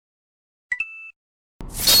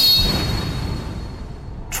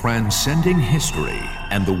Transcending history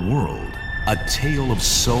and the world, a tale of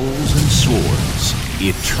souls and swords,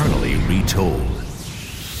 eternally retold.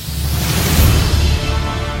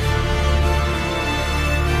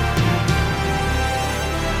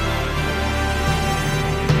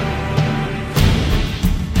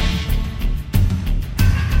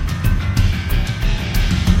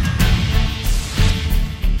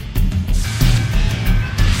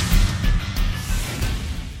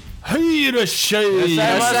 What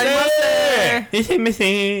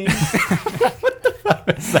the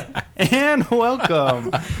fuck is that? And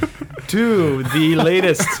welcome to the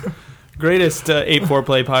latest, greatest 8-4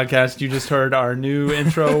 Play podcast. You just heard our new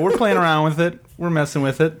intro. We're playing around with it. We're messing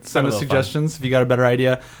with it. Send us suggestions if you got a better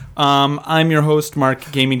idea. I'm your host,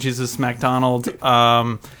 Mark Gaming Jesus MacDonald.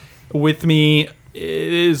 With me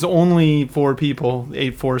is only 4 people,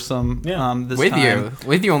 8 foursome. This time.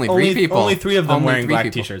 With you, only 3 people. Only 3 of them only wearing black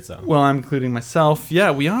people. t-shirts, though. Well, I'm including myself.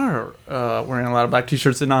 Yeah, we are wearing a lot of black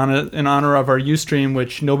t-shirts in honor of our Ustream,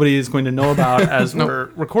 which nobody is going to know about as we're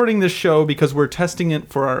recording this show because we're testing it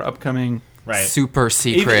for our upcoming super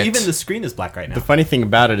secret. Even the screen is black right now. The funny thing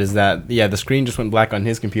about it is that, the screen just went black on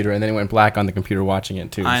his computer, and then it went black on the computer watching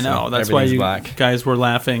it, too. I know. So that's why you black. guys were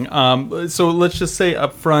laughing. So let's just say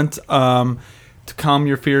up front, to calm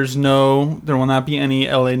your fears, no, there will not be any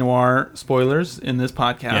LA Noire spoilers in this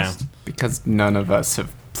podcast. Yeah. Because none of us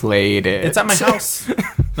have played it. It's at my house.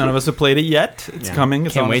 None of us have played it yet. It's coming.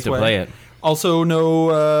 It's Can't on wait its to way. play it. Also,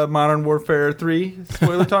 no Modern Warfare 3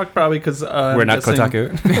 spoiler talk, probably because We're not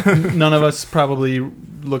Kotaku. None of us probably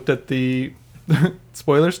looked at the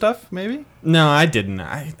spoiler stuff, maybe? No, I didn't.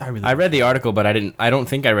 I read the article, but I don't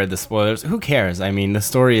think I read the spoilers. Who cares? I mean, the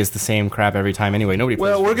story is the same crap every time anyway. Nobody plays.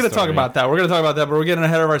 Well, we're going to talk about that. But we're getting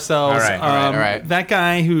ahead of ourselves. All right. That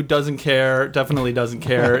guy who doesn't care, definitely doesn't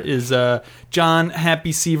care, is John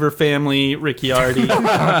Happy Seaver Family Ricciardi.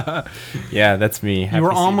 Yeah, that's me. You were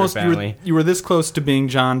Happy almost Seaver family. you were this close to being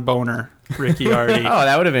John Boner Ricciardi. Oh,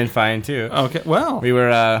 that would have been fine too. Okay, well, We were.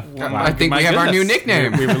 I think we have our new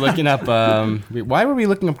nickname. We were looking up. Why were we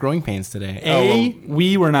looking up growing pains today?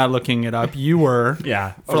 we were not looking it up. You were.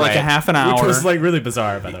 Yeah. For like a half an hour. Which was like really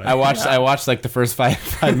bizarre, by the way. I watched like the first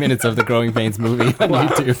five minutes of the Growing Pains movie on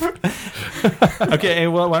YouTube. Okay,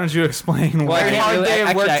 well, why don't you explain why? Very hard day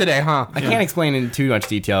of work today, huh? I can't explain in too much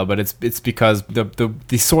detail, but it's because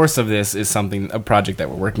the source of this is a project that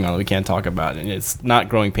we're working on that we can't talk about, and it's not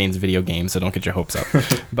Growing Pains video game, so don't get your hopes up.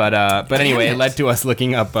 But anyway, it led to us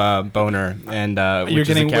looking up Boner, and You're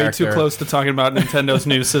getting way too close to talking about Nintendo's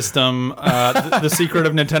new system, the secret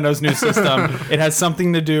of Nintendo's new system. It has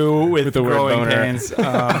something to do with the word Growing boner. Pains,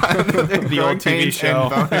 the old TV show.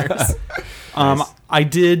 Nice. I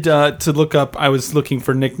did to look up. I was looking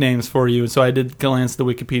for nicknames for you, so I did glance the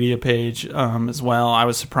Wikipedia page as well. I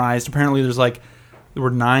was surprised. Apparently, there were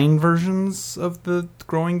 9 versions of the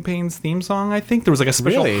Growing Pains theme song. I think there was like a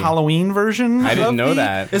special Really? Halloween version. I didn't of know the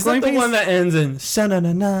that. Is that Growing the Pains? one that ends in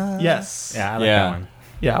sha-na-na-na? Yes. Yeah, I like Yeah. that one.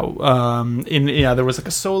 Yeah, there was like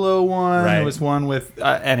a solo one. Right. There was one with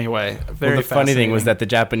anyway. Very Well, the funny thing was fascinating. that the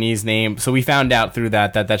Japanese name. So we found out through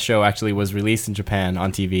that show actually was released in Japan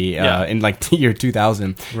on TV in like the year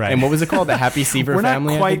 2000. Right. And what was it called? The Happy Seaver we're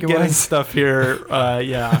Family. not quite I think it getting was. stuff here.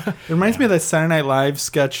 Yeah, it reminds me of that Saturday Night Live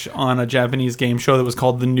sketch on a Japanese game show that was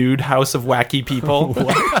called "The Nude House of Wacky People."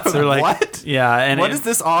 So they're like, What? Yeah, and What is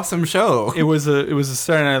this awesome show? It was a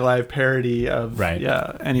Saturday Night Live parody of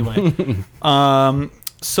Yeah. Anyway,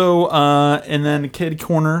 So and then kitty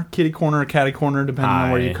corner, or catty corner, depending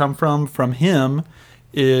on where you come from. From him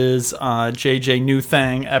is JJ New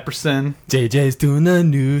Thang Epperson. JJ's doing a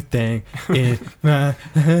new thing.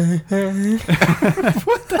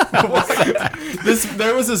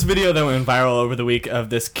 There was this video that went viral over the week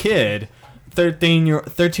of this kid, 13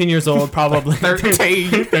 years old, probably.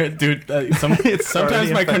 13. Dude,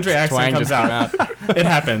 sometimes my country accent comes out. It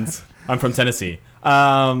happens. I'm from Tennessee.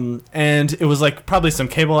 And it was like probably some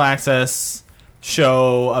cable access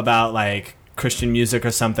show about like Christian music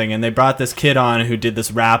or something, and they brought this kid on who did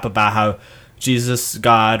this rap about how Jesus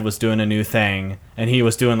God was doing a new thing, and he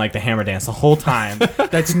was doing like the hammer dance the whole time.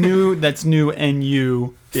 That's new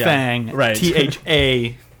NU Thang, right.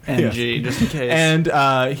 THANG, just in case. And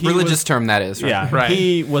he Religious term that is, right? Yeah, Right.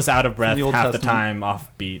 He was out of breath The Old half the Testament. time,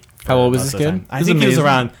 offbeat. How old was most this of the kid? time. I He's think he was amazing.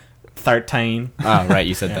 around 13. Oh, right,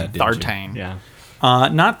 you said that. Didn't you? Thartane. Yeah.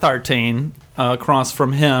 Not Thartane. Across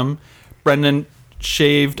from him, Brendan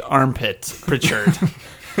Shaved Armpit Pritchard.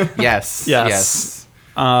 Yes. Yes.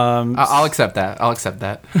 I'll accept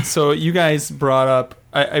that. So you guys brought up.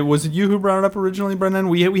 Was it you who brought it up originally, Brendan?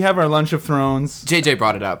 We have our Lunch of Thrones JJ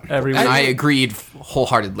brought it up. Every and week. I agreed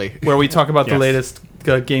wholeheartedly. where we talk about the Yes. latest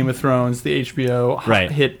Game of Thrones, the HBO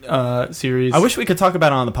hit series. I wish we could talk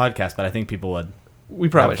about it on the podcast, but I think people would. We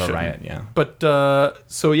probably should. Riot, yeah. But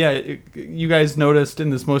you guys noticed in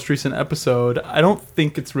this most recent episode, I don't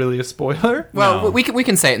think it's really a spoiler. Well, we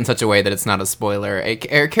can say it in such a way that it's not a spoiler. A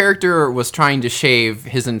character was trying to shave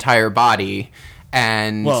his entire body,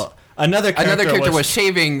 and another character was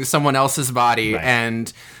shaving someone else's body,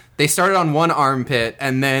 and they started on one armpit,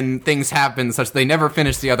 and then things happened such they never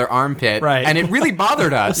finished the other armpit, and it really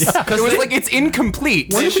bothered us because it was like it's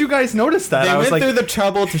incomplete. When did you guys notice that? They went through the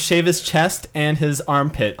trouble to shave his chest and his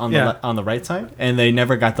armpit on the right side, and they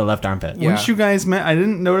never got the left armpit. When you guys I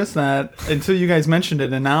didn't notice that until you guys mentioned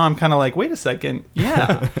it, and now I'm kind of like, wait a second,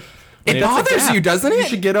 it bothers you, doesn't it? You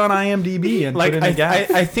should get on IMDb and put in a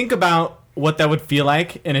gap. I think about what that would feel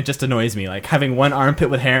like, and it just annoys me. Like having one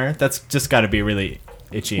armpit with hair, that's just got to be really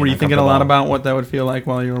itchy. Were you thinking a lot about what that would feel like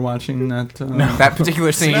while you were watching that? That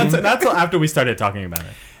particular scene. Not till after we started talking about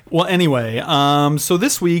it. Well, anyway, so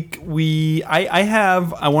this week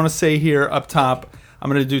I want to say here up top,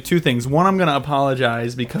 I'm going to do two things. One, I'm going to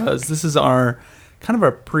apologize because this is our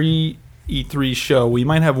pre-E3 show. We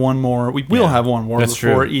might have one more. We will have one more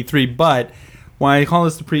before E3, but why I call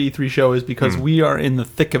this the pre-E3 show is because we are in the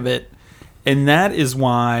thick of it. And that is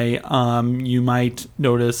why you might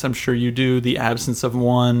notice, I'm sure you do, the absence of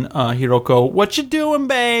one Hiroko. What you doing,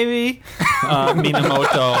 baby?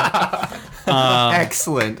 Minamoto.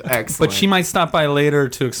 Excellent. But she might stop by later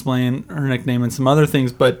to explain her nickname and some other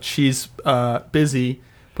things. But she's busy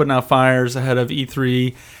putting out fires ahead of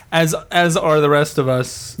E3, as are the rest of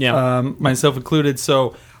us, myself included.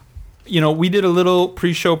 So, we did a little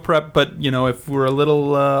pre-show prep, but, if we're a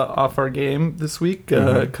little off our game this week,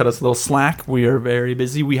 cut us a little slack. We are very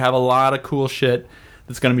busy. We have a lot of cool shit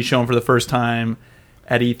that's going to be shown for the first time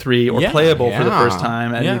at E3 or playable for the first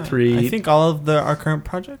time at E3. I think all of our current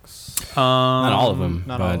projects. Not all of them.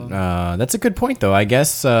 That's a good point, though. I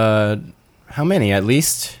guess, how many at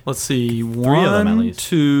least? Let's see. 3 of them at least.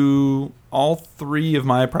 2, all 3 of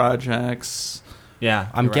my projects. Yeah,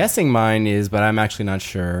 I'm guessing mine is, but I'm actually not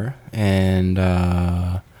sure. And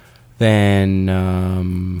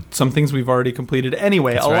then some things we've already completed.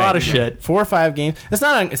 Anyway, lot of shit. 4 or 5 games. It's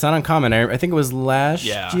not uncommon. I think it was last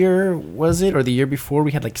year, was it, or the year before?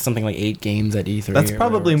 We had something like 8 games at E3. That's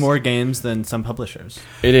probably more games than some publishers.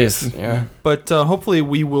 It is, yeah. But hopefully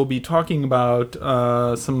we will be talking about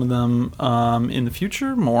some of them in the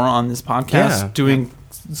future, more on this podcast,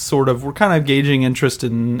 we're kind of gauging interest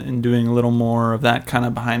in doing a little more of that kind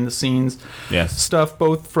of behind the scenes stuff,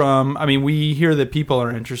 both from, we hear that people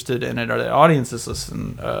are interested in it, or the audience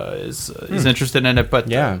is interested in it,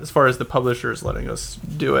 but as far as the publishers letting us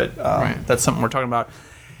do it, that's something we're talking about.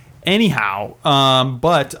 Anyhow,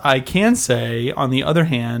 but I can say, on the other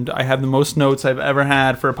hand, I have the most notes I've ever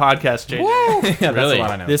had for a podcast, JJ. Yeah, really? That's a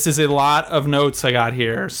lot of notes. This is a lot of notes I got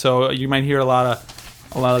here, so you might hear a lot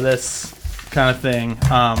of this kind of thing.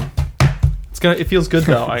 It feels good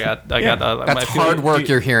though. That's hard work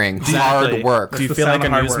you're hearing. Exactly. Hard work. Do you feel like a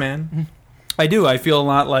newsman? I do. I feel a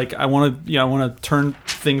lot like I want to turn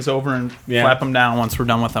things over and flap them down once we're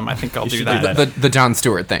done with them. I think I'll do that. The Jon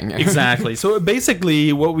Stewart thing. Exactly. So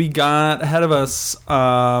basically, what we got ahead of us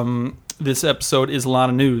this episode is a lot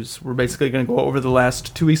of news. We're basically going to go over the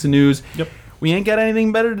last 2 weeks of news. Yep. We ain't got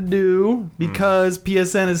anything better to do because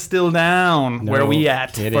PSN is still down. Where we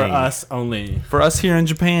at? Kidding. For us only. For us here in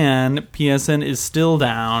Japan, PSN is still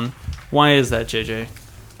down. Why is that, JJ?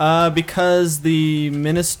 Because the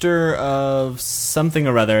minister of something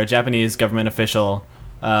or other, a Japanese government official,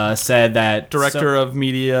 said that... Director of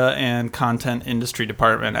Media and Content Industry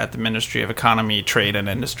Department at the Ministry of Economy, Trade, and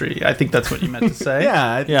Industry. I think that's what you meant to say.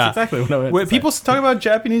 That's exactly what I meant to say. People talk about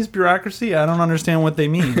Japanese bureaucracy, I don't understand what they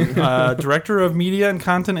mean. Director of Media and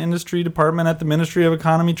Content Industry Department at the Ministry of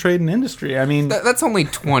Economy, Trade, and Industry. I mean... That's only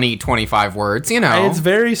 25 words, It's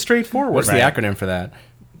very straightforward. What's the acronym for that?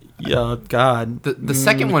 God. The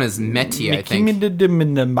second one is METI, I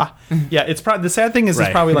think. Yeah, it's probably the sad thing is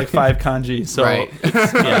it's probably like 5 kanji. So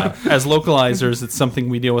as localizers, it's something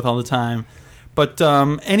we deal with all the time. But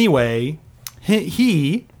anyway,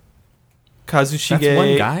 he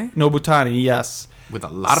Kazushige Nobutani, yes, with a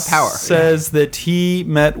lot of power, says that he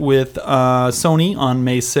met with Sony on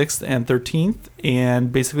May 6th and 13th,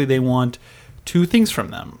 and basically they want 2 things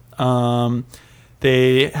from them.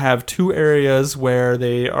 They have 2 areas where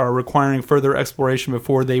they are requiring further exploration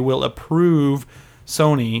before they will approve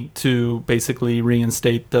Sony to basically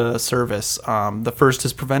reinstate the service. The first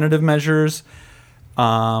is preventative measures.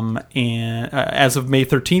 And as of May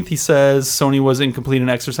 13th, he says Sony was incomplete in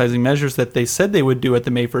exercising measures that they said they would do at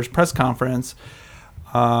the May 1st press conference.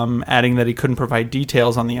 adding that he couldn't provide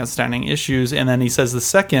details on the outstanding issues. And then he says the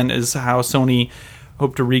second is how Sony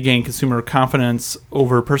hoped to regain consumer confidence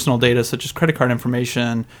over personal data such as credit card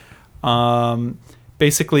information.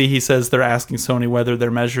 Basically, he says they're asking Sony whether their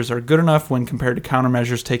measures are good enough when compared to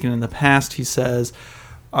countermeasures taken in the past. He says,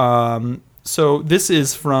 so this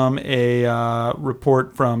is from a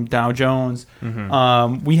report from Dow Jones.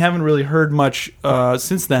 Mm-hmm. We haven't really heard much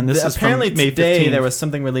since then. This is apparently from May today 15th. There was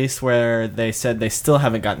something released where they said they still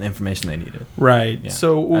haven't gotten the information they needed. Right. Yeah,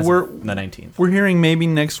 so we're the 19th. We're hearing maybe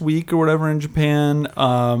next week or whatever in Japan.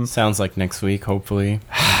 Sounds like next week, hopefully.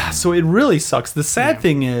 So it really sucks. The sad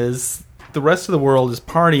thing is the rest of the world is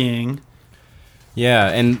partying. Yeah,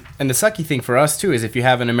 and the sucky thing for us too is if you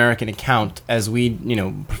have an American account, as we,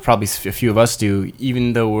 probably a few of us do,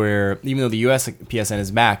 even though the US PSN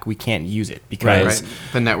is back, we can't use it because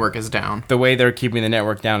the network is down. The way they're keeping the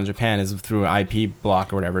network down in Japan is through an IP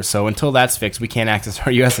block or whatever. So until that's fixed, we can't access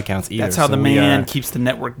our US accounts either. That's how the man keeps the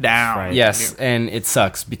network down. Right. Yes, and it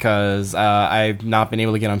sucks because I've not been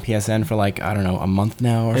able to get on PSN for a month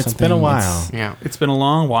now or something. It's been a while. It's been a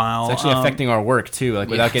long while. It's actually affecting our work too.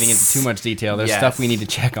 Without getting into too much detail, there's stuff we need to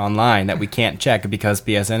check online that we can't check because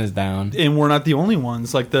PSN is down. And we're not the only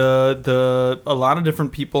ones. A lot of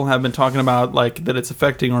different people have been talking about that it's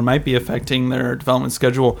affecting or might be affecting their development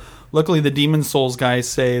schedule. Luckily, the Demon's Souls guys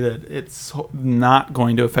say that it's not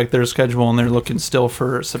going to affect their schedule, and they're looking still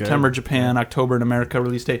for September Japan, October in America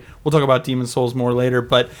release date. We'll talk about Demon's Souls more later,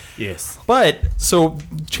 but so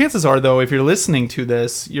chances are though, if you're listening to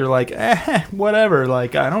this, you're like, whatever. I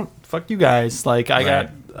don't fuck you guys.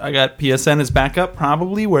 I got PSN as backup,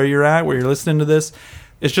 probably where you're at, where you're listening to this.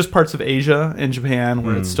 It's just parts of Asia and Japan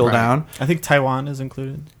where it's still down. I think Taiwan is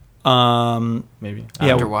included. Maybe.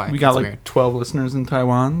 Yeah, we got 12 listeners in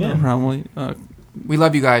Taiwan. Yeah, probably. We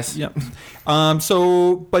love you guys. Yep.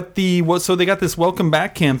 So they got this welcome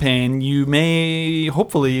back campaign. You may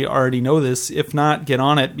hopefully already know this. If not, get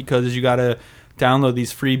on it because you got to download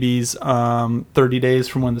these freebies 30 days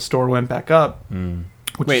from when the store went back up.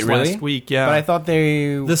 Wait, really? Last week, yeah. But I thought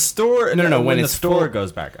the store. No. When the store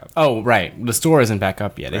goes back up. Oh, right. The store isn't back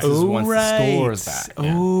up yet. This is once the store is back.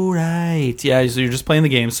 Yeah. Oh, right. Yeah. So you're just playing the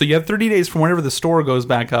game. So you have 30 days from whenever the store goes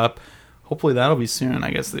back up. Hopefully that'll be soon.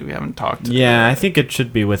 I guess that we haven't talked. Yeah, I think it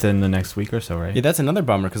should be within the next week or so, right? Yeah, that's another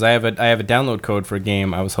bummer because I have a download code for a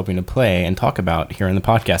game I was hoping to play and talk about here in the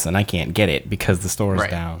podcast, and I can't get it because the store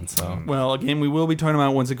is down. So, well, a game we will be talking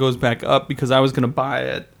about once it goes back up because I was going to buy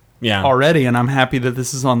it. Already, and I'm happy that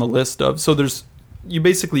this is on the list of. So you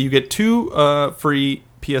get 2 free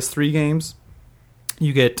PS3 games,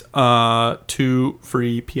 you get 2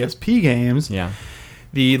 free PSP games. Yeah.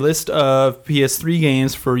 The list of PS3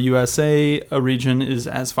 games for USA region is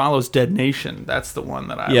as follows: Dead Nation. That's the one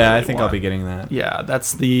that I I think I'll be getting that. Yeah,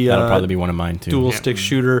 that's the that'll probably be one of mine too. Dual stick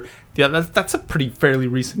shooter. Yeah, that's a fairly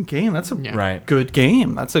recent game. That's a good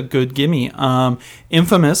game. That's a good gimme.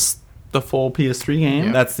 Infamous. The full PS3 game.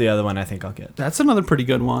 Yeah. That's the other one I think I'll get. That's another pretty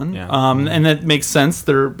good one. Yeah. And that makes sense.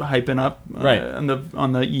 They're hyping up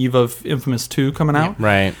on the eve of Infamous 2 coming out.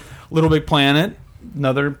 Right. Little Big Planet,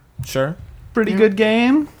 another pretty good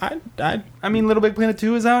game. I mean, Little Big Planet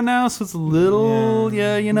 2 is out now, so it's a little,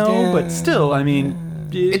 but still, I mean...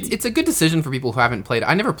 It's a good decision for people who haven't played.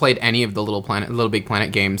 I never played any of the Little Big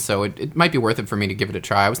Planet games, so it might be worth it for me to give it a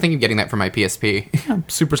try. I was thinking of getting that for my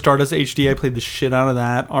PSP. Super Stardust HD, I played the shit out of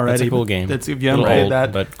that already. That's a cool game. If you haven't played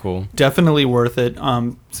that, but cool. Definitely worth it.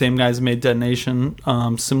 Same guys made Dead Nation.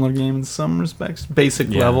 Similar game in some respects. Basic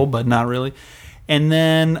level, but not really. And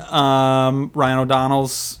then Ryan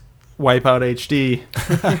O'Donnell's Wipeout HD.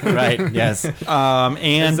 Right, yes.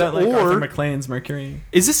 And is that Arthur McLean's Mercury?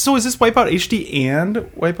 Is this Wipeout HD and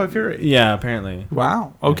Wipeout Fury? Yeah, apparently.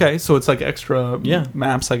 Wow. Okay, so it's extra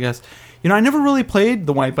maps, I guess. I never really played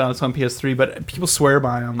the Wipeouts on PS3, but people swear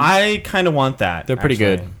by them. I kind of want that. They're pretty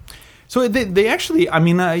good. So they actually, I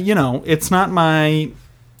mean, it's not my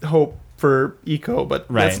hope for Eco, but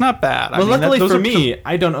that's not bad. Well, luckily for me,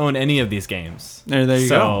 I don't own any of these games. There you go.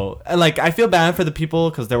 So, I feel bad for the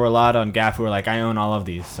people because there were a lot on GAF who were like, I own all of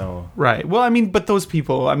these. So right. Well, I mean, but those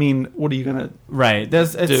people, I mean, what are you gonna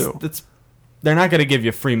do? They're not gonna give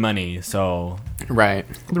you free money. So right.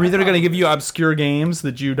 They're either gonna give you obscure games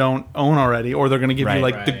that you don't own already, or they're gonna give you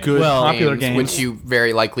the good popular games, which you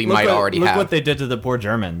very likely might already have. Look what they did to the poor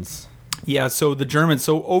Germans. Yeah, so the Germans,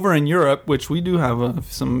 over in Europe, which we do have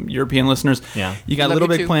some European listeners, you got Little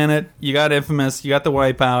Big Planet, you got Infamous, you got the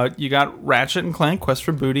Wipeout, you got Ratchet and Clank, Quest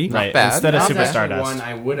for Booty. Right, instead of Super Stardust. One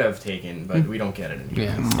I would have taken, but we don't get it anymore.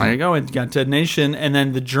 Yeah. There you go, you got Dead Nation, and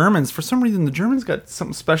then the Germans, for some reason, the Germans got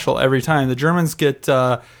something special every time. The Germans get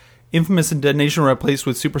Infamous and Dead Nation were replaced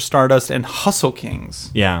with Super Stardust and Hustle Kings.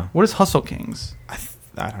 Yeah. What is Hustle Kings?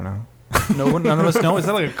 I don't know. No, none of us know. Is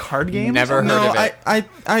that like a card game? Never heard of it.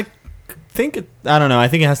 I think I don't know. I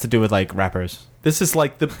think it has to do with like rappers. This is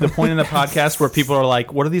like the point in the podcast where people are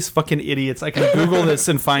like, what are these fucking idiots? I can Google this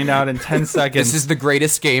and find out in 10 seconds. This is the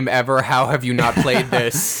greatest game ever. How have you not played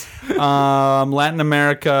this? Latin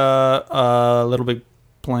America, Little Big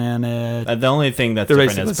Planet. The only thing that's They're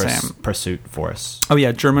different is basically the same. Pursuit Force. Oh,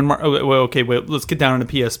 yeah, German. Okay, wait. Let's get down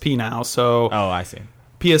into PSP now. So, Oh, I see.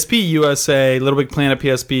 PSP USA, Little Big Planet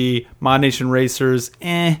PSP, Mod Nation Racers,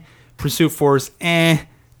 Pursuit Force,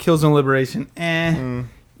 Killzone Liberation,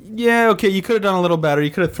 Yeah, okay, you could have done a little better.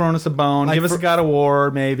 You could have thrown us a bone. Like Give us a God of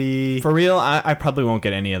War, maybe. For real, I probably won't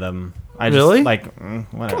get any of them. Really? Whatever.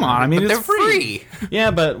 Come on, I mean, But it's they're free.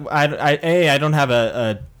 Yeah, but I don't have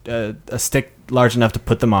a stick large enough to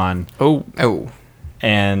put them on, Oh.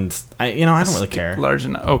 and I don't really care. Large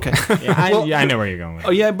enough. Okay. Yeah, Well- I know where you're going with. Oh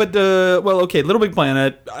yeah, but okay, Little Big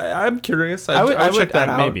Planet. I'm curious. I would check that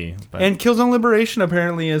out. Maybe. But. And Killzone Liberation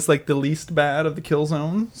apparently is like the least bad of the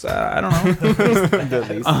Killzones. I don't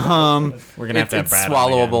know. We're gonna have to have It's Brad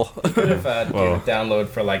on again. swallowable. Could have download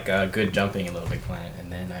for like good jumping in Little Big Planet,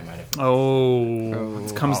 and then I might have.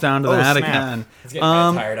 It comes down to that snap. again. It's getting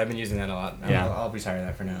kind of tired. I've been using that a lot. Yeah. I'll retire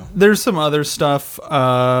that for now. There's some other stuff.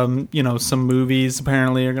 Some movies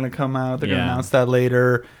apparently are going to come out. They're going to announce that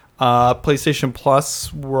later. PlayStation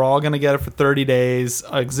Plus, we're all going to get it for 30 days.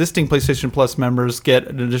 Existing PlayStation Plus members get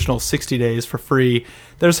an additional 60 days for free.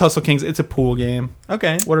 There's Hustle Kings. It's a pool game.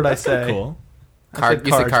 Okay. What did That's I say? Cool. I said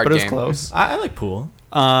You said card but it was game. close. I like pool.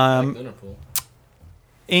 Liverpool.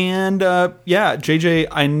 And JJ,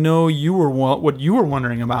 I know what you were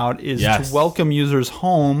wondering about is to welcome users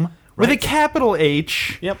home with a capital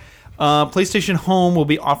H. Yep. PlayStation Home will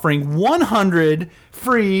be offering 100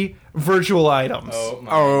 free virtual items. Oh my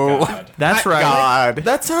God. That's right. God.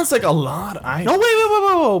 That sounds like a lot. No,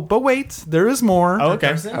 wait. But wait, there is more. Oh,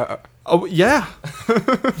 okay. Oh, yeah.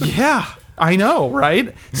 Yeah, I know,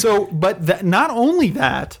 right? So, but not only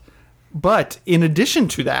that, but in addition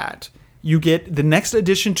to that, you get the next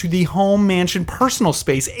addition to the home mansion personal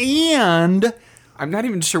space, and I'm not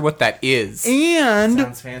even sure what that is.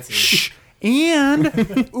 Sounds fancy. And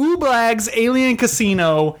Oblag's Alien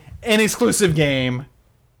Casino, an exclusive game.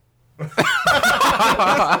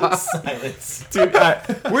 Silence. Dude,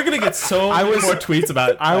 we're gonna get so many more tweets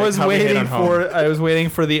about. I was how we hate on home. waiting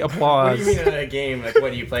for the What applause. do you mean a game? Like,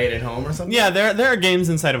 what do you play it at home or something? Yeah, there are games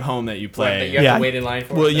inside of home that you That play. you have Yeah. to wait in line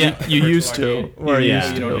for. Well, Is yeah, that you virtual used to. arcade? Or Yeah,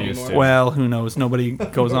 used you don't to. used to. Well, who knows? Nobody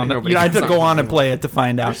goes on. Nobody You'd have to goes go on on and play it to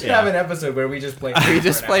find We out. should have an episode where we just play. We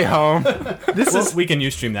just play home. We can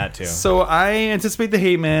Ustream that too. So I anticipate the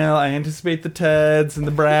hate mail. I anticipate the Teds and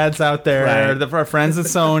the Brads out there, Right. our friends at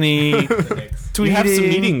Sony. We have some tweeting.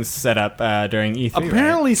 meetings set up during E3.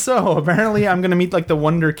 Apparently so. Apparently, I'm gonna meet like the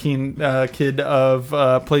Wonder King kid of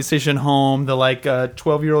PlayStation Home, the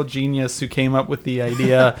 12-year-old genius who came up with the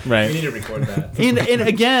idea. right? We need to record that. and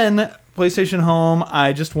again, PlayStation Home,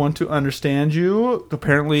 I just want to understand you.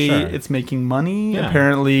 Apparently, Sure. it's making money. Yeah.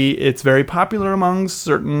 Apparently, it's very popular among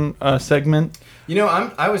certain segment. You know,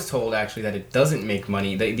 I was told actually that it doesn't make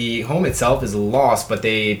money. The home itself is a loss, but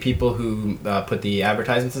people who put the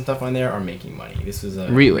advertisements and stuff on there are making money. This was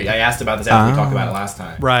Really? I asked about this after we talked about it last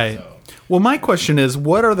time. Right. So. Well, my question is,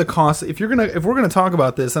 what are the costs if we're gonna talk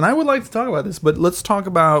about this? And I would like to talk about this, but let's talk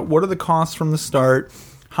about what are the costs from the start.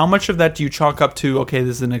 How much of that do you chalk up to? Okay,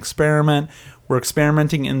 this is an experiment. We're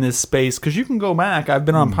experimenting in this space because you can go back. I've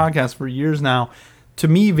been on podcasts for years now. To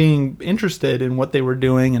me, being interested in what they were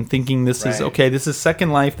doing and thinking this is okay, this is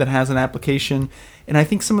Second Life that has an application, and I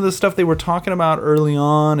think some of the stuff they were talking about early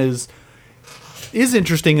on is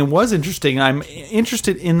interesting and was interesting. I'm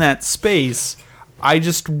interested in that space. I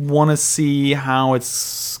just want to see how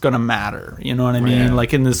it's gonna matter. You know what I mean? Yeah.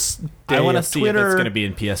 Like in this day I want to of see Twitter, if it's going to be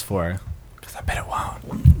in PS4 because I bet it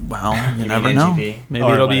won't. well, you mean never know. NGP? Maybe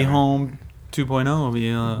Or it'll be whatever. Home 2.0. It'll be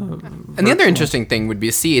And the other interesting thing would be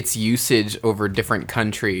to see its usage over different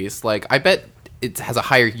countries. Like, I bet it has a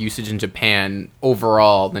higher usage in Japan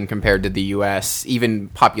overall than compared to the U.S. Even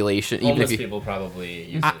population, even Homeless if you, people probably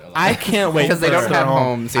use it a lot. I can't wait because they don't for- have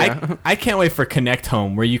homes. Yeah. I can't wait for Connect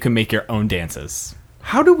Home where you can make your own dances.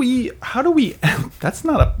 How do we? That's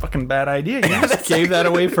not a fucking bad idea. You just gave that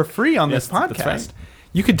away for free on this Yes, that's podcast. right.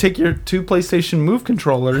 You could take your 2 PlayStation Move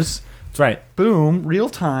controllers, That's right. boom, real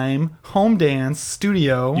time, home dance,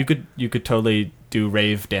 studio. You could totally do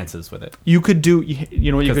rave dances with it. You could do,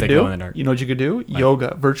 you know what you Because could they glow do? in the dark. You know what you could do?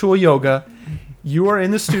 Yoga, virtual yoga. You are in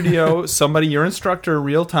the studio, your instructor,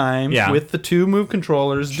 real time, with the 2 move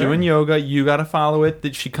controllers, doing yoga. You got to follow it.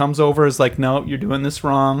 That she comes over, is like, no, you're doing this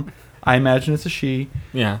wrong. I imagine it's a she.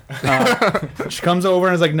 Yeah. She comes over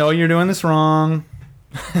and is like, no, you're doing this wrong.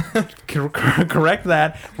 Correct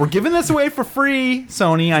that. We're giving this away for free,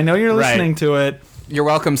 Sony. I know you're listening to it. You're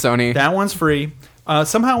welcome, Sony. That one's free.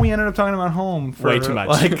 Somehow we ended up talking about home for way too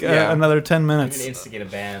much. Another 10 minutes. I'm going to instigate a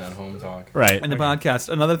ban on home talk. Right. In the podcast.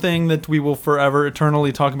 Another thing that we will forever,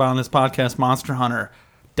 eternally talk about on this podcast, Monster Hunter.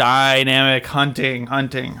 Dynamic hunting.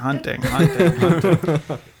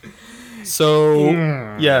 So,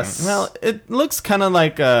 yes. Well, it looks kind of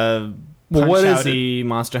like a punch-outy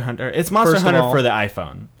Monster Hunter. It's Monster Hunter for the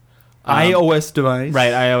iPhone. iOS device.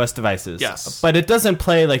 Right, iOS devices. Yes. But it doesn't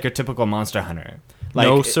play like your typical Monster Hunter. Like,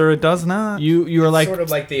 no, sir, it does not. You're like sort of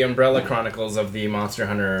like the Umbrella Chronicles of the Monster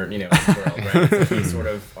Hunter, world, right? It's a sort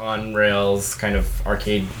of on rails kind of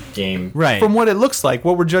arcade game, right? From what it looks like,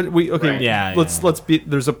 what we're judging. Right. Yeah. Let's be.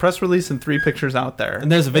 There's a press release and 3 pictures out there, and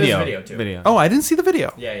there's a video. There's a video too. Oh, I didn't see the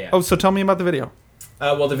video. Yeah. Oh, so tell me about the video.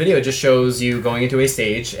 Well, the video just shows you going into a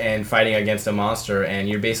stage and fighting against a monster, and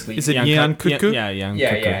you're basically... Is it Yan Kuku? Yeah,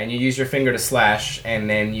 and you use your finger to slash, and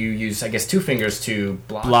then you use, I guess, 2 fingers to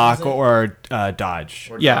block or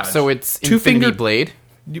dodge. Yeah, so it's 2 Infinity Blade?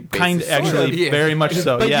 Very much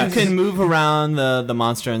so, but yes. you can move around the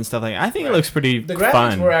monster and stuff like that. I think it looks pretty The graphics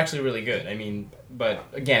fun. were actually really good. I mean... But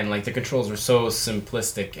again, like the controls were so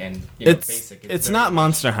simplistic and basic. It's not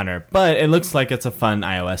Monster Hunter, but it looks like it's a fun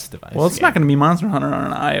iOS device. Well, it's not going to be Monster Hunter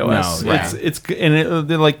on an iOS. No, yeah. It's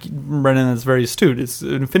like Brennan is very astute. It's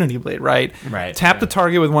an Infinity Blade, right? Right. Tap the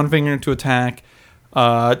target with 1 finger to attack.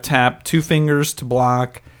 Tap 2 fingers to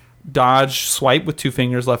block. Dodge, swipe with 2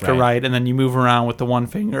 fingers left or right, and then you move around with the 1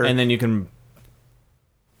 finger. And then you can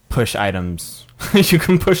push items. You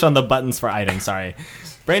can push on the buttons for items. Sorry.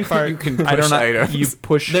 Brain fart. You can push items. You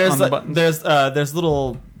push on the buttons. There's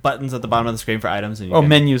little buttons at the bottom of the screen for items. And you can,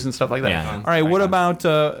 menus and stuff like that. Yeah. All right. What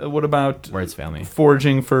about words fail me.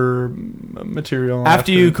 Foraging for material?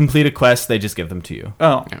 After you complete a quest, they just give them to you.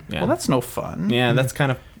 Oh, well, that's no fun. Yeah, that's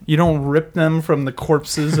kind of. You don't rip them from the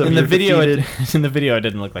corpses of in the video. defeated... In the video, it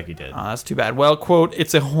didn't look like you did. Oh, that's too bad. Well, quote,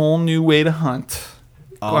 it's a whole new way to hunt.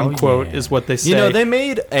 Unquote is what they say. You know, they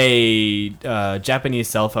made a Japanese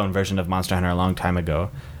cell phone version of Monster Hunter a long time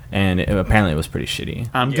ago, and apparently it was pretty shitty.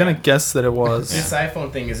 I'm gonna guess that it was. This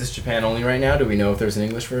iPhone thing, is this Japan only right now? Do we know if there's an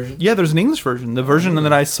English version? Yeah, there's an English version. The version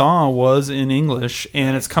that I saw was in English,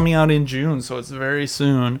 and it's coming out in June, so it's very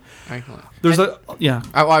soon. There's I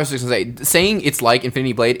was just gonna say, saying it's like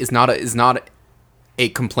Infinity Blade is not a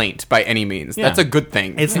complaint by any means. Yeah. That's a good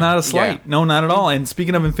thing. It's not a slight. Yeah. No, not at all. And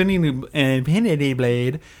speaking of Infinity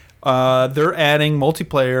Blade, they're adding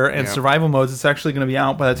multiplayer and survival modes. It's actually going to be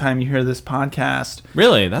out by the time you hear this podcast.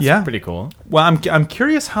 Really? That's pretty cool. Well, I'm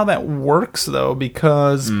curious how that works, though,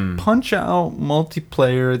 because Punch-Out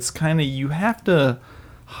multiplayer, it's kind of, you have to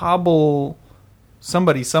hobble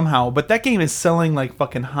somebody somehow. But that game is selling like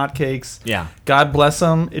fucking hotcakes. Yeah. God bless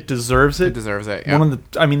them. It deserves it. It deserves it, yeah.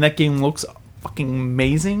 That game looks fucking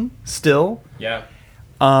amazing still. Yeah.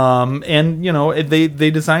 And you know, they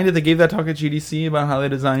designed it. They gave that talk at GDC about how they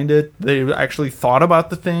designed it. They actually thought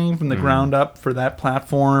about the thing from the ground up for that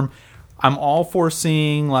platform. I'm all for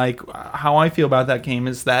seeing, like, how I feel about that game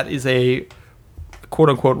is that is a quote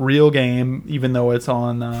unquote real game, even though it's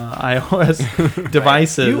on iOS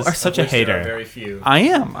devices. You are such a hater. There are very few. I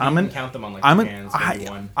am. You can count them on like hands, maybe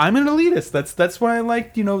one. I'm an elitist. That's why I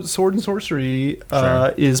liked, Sword and Sorcery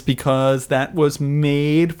is because that was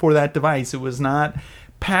made for that device. It was not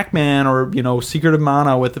Pac-Man or Secret of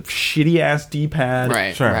Mana with a shitty ass D-pad,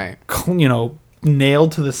 right?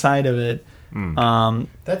 Nailed to the side of it.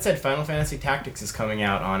 That said, Final Fantasy Tactics is coming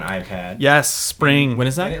out on iPad. Yes, spring. When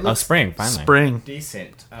is that? Spring, finally. Spring.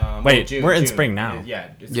 Decent. Wait, June, we're in spring now. Yeah,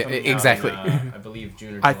 exactly. Out in, I believe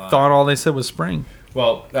June or July. I thought all they said was spring.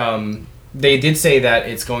 Well, they did say that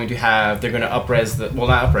it's going to have. They're going to up-res the. Well,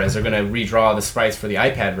 not up-res. They're going to redraw the sprites for the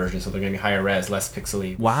iPad version, so they're going to be higher res, less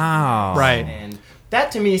pixely. Wow. Right. And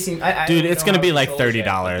that to me seems. Dude, it's going to be like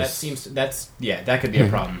 $30. That could be a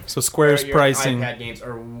problem. So Square's your pricing. iPad games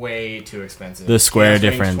are way too expensive. The Square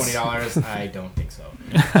difference. $20. I don't think so.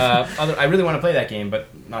 I really want to play that game, but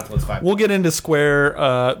not till it's $5. We'll get into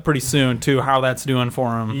Square pretty soon too. How that's doing for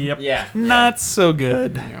them. Yep. Yeah. Not so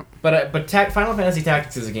good. Yep. But Final Fantasy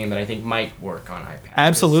Tactics is a game that I think might work on iPad.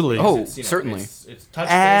 Absolutely. Certainly. It's touch-based.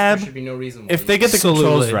 There should be no reason why. If they get the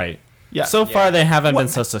controls right. Yeah. So far, they haven't been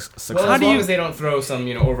so successful. Well, as long as they don't throw some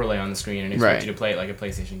overlay on the screen and expect you to play it like a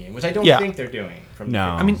PlayStation game, which I don't think they're doing.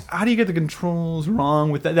 I mean, how do you get the controls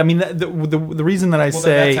wrong with that? I mean, the reason that I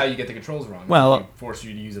say that's how you get the controls wrong. Well, they force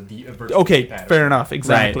you to use a virtual okay, fair enough,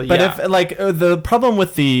 exactly. Right. But if like the problem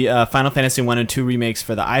with the Final Fantasy 1 and 2 remakes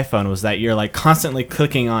for the iPhone was that you're like constantly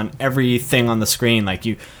clicking on everything on the screen. Like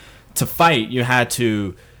to fight, you had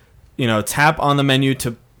to, tap on the menu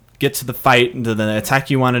to get to the fight, to the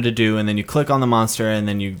attack you wanted to do, and then you click on the monster, and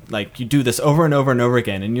then you do this over and over and over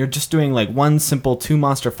again, and you're just doing like one simple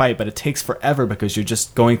 2-monster fight, but it takes forever because you're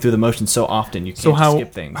just going through the motions so often you can't just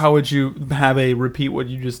skip things. How would you have a repeat what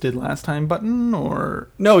you just did last time button, or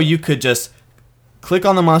no? You could just click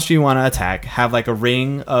on the monster you want to attack, have like a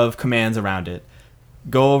ring of commands around it,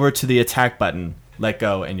 go over to the attack button, let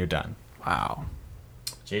go, and you're done. Wow.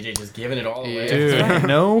 JJ just giving it all away. Dude,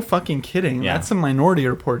 no fucking kidding. Yeah. That's some Minority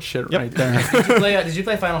Report shit right there. Did you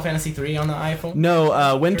play Final Fantasy 3 on the iPhone? No,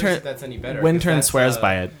 that's any better. Wintern swears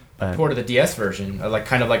by it. Port of the DS version,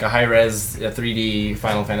 kind of like a high-res 3D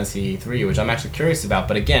Final Fantasy 3, which I'm actually curious about.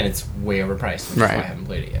 But again, it's way overpriced, which is why I haven't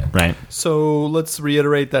played it yet. Right. So let's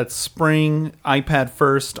reiterate that spring, iPad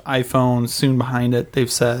first, iPhone soon behind it. They've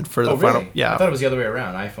said for the final. Yeah, I thought it was the other way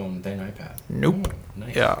around: iPhone then iPad. Nope.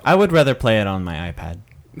 Nice. Yeah, I would rather play it on my iPad.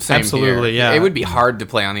 Same absolutely, here. yeah. It would be hard to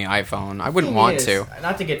play on the iPhone. I wouldn't want to.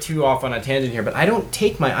 Not to get too off on a tangent here, but I don't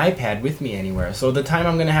take my iPad with me anywhere, so the time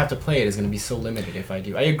I'm going to have to play it is going to be so limited if I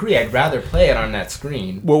do. I agree, I'd rather play it on that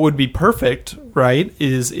screen. What would be perfect, right,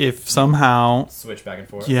 is if somehow switch back and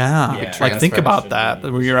forth. Yeah. Like think about that.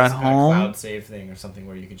 Where you're at home. Cloud save thing or something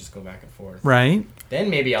where you could just go back and forth. Right. Then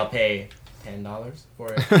maybe I'll pay $10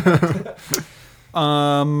 for it.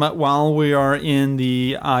 While we are in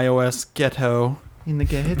the iOS ghetto. In the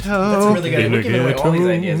ghetto. That's really good. We're giving away all these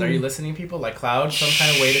ideas. Are you listening, people? Like cloud, some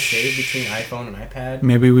kind of way to save between iPhone and iPad?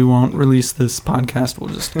 Maybe we won't release this podcast.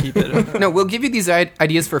 We'll just keep it. No, we'll give you these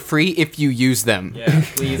ideas for free if you use them. Yeah,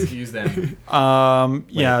 please use them.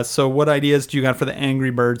 Yeah, so what ideas do you got for the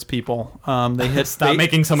Angry Birds people? They hit Stop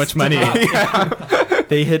making so much money.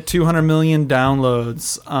 They hit 200 million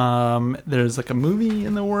downloads. There's like a movie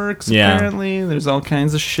in the works, apparently. There's all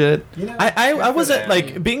kinds of shit. I wasn't,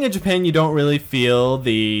 like, being in Japan, you don't really feel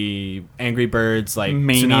the Angry Birds, like,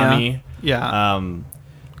 mania. Tsunami. Yeah.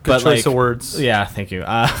 Good choice of words. Yeah, thank you.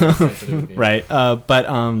 Right. But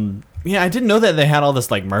I didn't know that they had all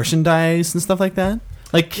this, like, merchandise and stuff like that.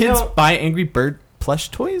 Like, kids buy Angry Bird plush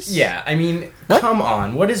toys? Yeah, I mean, come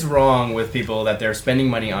on. What is wrong with people that they're spending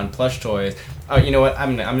money on plush toys? You know what?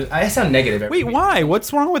 I sound negative. Wait, why?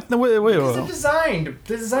 What's wrong with wait? The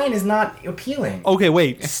design is not appealing. Okay,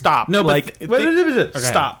 wait, stop. No, like,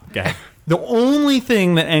 stop. Okay. The only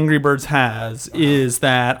thing that Angry Birds has is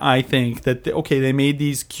that I think that they made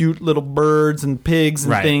these cute little birds and pigs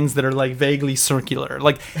and things that are like vaguely circular.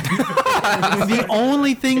 Like the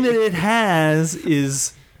only thing that it has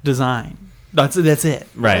is design. That's it.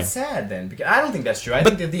 Right. That's sad then, because I don't think that's true. I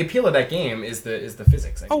think that the appeal of that game is the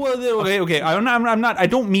physics. Oh well, okay. I'm not. I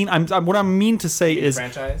don't mean. What I mean to say is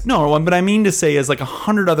franchise. No, what I mean to say is like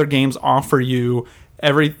 100 other games offer you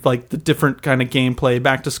the different kind of gameplay,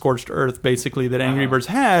 back to Scorched Earth, basically that Angry Birds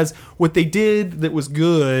has. What they did that was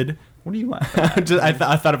good. What are you laughing at?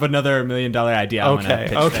 I thought of another $1 million idea. Okay.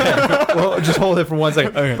 Well, just hold it for 1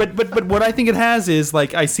 second. Okay. But what I think it has is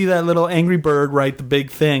like I see that little Angry Bird, right, the big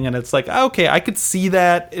thing, and it's like okay, I could see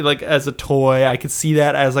that like as a toy. I could see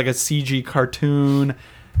that as like a CG cartoon.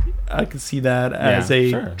 I could see that as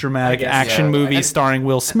a dramatic action movie starring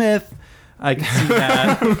Will Smith. I could see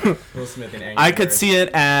that. Will Smith and Angry I could Birds. see it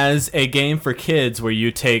as a game for kids where you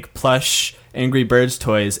take plush Angry Birds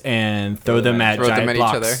toys and throw them at giant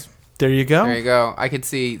blocks. Each other. There you go. There you go. I could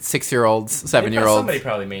see 6-year-olds, 7-year-olds. Somebody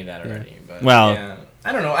probably made that already. But Well, yeah.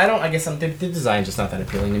 I don't know. I guess the design's just not that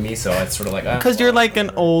appealing to me. So it's sort of like because you're like an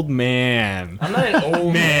old man. I'm not an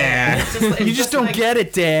old man. You just don't get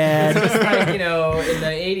it, Dad. It's just like, in the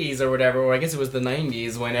 80s or whatever, or I guess it was the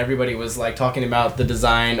 90s when everybody was like talking about the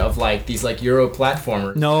design of like these like Euro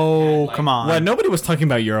platformers. No, come on. Well, nobody was talking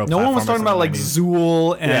about Euro. No one was talking about like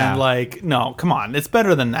Zool and no, come on. It's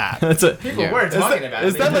better than that. People were talking about it.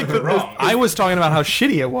 Is that like wrong? I was talking about how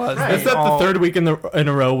shitty it was. Right. Is that the third week in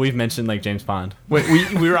a row we've mentioned like James Bond? Wait,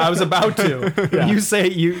 I was about to. You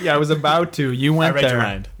say I was about to. You went I read there. your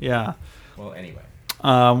mind. Yeah. Well, anyway.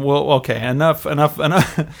 Well, okay. Enough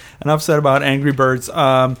said about Angry Birds.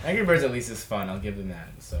 Angry Birds at least is fun. I'll give them that.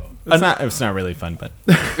 So it's not really fun, but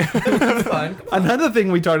it's fun. Another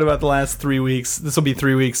thing we talked about the last 3 weeks. This will be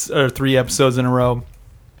 3 weeks or 3 episodes in a row.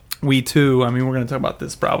 Wii 2. I mean, we're going to talk about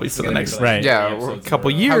this probably for the next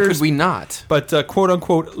couple years. How could we not? But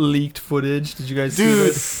quote-unquote leaked footage. Did you guys see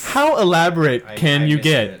this? How elaborate can you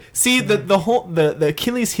get? See, the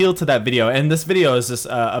Achilles heel to that video, and this video is just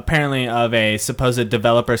apparently of a supposed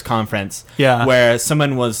developers conference where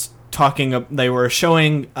someone was talking, they were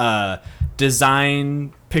showing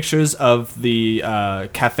design pictures of the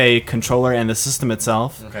cafe controller and the system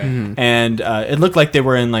itself. Okay. Mm-hmm. And it looked like they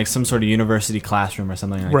were in like some sort of university classroom or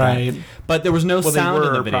something like that. But there was no sound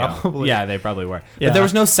in the video. Probably. Yeah, they probably were. Yeah. But there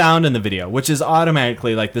was no sound in the video, which is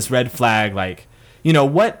automatically like this red flag. Like, you know,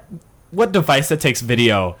 what device that takes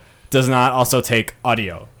video does not also take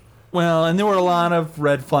audio? Well, and there were a lot of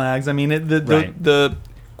red flags. I mean, the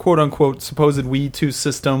quote unquote supposed Wii 2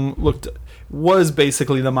 system was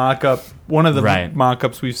basically the mock-up, one of the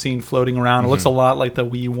mock-ups we've seen floating around. It looks a lot like the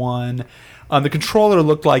Wii 1. The controller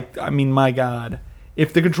looked like, I mean, my God.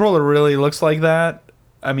 If the controller really looks like that,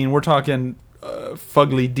 I mean, we're talking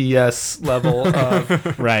fugly DS level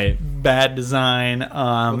of bad design.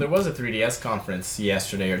 Well, there was a 3DS conference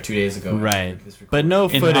yesterday or 2 days ago. Right. But no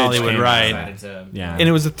footage. In Hollywood, And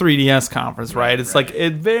it was a 3DS conference, right? It's like,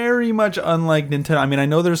 it very much unlike Nintendo. I mean, I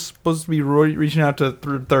know they're supposed to be reaching out to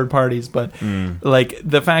third parties, but like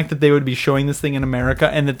the fact that they would be showing this thing in America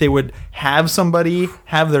and that they would have somebody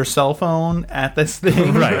have their cell phone at this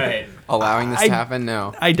thing. Right. Allowing this to happen?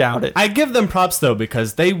 No. I doubt it. I give them props, though,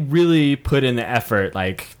 because they really put in the effort,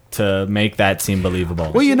 like, to make that seem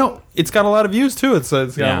believable. Well, you know, it's got a lot of views, too. It's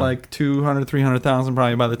got like 200,000, 300,000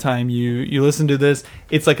 probably by the time you listen to this.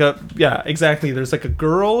 It's like exactly. There's like a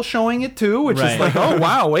girl showing it, too, which is like, oh,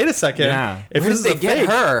 wow, wait a second. Yeah. If this is a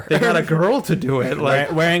fake, they got a girl to do it.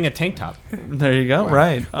 Like wearing a tank top. There you go. Wow.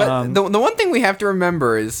 Right. But the one thing we have to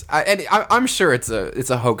remember is, I'm sure it's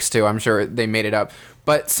a hoax, too. I'm sure they made it up.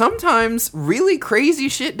 But sometimes really crazy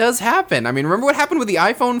shit does happen. I mean, remember what happened with the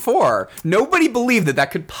iPhone 4? Nobody believed that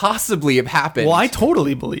could possibly have happened. Well, I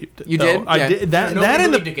totally believed it. You did? I did. That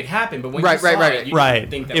believed it could happen, but when you saw it, you didn't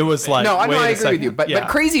think that it was like, no, I agree with you. But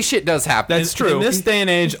crazy shit does happen. That's true. In this day and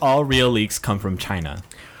age, all real leaks come from China.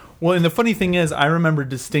 Well, and the funny thing is, I remember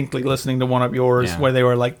distinctly listening to one of yours where they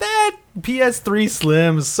were like, that PS3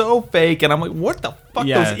 Slim is so fake. And I'm like, what the fuck?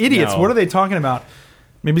 Those idiots. No. What are they talking about?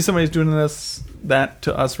 Maybe somebody's doing that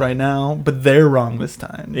to us right now, but they're wrong this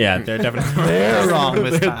time. Yeah, they're definitely they're wrong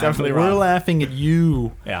this time. Definitely wrong. We're laughing at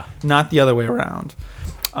you, not the other way around.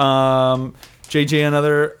 JJ,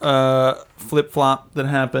 another flip-flop that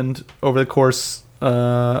happened over the course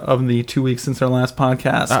of the 2 weeks since our last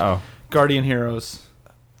podcast. Guardian Heroes.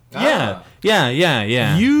 Yeah.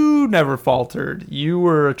 You never faltered. You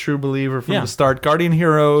were a true believer from the start. Guardian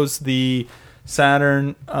Heroes, the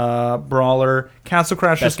Saturn brawler, Castle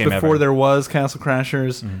Crashers before there was Castle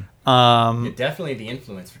Crashers. Definitely the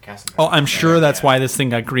influence for Castle Crashers. Oh, I'm sure that's why this thing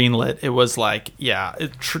got greenlit. It was like,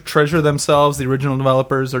 Treasure themselves, the original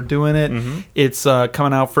developers are doing it. It's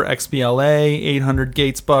coming out for XBLA, 800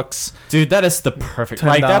 Gates bucks. Dude, that is the perfect. $10.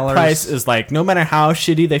 Like, that price is like, no matter how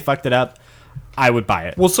shitty they fucked it up, I would buy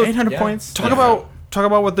it. Well, so 800 points. Talk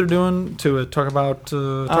about what they're doing to it. Talk about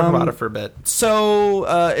it for a bit. So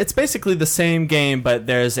it's basically the same game, but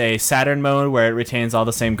there's a Saturn mode where it retains all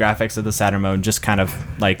the same graphics of the Saturn mode, just kind of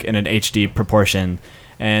like in an HD proportion.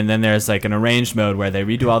 And then there's like an arranged mode where they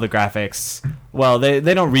redo all the graphics. Well, they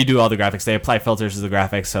don't redo all the graphics. They apply filters to the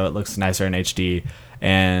graphics so it looks nicer in HD.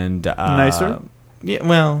 And nicer? Yeah,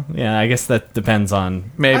 well, yeah, I guess that depends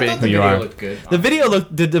on maybe who you are. Looked good. The video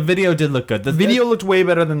did look good. The video looked way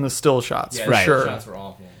better than the still shots, for sure. The shots were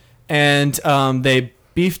awful. And they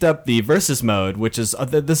beefed up the versus mode, which is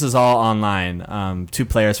this is all online. 2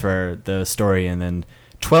 players for the story, and then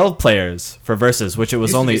 12 players for versus, which it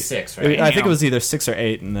was only 6. Right? I think it was either 6 or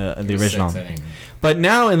 8 in the original. 6, but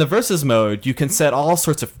now in the versus mode, you can set all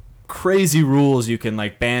sorts of crazy rules. You can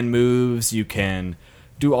like ban moves. You can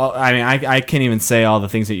do all. I mean, I can't even say all the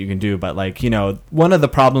things that you can do, but like, you know, one of the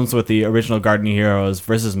problems with the original Guardian Heroes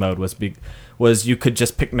versus mode was you could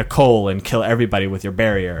just pick Nicole and kill everybody with your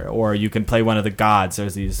barrier, or you can play one of the gods.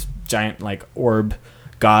 There's these giant like orb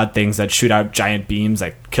god things that shoot out giant beams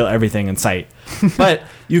that kill everything in sight. But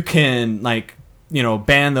you can like, you know,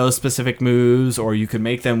 ban those specific moves, or you can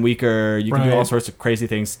make them weaker. You can do all sorts of crazy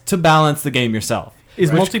things to balance the game yourself.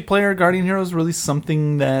 Is multiplayer Guardian Heroes really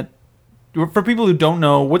something that, for people who don't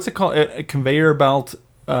know, what's it called? A conveyor belt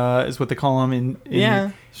is what they call them in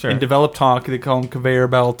developed talk. They call them conveyor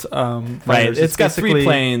belt fighters. Right. It's got 3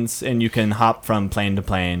 planes, and you can hop from plane to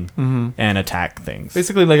plane and attack things.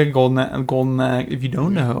 Basically, like a golden axe. If you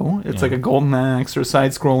don't know, it's like a golden axe or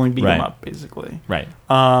side-scrolling beat 'em up, basically. Right.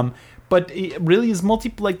 But it really is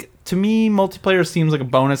to me, multiplayer seems like a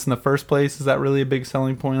bonus in the first place. Is that really a big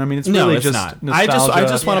selling point? I mean, it's really it's just not. nostalgia. I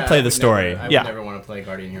just want to play the story. I would never want to play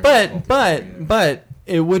Guardian Heroes. But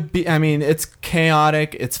it would be. I mean, it's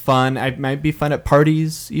chaotic. It's fun. It might be fun at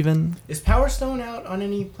parties even. Is Power Stone out on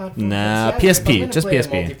any platform? Nah, See, PSP. If Just play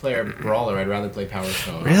PSP. A multiplayer brawler. I'd rather play Power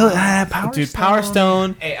Stone. Really, Power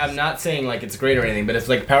Stone. Hey, I'm not saying like it's great or anything, but it's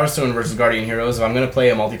like Power Stone versus Guardian Heroes. If I'm gonna play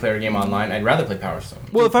a multiplayer game online, I'd rather play Power Stone.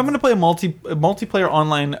 Well, if I'm going to play a multiplayer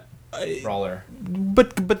online. Brawler.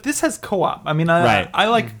 But this has co-op. I mean, I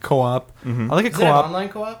like co-op. Mm-hmm. I like a Does it have co-op. online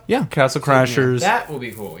co-op? Yeah. Castle Crashers. That will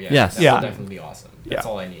be cool. Yeah. Yes. That will definitely be awesome. That's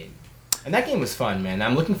all I need. And that game was fun, man.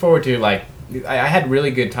 I'm looking forward to I had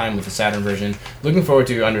really good time with the Saturn version. Looking forward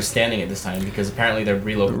to understanding it this time because apparently they're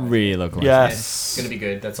relocalized. Yes. It's gonna be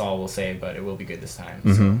good. That's all we'll say, but it will be good this time.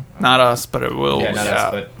 Mm-hmm. So, Not us, but it will. yeah, not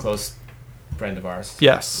us, but close friend of ours.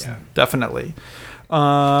 Yes, definitely.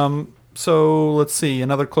 So let's see.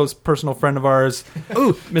 Another close personal friend of ours.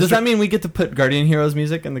 Ooh, does that mean we get to put Guardian Heroes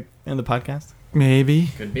music in the podcast? Maybe.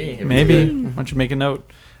 Could be. Maybe. Why don't you make a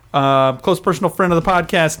note? Close personal friend of the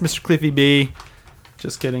podcast, Mr. Cliffy B.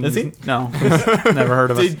 Just kidding. Is he? No. Never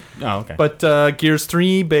heard of us. Oh, okay. But Gears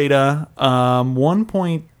 3 beta,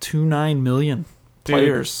 1.29 million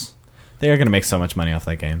players. They are going to make so much money off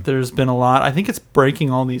that game. There's been a lot. I think it's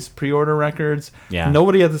breaking all these pre-order records. Yeah.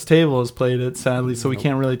 Nobody at this table has played it, sadly, so we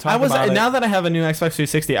can't really talk about it. Now that I have a new Xbox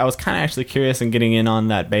 360, I was kind of actually curious in getting in on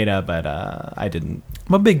that beta, but I didn't.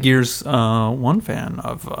 I'm a big Gears 1 fan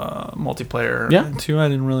of multiplayer. Yeah. And 2 I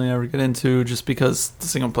didn't really ever get into just because the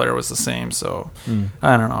single player was the same. So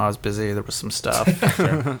I don't know. I was busy. There was some stuff.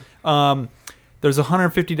 There's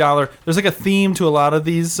 $150. There's like a theme to a lot of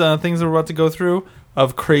these things that we're about to go through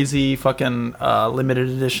of crazy fucking limited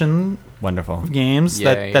edition Wonderful games.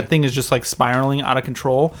 That thing is just like spiraling out of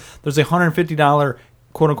control. There's a $150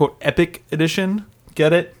 quote unquote epic edition.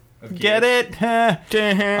 Get it? Get it? That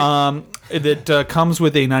comes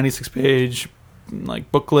with a 96-page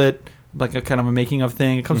like booklet, like a kind of a making of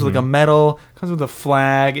thing. It comes with like a medal. It comes with a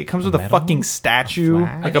flag. It comes with a fucking statue,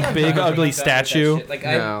 like a big ugly statue. Like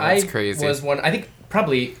that's crazy. Was one. I think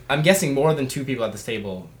probably. I'm guessing more than 2 people at this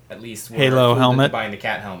table. At least were Halo helmet. buying the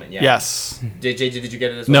cat helmet. Yeah. Yes. Did you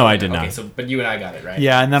get it as well? No, I did not. Okay, so but you and I got it, right?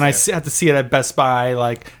 Yeah, and then I had to see it at Best Buy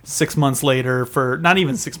like 6 months later for not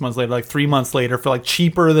even 6 months later, like 3 months later for like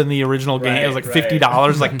cheaper than the original game. It was like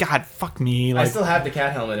 $50. Like God, fuck me. Like, I still have the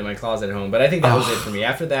cat helmet in my closet at home, but I think that was it for me.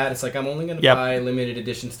 After that, it's like I'm only going to buy limited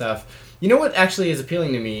edition stuff. You know what actually is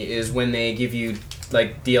appealing to me is when they give you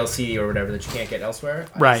like DLC or whatever that you can't get elsewhere.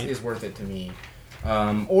 Right, is worth it to me.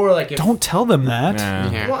 Or like if, don't tell them that.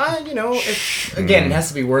 Yeah. Well, again, it has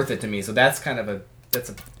to be worth it to me. So that's kind of a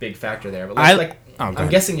big factor there. But I'm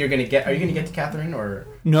guessing you're gonna get. Are you gonna get to Catherine or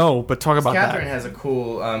no? But talk about Catherine that. has a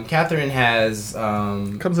cool. Catherine has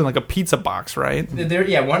comes in like a pizza box, right?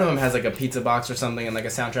 One of them has like a pizza box or something and like a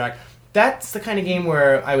soundtrack. That's the kind of game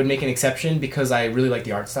where I would make an exception because I really like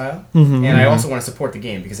the art style, and I also want to support the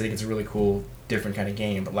game because I think it's a really cool, different kind of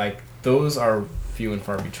game. But like those are few and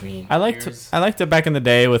far between. I liked it back in the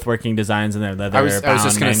day with working designs in their leather. I was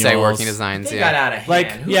just going to say working designs. They got out of hand.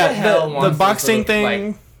 Like Who the hell wants the boxing this little, thing.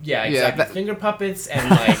 Like, yeah, exactly. Finger puppets and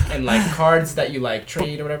like cards that you like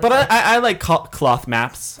trade or whatever. But I like cloth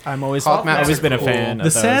maps. I've always been a fan.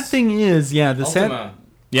 The sad thing is, Ultima.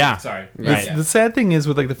 Yeah. Sorry. Right. The sad thing is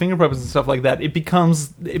with like the finger puppets and stuff like that, it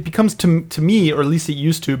becomes to me, or at least it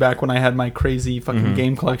used to back when I had my crazy fucking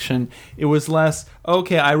game collection. It was less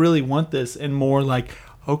okay, I really want this, and more like,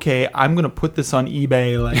 okay, I'm gonna put this on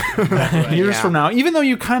eBay like years from now. Even though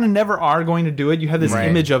you kind of never are going to do it, you have this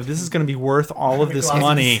image of this is gonna be worth all of this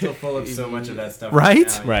money. Still full of so much of that stuff.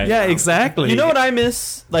 Right? Right. Yeah, exactly. You know what I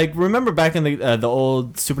miss? Like, remember back in the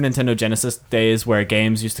old Super Nintendo Genesis days where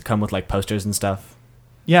games used to come with like posters and stuff?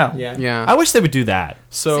 Yeah. I wish they would do that.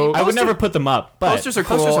 So I would never put them up. But posters are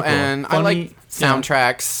cool, and I like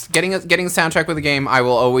soundtracks. Getting a soundtrack with a game, I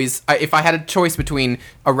will always. If I had a choice between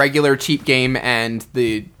a regular cheap game and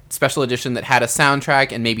the special edition that had a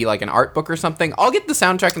soundtrack and maybe like an art book or something, I'll get the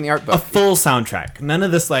soundtrack and the art book. A full soundtrack. None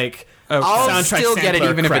of this like. I'll still get it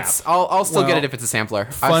even crap. if it's. I'll still get it if it's a sampler.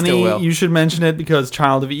 I still Funny, will. you should mention it because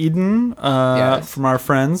Child of Eden from our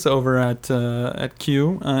friends over at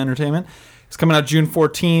Q Entertainment. It's coming out June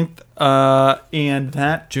 14th, and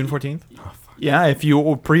that... June 14th? Oh, yeah, if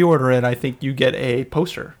you pre-order it, I think you get a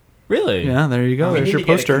poster. Really? Yeah, there you go. There's your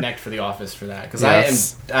poster. We need to get a Kinect for the office for that, because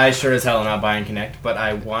I sure as hell am not buying Kinect, but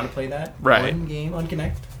I want to play that one game on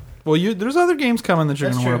Kinect. Well, there's other games coming that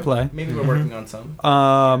you're going to want to play. Maybe we're working on some. A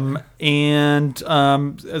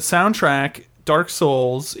soundtrack Dark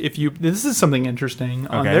Souls, this is something interesting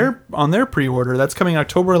on their pre-order that's coming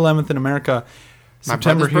October 11th in America,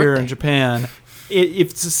 September here in Japan.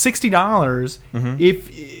 If it's $60,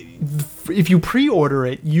 if you pre-order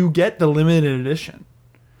it, you get the limited edition.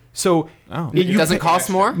 So it doesn't cost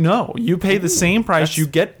more? No, you pay the same price. You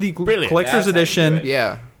get the collector's edition.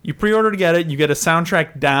 Yeah. You pre-order to get it. You get a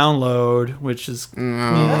soundtrack download, which is that's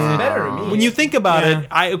better to me. When you think about it,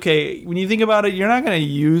 when you think about it, you're not going to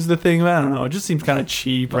use the thing. I don't know. It just seems kind of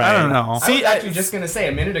cheap. Right. I don't know. I was actually just going to say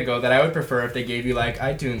a minute ago that I would prefer if they gave you like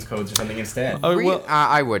iTunes codes or something instead.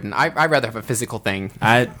 I wouldn't. I'd rather have a physical thing.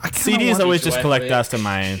 CDs always just collect dust in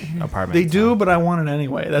my apartment. They do, but I want it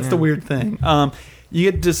anyway. That's the weird thing. You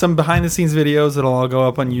get to some behind-the-scenes videos that'll all go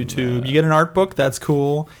up on YouTube. You get an art book. That's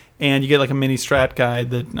cool. And you get like a mini strat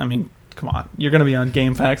guide that, I mean, come on. You're going to be on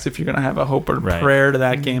GameFAQs if you're going to have a hope or prayer to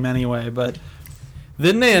that game anyway. But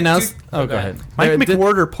didn't they announce... go ahead. Mike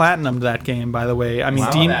McWhorter platinumed that game, by the way. I mean,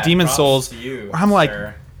 Demon Souls. I'm like,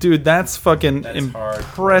 dude, that's fucking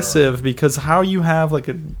impressive hardcore. Because how you have like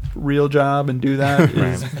a real job and do that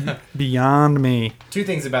is beyond me. Two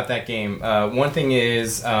things about that game. One thing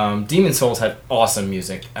is Demon Souls had awesome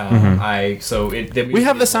music. We have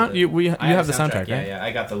the sound. You have the soundtrack, right? Yeah.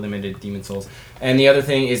 I got the limited Demon Souls. And the other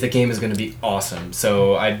thing is the game is going to be awesome.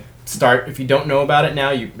 So if you don't know about it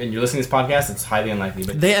now, and you're listening to this podcast, it's highly unlikely.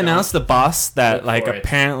 But they announced the boss that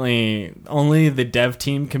apparently only the dev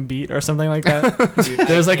team can beat or something like that. Dude,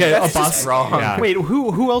 there's like a boss wrong. Yeah. Wait,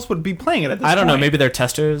 who else would be playing it at this point? I don't know. Maybe they're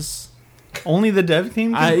testers. Only the dev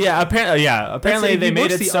team? Apparently they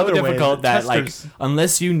made it so difficult that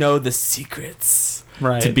unless you know the secrets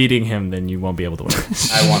to beating him, then you won't be able to win.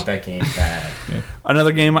 I want that game bad. Yeah.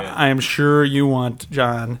 Another game I am sure you want,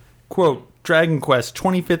 John. Quote, Dragon Quest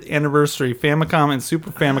 25th Anniversary Famicom and Super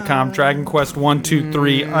Famicom Dragon Quest 1, 2,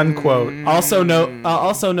 3, unquote. Also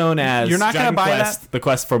known as You're not Dragon gonna buy Quest, that? The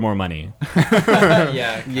Quest for More Money.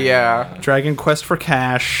 Yeah. Dragon Quest for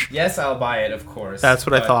cash. Yes, I'll buy it, of course. That's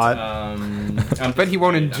what I thought. But he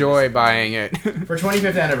won't enjoy buying it. For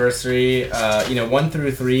 25th Anniversary, 1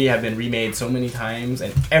 through 3 have been remade so many times,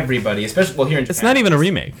 and everybody, especially here in Japan. It's not even a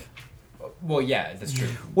remake. Well, yeah, that's true.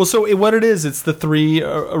 Well, so what it is, it's the three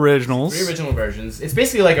originals. 3 original versions. It's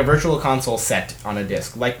basically like a virtual console set on a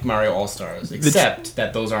disc, like Mario All-Stars, except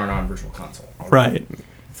that those aren't on virtual console. Right.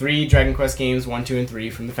 3 Dragon Quest games, 1, 2, and 3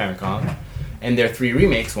 from the Famicom, and there are 3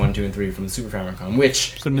 remakes, 1, 2, and 3 from the Super Famicom,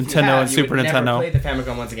 which so Nintendo and Super Nintendo. You would never play the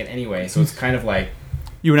Famicom once again anyway, so it's kind of like...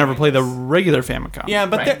 You would never play the regular Famicom. Yeah,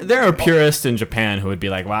 but there are purists in Japan who would be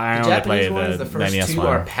like, well, I only play the first NES 2 one.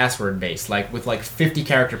 are password-based, like with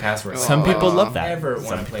 50-character passwords. Some people love that.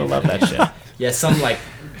 Some people love that shit. Yeah, some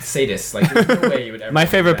sadists. Like, there's no way you would ever... My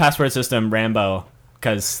favorite password system, Rambo,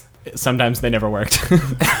 because sometimes they never worked.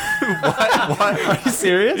 What? Are you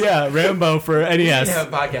serious? Yeah, Rambo for NES. We need to have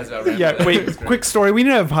a podcast about Rambo. Yeah, wait, quick story. We need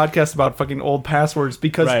to have a podcast about fucking old passwords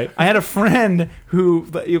because I had a friend who,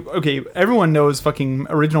 everyone knows fucking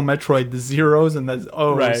original Metroid, the zeros and the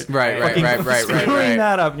O's. Right. Screwing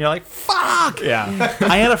that up, and you're like, fuck! Yeah.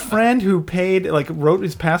 I had a friend who paid, wrote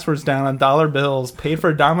his passwords down on dollar bills, paid for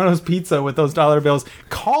a Domino's pizza with those dollar bills,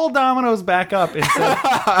 called Domino's back up and said,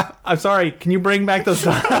 I'm sorry, can you bring back those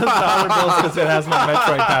dollar bills because it has my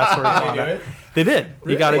Metroid password on it? They did.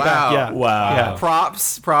 Really? You got it back. Yeah. Wow. Yeah.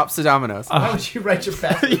 Props to Domino's. Why would you write your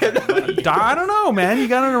password? I don't know, man. You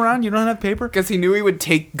got it around. You don't have paper. Because he knew he would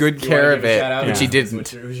take good care of it, which he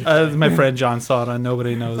didn't. My friend John saw it on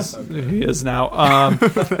Nobody Knows Who He Is Now.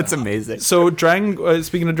 That's amazing. So,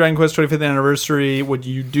 speaking of Dragon Quest 25th Anniversary, what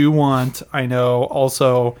you do want, I know,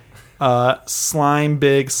 also Slime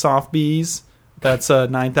Big Soft Bees. That's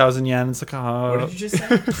 9,000 yen. It's like what did you just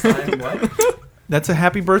say? Slime what? That's a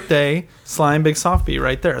happy birthday Slime Big Soft Bee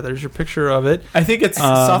right there. There's your picture of it. I think it's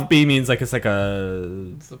soft bee means it's like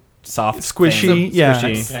a soft squishy. Yeah.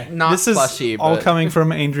 Squishy. Okay. Not this is plushy, all coming from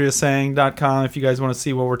AndreaSang.com if you guys want to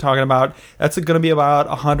see what we're talking about. That's going to be about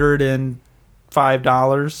 $105.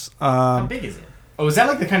 How big is it? Oh, is that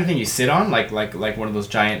like the kind of thing you sit on? Like one of those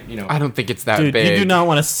giant, I don't think it's that Dude, big. You do not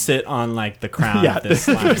want to sit on the crown of this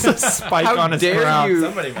slime. There's a spike on his crown.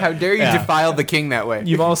 How dare you defile the king that way?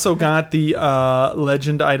 You've also got the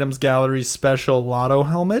Legend Items Gallery Special Lotto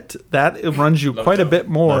Helmet. That runs you quite a bit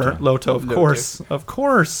more. Loto, of course. Of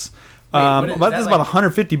course. Wait, this is about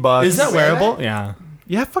 $150. Is that wearable? Yeah.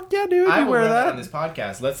 Yeah, fuck yeah, dude. I You will wear that on this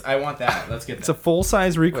podcast. I want that. Let's get that. It's a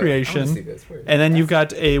full-size recreation. I wanna see this. Where- And then you've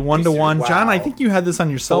got a 1-to-1. Wow. John, I think you had this on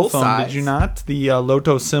your cell Full phone, size. did you not? The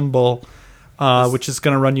Loto symbol which is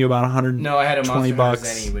going to run you about $120. No, I had a Monster Hunter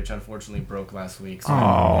Zenny, which unfortunately broke last week. So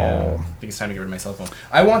I think it's time to get rid of my cell phone.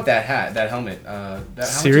 I want that hat, that helmet.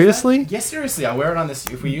 Seriously? Yes, seriously. I'll wear it on this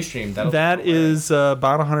if we Ustream. That is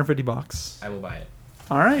about $150. I will buy it.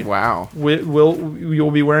 All right. Wow.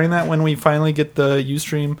 You'll be wearing that when we finally get the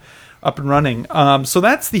Ustream up and running. So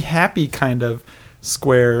that's the happy kind of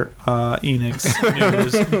Square Enix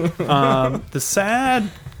news. The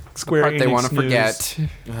sad Square Enix Enix they want to news forget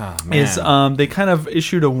is they kind of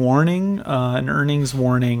issued a warning, an earnings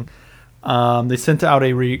warning. They sent out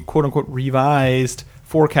a quote unquote revised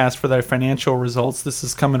forecast for their financial results. This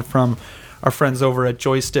is coming from our friends over at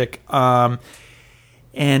Joystick.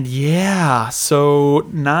 And yeah, so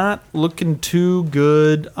not looking too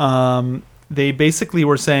good. They basically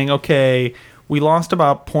were saying, okay, we lost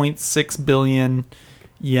about 0.6 billion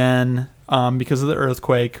yen because of the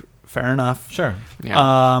earthquake. Fair enough. Sure.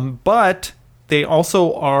 Yeah. But they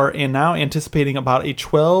also are now anticipating about a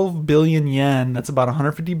 12 billion yen. That's about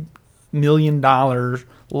 $150 million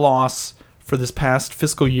loss for this past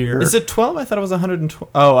fiscal year. Is it 12? I thought it was 112.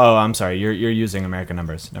 Oh, I'm sorry. You're using American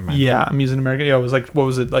numbers. Never mind. Yeah, I'm using American. Yeah, it was like, what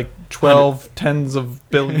was it? Like 12 tens of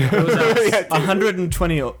billion. It was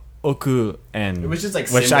 120 oku and it was just like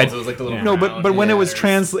symbols. It was like the little no, but when it was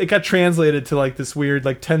it got translated to like this weird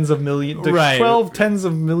like tens of million, like 12 tens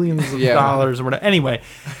of millions of dollars or whatever. Anyway,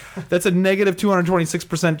 that's a negative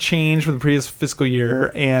 226% change from the previous fiscal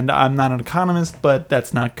year, and I'm not an economist, but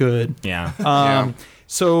that's not good. Yeah.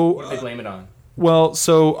 So what do they blame it on? Well,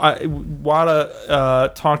 so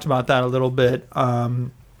Wada talked about that a little bit.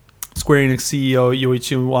 Square Enix CEO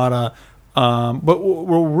Yoichi Wada. But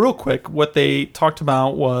real quick, what they talked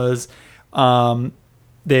about was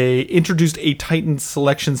they introduced a tightened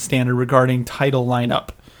selection standard regarding title lineup.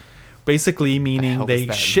 Basically meaning they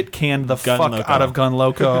shit-canned the fuck out of Gun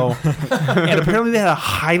Loco. And apparently they had a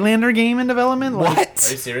Highlander game in development. What?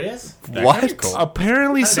 Are you serious? What? Cool.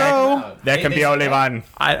 Apparently so. There can be only one.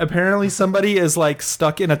 Apparently somebody is like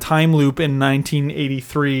stuck in a time loop in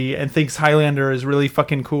 1983 and thinks Highlander is really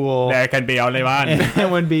fucking cool. There can be only one. And it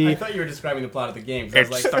would be... I thought you were describing the plot of the game. I was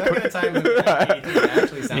like, stuck in a time loop in 1983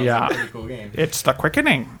 actually sounds like a pretty cool game. It's The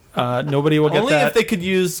Quickening. Nobody will get Only that. if they could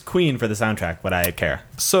use Queen for the soundtrack would I care.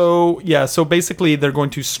 So basically they're going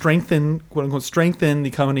to quote unquote strengthen the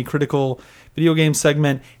company critical video game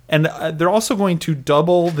segment, and they're also going to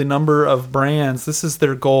double the number of brands. This is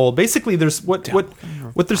their goal. Basically, there's what their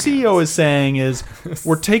CEO is saying is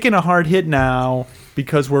we're taking a hard hit now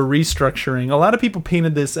because we're restructuring. A lot of people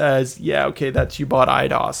painted this as that's you bought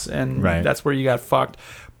IDOS and that's where you got fucked.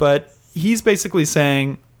 But he's basically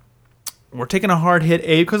saying we're taking a hard hit,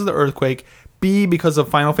 A, because of the earthquake, B, because of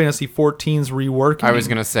Final Fantasy XIV's reworking. I was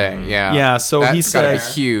going to say, yeah. Yeah, so he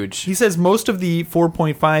says huge. He says most of the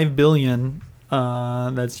 4.5 billion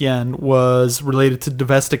that's yen was related to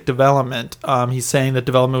domestic development. He's saying that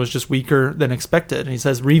development was just weaker than expected. And he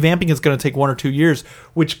says revamping is going to take 1 or 2 years,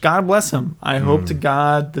 which God bless him. I hope to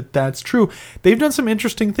God that that's true. They've done some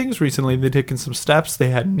interesting things recently. They've taken some steps. They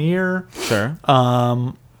had Nier. Sure.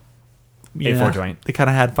 A4 joint. They kind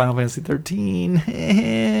of had Final Fantasy 13.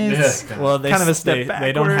 Well, they kind of a step backwards.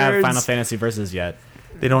 They don't have Final Fantasy Versus yet.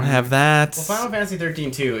 They don't have that. Well, Final Fantasy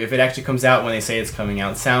 13 too, if it actually comes out when they say it's coming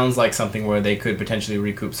out, sounds like something where they could potentially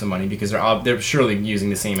recoup some money because they're surely using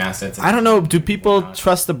the same assets. I don't know. Do people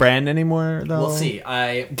trust the brand anymore, though? We'll see.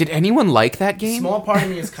 Did anyone like that game? Small part of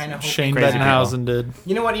me is kind of hoping. Shane Bettenhausen did.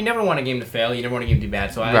 You know what? You never want a game to fail. You never want a game to do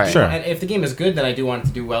bad. So Right. If the game is good, then I do want it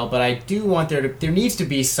to do well. But I do want there needs to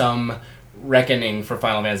be some reckoning for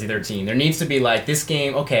Final Fantasy 13. There needs to be like this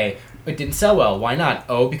game. Okay, it didn't sell well. Why not?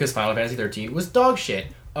 Oh, because Final Fantasy 13 was dog shit.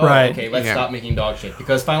 Oh, right. Okay, let's stop making dog shit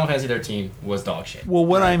because Final Fantasy 13 was dog shit. Well,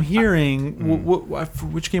 what I'm hearing,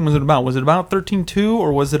 which game was it about? Was it about 13-2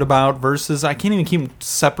 or was it about Versus? I can't even keep them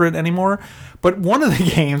separate anymore. But one of the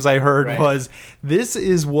games I heard was this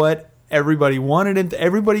is what everybody wanted and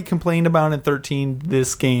everybody complained about in 13.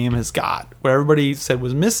 This game has got what everybody said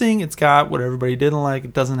was missing. It's got what everybody didn't like.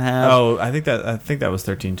 It doesn't have. Oh, I think that was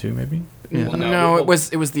 13-2 maybe. Yeah. No, it was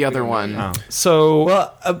the other one. Oh.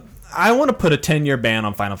 So I want to put a 10-year ban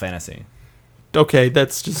on Final Fantasy. Okay,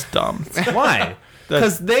 that's just dumb. Why?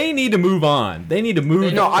 Because they need to move on. They need to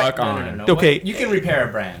move on. No. Okay, you can repair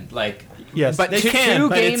a brand. Like yes, but two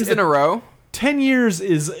games in a row. 10 years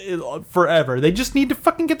is forever. They just need to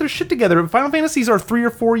fucking get their shit together. Final Fantasies are 3 or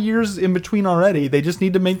 4 years in between already. They just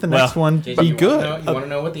need to make the next one be good. You want to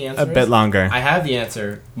know what the answer is? A bit longer. I have the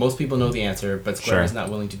answer. Most people know the answer, but Square is not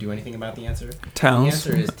willing to do anything about the answer. Towns.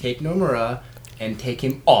 The answer is take Nomura and take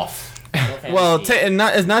him off. Well,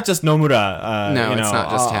 it's not just Nomura. No, it's not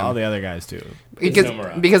just him. All the other guys too.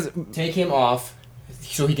 Because take him off.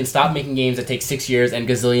 so he can stop making games that take 6 years and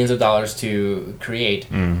gazillions of dollars to create.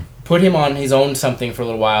 Put him on his own something for a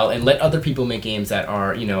little while and let other people make games that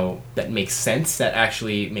are, that make sense, that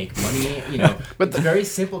actually make money, But it's a very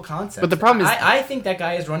simple concept. But the problem is... I think that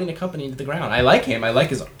guy is running the company into the ground. I like him. I like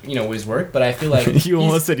his, his work, but I feel like... You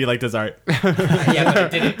almost said you liked his art. Yeah, but I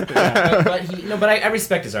didn't. But I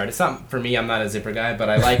respect his art. It's not, for me, I'm not a Zipper guy, but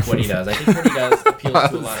I like what he does. I think what he does appeals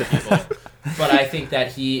to a lot of people. But I think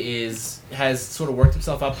that he has sort of worked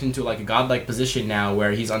himself up into like a godlike position now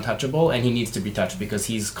where he's untouchable and he needs to be touched because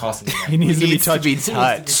he's costing him. He needs to be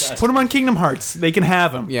touched. Put him on Kingdom Hearts. They can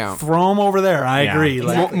have him. Yeah. Throw him over there. I agree.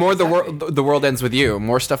 Exactly. More the world ends with you.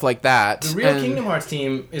 More stuff like that. The real Kingdom Hearts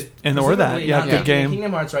team is or that. Yeah, good game.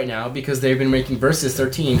 Kingdom Hearts right now because they've been making Versus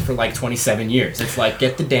 13 for like 27 years. It's like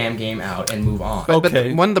get the damn game out and move on. But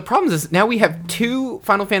one of the problems is now we have 2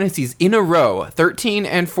 Final Fantasies in a row, 13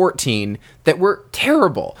 and 14, that were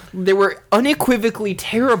terrible. They were unequivocally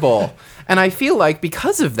terrible. And I feel like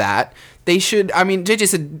because of that, they should... I mean, JJ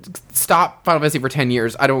said stop Final Fantasy for 10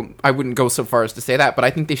 years. I wouldn't go so far as to say that, but I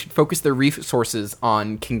think they should focus their resources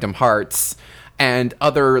on Kingdom Hearts and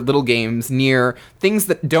other little games near things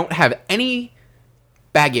that don't have any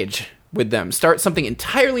baggage with them. Start something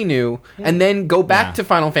entirely new and then go back to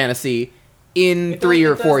Final Fantasy in 3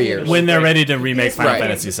 or 4 years. When they're ready to remake Final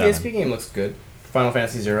Fantasy 7. The PSP game looks good. Final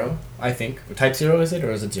Fantasy 0, I think. Type 0 is it,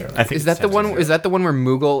 or is it 0? I think is that the one? 0. Is that the one where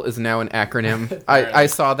Moogle is now an acronym? I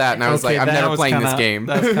saw that and I was like, I'm never playing this game.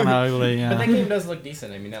 That's kind of ugly. Yeah. But that game does look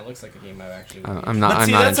decent. I mean, that looks like a game I've actually. I'm not. But I'm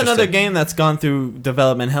see, not that's interested. another game that's gone through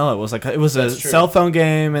development hell. It was a cell phone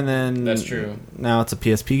game, and then that's true. Now it's a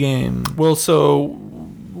PSP game. Well, so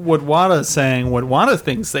what Wada's saying, what Wada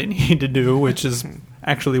thinks they need to do, which is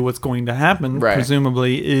actually what's going to happen,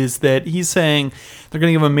 presumably, is that he's saying they're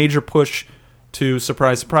going to give a major push to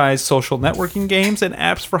surprise, social networking games and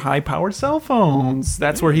apps for high-powered cell phones.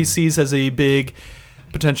 That's where he sees as a big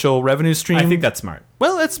potential revenue stream. I think that's smart.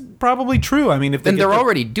 Well, that's probably true. I mean, if they're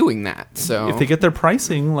already doing that, so if they get their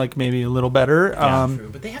pricing like maybe a little better, true.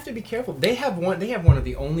 But they have to be careful. They have one of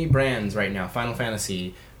the only brands right now, Final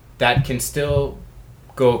Fantasy, that can still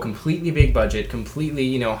go completely big budget,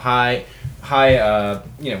 completely high, like kind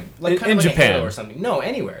in of like Japan a Halo or something. No,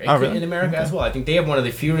 anywhere. Really? In America as well. I think they have one of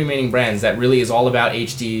the few remaining brands that really is all about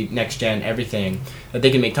HD, next gen, everything that they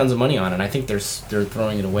can make tons of money on, and I think they're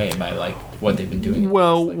throwing it away by like what they've been doing.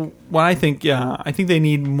 Well, what I think they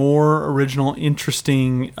need more original,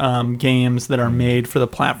 interesting games that are made for the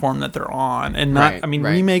platform that they're on, and not.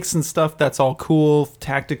 Remakes and stuff. That's all cool.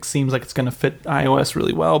 Tactics seems like it's going to fit iOS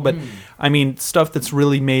really well, but I mean, stuff that's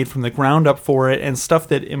really made from the ground up for it, and stuff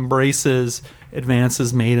that embraces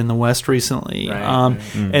advances made in the West recently.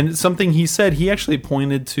 And something he said, he actually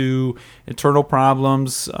pointed to internal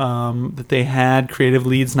problems that they had, creative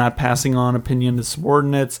leads not passing on opinion to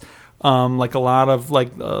subordinates, like a lot of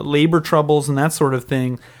labor troubles and that sort of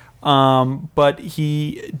thing. But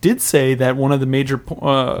he did say that one of the major,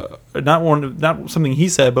 not something he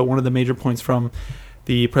said, but one of the major points from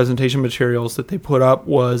the presentation materials that they put up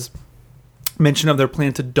was mention of their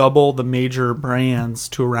plan to double the major brands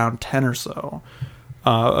to around 10 or so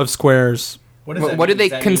of Square's. What do they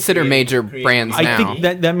consider major brands now? I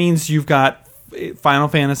think that means you've got Final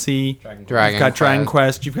Fantasy, you've got Dragon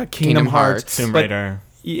Quest, you've got Kingdom Hearts, Tomb Raider.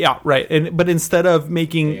 Yeah, right. But instead of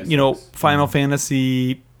making Final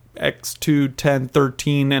Fantasy X2, 10,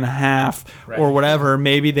 13 and a half or whatever,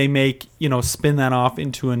 maybe they make spin that off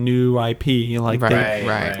into a new IP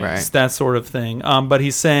that sort of thing. But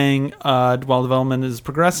he's saying while development is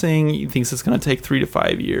progressing, he thinks it's going to take 3 to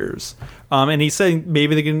 5 years. And he's saying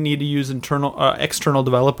maybe they're going to need to use external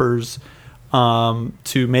developers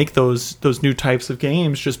to make those new types of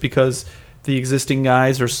games, just because the existing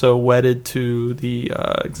guys are so wedded to the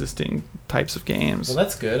existing types of games. Well,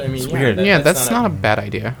 that's good. I mean, it's weird. That's not a bad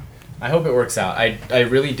idea. I hope it works out. I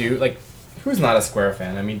really do. Like, who's not a Square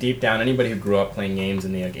fan? I mean, deep down, anybody who grew up playing games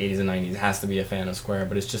in the 80s and 90s has to be a fan of Square,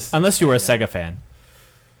 but it's just... Unless you were a Sega fan.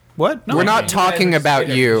 What? No, we're not talking about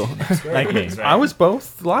you. Like me. I was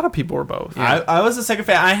both. A lot of people were both. Yeah. I was a Sega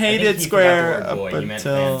fan. I hated Square up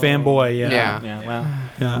until... Fanboy, Yeah.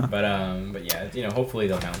 But yeah, hopefully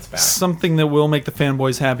they'll bounce back. Something that will make the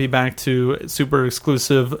fanboys happy, back to super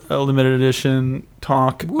exclusive limited edition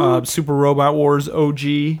talk. Super Robot Wars OG.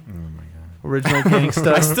 Oh my god. Original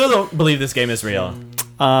gangsta. I still don't believe this game is real.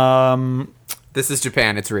 This is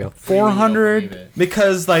Japan. It's real. 400.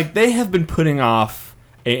 Because they have been putting off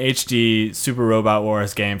a HD Super Robot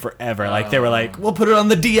Wars game forever. They were like, we'll put it on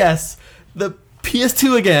the DS, the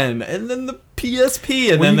PS2 again, and then the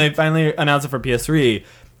PSP, and then they finally announced it for PS3,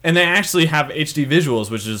 and they actually have HD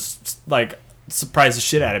visuals, which is surprised the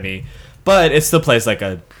shit out of me. but it still plays like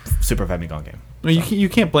a Super Famicom game. Well, you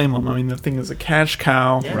can't blame them. I mean, the thing is a cash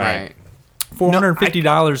cow. Yeah. Right.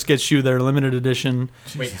 $450 gets you their limited edition.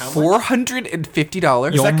 Wait, how much?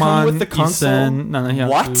 $450. Does that come with the console?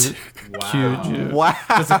 What? Wow.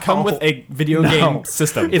 Does it come with a video game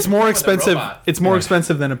system? It's more expensive. robot. It's more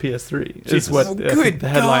expensive than a PS3. Is what I think good the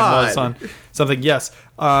headline was God. on something. Yes,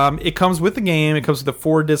 it comes with the game. It comes with a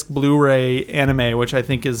 4-disc Blu-ray anime, which I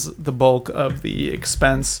think is the bulk of the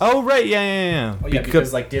expense. Oh right, yeah. Oh, yeah,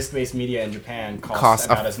 because like disc-based media in Japan costs Costs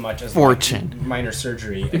a about as much as fortune. like, minor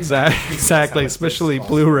surgery. Exactly, especially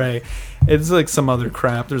Blu-ray. It's like some other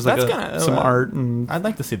crap. There's like some art and I'd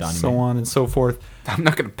like to see the anime. so on and so forth. I'm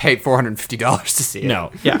not going to pay $450 to see it.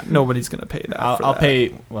 No, Yeah, nobody's gonna pay that. I'll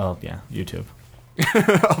pay. Well, yeah, YouTube.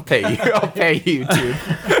 I'll pay you. I'll pay you, dude.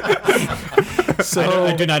 So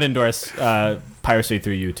I do not endorse piracy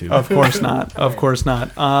through YouTube. Of course not. Of course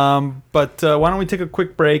not. But why don't we take a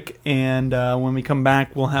quick break, and when we come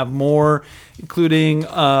back, we'll have more, including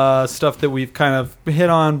stuff that we've kind of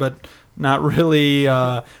hit on, but not really.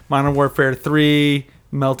 Modern Warfare 3,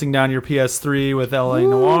 melting down your PS3 with LA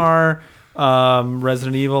Noire,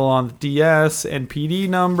 Resident Evil on the DS, NPD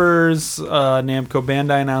numbers, Namco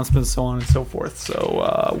Bandai announcements, so on and so forth.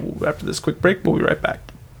 So after this quick break, we'll be right back.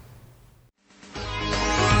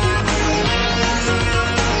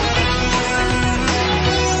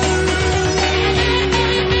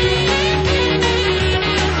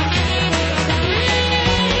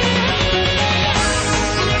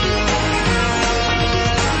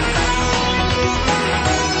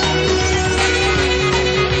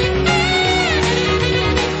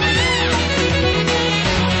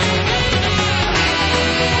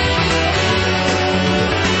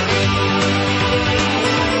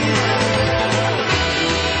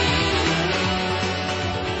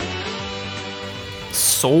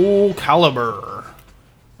 Soul Calibur.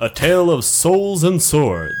 A tale of souls and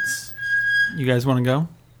swords. You guys want to go?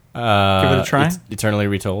 Give it a try? It's eternally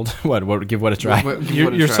retold. What? Give what a try.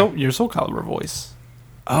 Your Soul Calibur voice.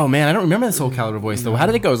 Oh man, I don't remember the Soul Calibur voice though. How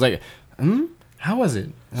did it go? It was like, how was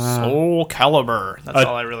it? Soul Calibur. That's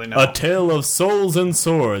all I really know. A tale of souls and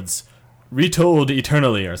swords, retold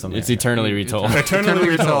eternally, or something. It's eternally retold. Eternally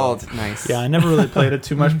retold. Nice. Yeah, I never really played it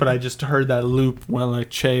too much, but I just heard that loop when like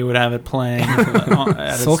Che would have it playing.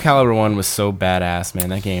 Soul Calibur 1 was so badass, man.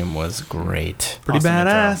 That game was great. Pretty Awesome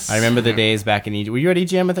badass. I remember the days back in Egypt. Were you at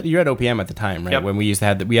EGM? You were at OPM at the time, right? Yep. When we used to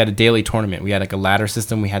have we had a daily tournament. We had like a ladder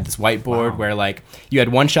system. We had this whiteboard where like you had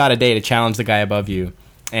one shot a day to challenge the guy above you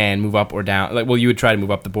and move up or down. Like, well, you would try to move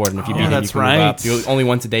up the board, and if you beat him, that's you could move up. right. Only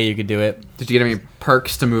once a day you could do it. Did you get any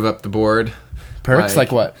perks to move up the board? Perks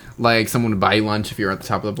like what? Like someone would buy you lunch if you were at the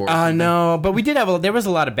top of the board. No, but we did have there was a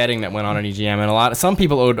lot of betting that went on EGM, and some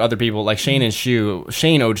people owed other people, like Shane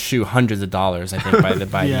owed Shu hundreds of dollars, I think,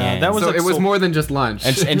 by the end. that was So like it was more than just lunch.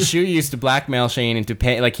 And Shu used to blackmail Shane into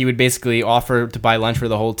pay, like he would basically offer to buy lunch for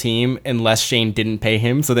the whole team unless Shane didn't pay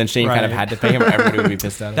him. So then Shane kind of Right. had to pay him, or everybody would be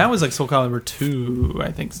pissed at him. That was like Soul Calibur 2,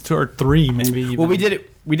 I think, 2 or 3 maybe. Even. Well, we did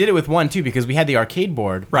it with 1 too because we had the arcade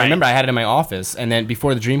board. Right. I remember I had it in my office, and then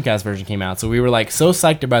before the Dreamcast version came out, so we were like so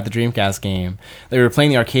psyched about the Dreamcast game that we were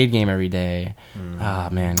playing the arcade game every day. Ah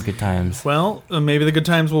man, good times. Well, maybe the good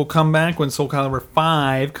times will come back when Soul Calibur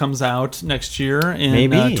 5 comes out next year in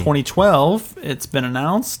Maybe. 2012. It's been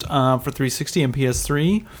announced for 360 and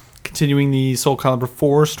PS3, continuing the Soul Calibur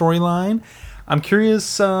 4 storyline. I'm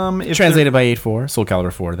curious if Translated by 8-4, Soul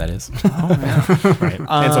Calibur 4, that is. Right.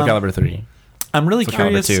 And Soul Calibur 3. I'm really Soul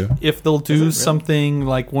Calibur curious 2. if they'll do something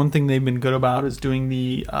like one thing they've been good about is doing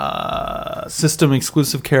the system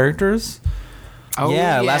exclusive characters.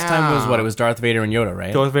 Last time was what? It was Darth Vader and Yoda,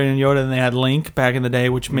 right? Darth Vader and Yoda, and they had Link back in the day,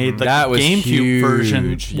 which made the That was GameCube huge, version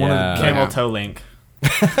one yeah. of the Camel Toe Link.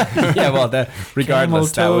 Yeah, well,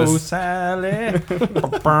 regardless, that Camel Toe was... Sally.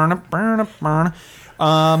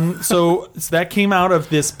 So that came out of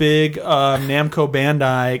this big Namco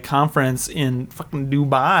Bandai conference in fucking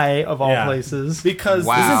Dubai of all places. Because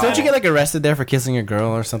Wow. Don't you get like arrested there for kissing a girl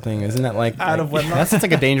or something? Isn't that like Out of wedlock? That's just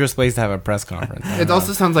like a dangerous place to have a press conference. It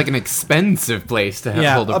also sounds like an expensive place to have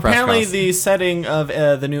yeah, hold a press apparently conference. the setting of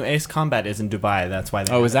the new Ace Combat is in Dubai. That's why.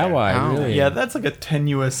 They Oh, have is it that there. why? Oh. Really? Yeah, that's like a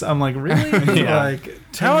tenuous. I'm like, really? Yeah. Like,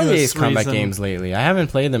 How are the tenuous Ace Combat reason. games lately? I haven't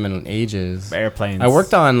played them in ages. Airplanes. I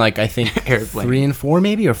worked on like I think Airplane. 3 and 4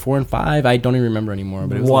 maybe, or 4 and 5. I don't even remember anymore.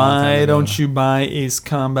 But it was a long time Why ago. don't you buy Ace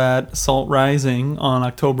Combat Assault Rising on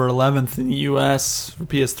October 11th in the US for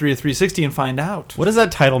PS3 or 360 and find out? What does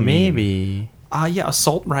that title mean? Maybe. Yeah,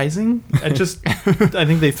 Assault Rising. I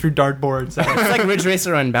think they threw dartboards at It's like Ridge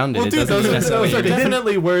Racer Unbounded. Well, dude, those are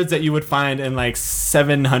definitely words that you would find in like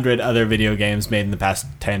 700 other video games made in the past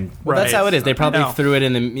 10. Well, that's how it is. They probably No. threw it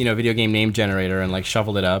in the video game name generator and like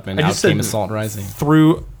shuffled it up, and I out just came said- Assault Rising.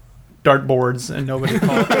 threw dartboards, and nobody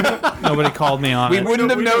called me on We it. wouldn't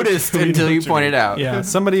have noticed until you pointed out. Yeah,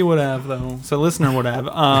 somebody would have though. So listener would have.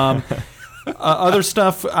 Other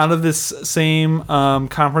stuff out of this same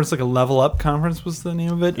conference, like a Level Up conference was the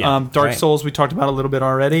name of it. Yeah, Dark right. Souls we talked about a little bit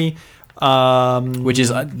already. Which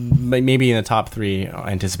is maybe in the top 3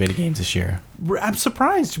 anticipated games this year. I'm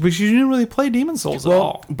surprised because you didn't really play Demon Souls at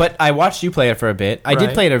all. But I watched you play it for a bit. I did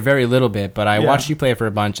Right. play it a very little bit, but I Yeah. watched you play it for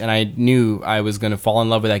a bunch, and I knew I was going to fall in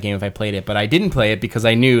love with that game if I played it. But I didn't play it because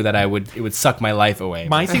I knew that it would suck my life away.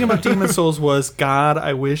 My thing about Demon Souls was, God,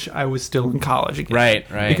 I wish I was still in college again.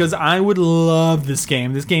 Right. Because I would love this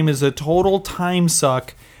game. This game is a total time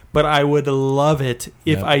suck, but I would love it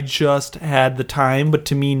if Yep. I just had the time. But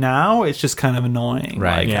to me now, it's just kind of annoying.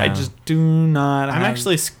 Right. Like, Yeah. I just do not I'm have...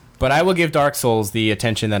 actually But I will give Dark Souls the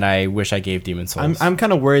attention that I wish I gave Demon Souls. I'm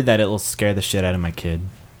kind of worried that it'll scare the shit out of my kid.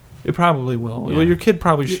 It probably will. Yeah. Well, your kid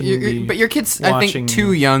probably shouldn't be. But your kid's, I watching- think,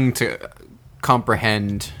 too young to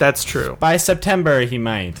comprehend. That's true. By September, he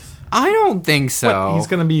might. I don't think so. What, he's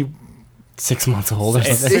going to be... 6 months old or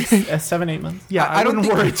something. 7, 8 months. Yeah, I don't wouldn't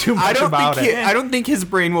think- worry too much I don't about think it. I don't think his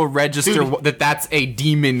brain will register Dude, that that's a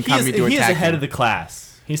demon coming to He is attack ahead him. of the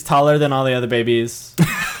class. He's taller than all the other babies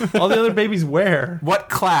All the other babies wear. What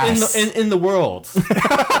class? in the world. But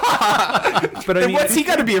I Then mean, what's he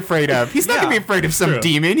got to be afraid of? He's not Yeah. going to be afraid of some True.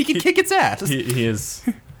 demon. He can kick its ass. he is.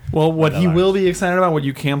 well, what he Large. will be excited about, what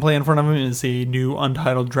you can play in front of him, is a new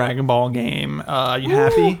Untitled Dragon Ball game. You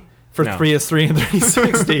happy? For No. 3S3 and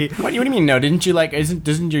 360. What do you mean? No, didn't you like?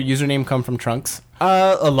 Doesn't your username come from Trunks?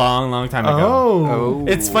 A long time ago. Oh.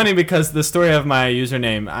 It's funny because the story of my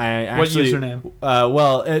username, I What actually...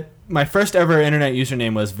 username? My first ever internet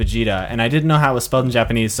username was Vegeta, and I didn't know how it was spelled in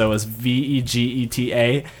Japanese, so it was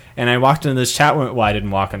Vegeta, and I walked into this chat room. Well, I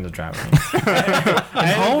didn't walk into the chat room.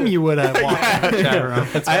 At home, you would have walked in the chat room.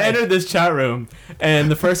 I entered this chat room, and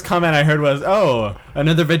the first comment I heard was, "Oh,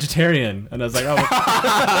 another vegetarian," and I was like,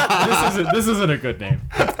 "Oh, this isn't a good name."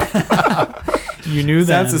 You knew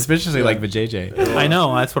that. Sounds suspiciously like Vajayjay. I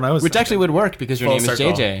know. That's what I was Which saying. actually would work because your Full name is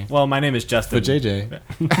circle. JJ. Well, my name is Justin. Vajayjay.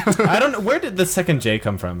 I don't know where did the second J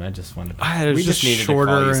come from. I just wanted. It was We just just needed to call you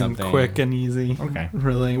shorter and something. quick and easy. Okay.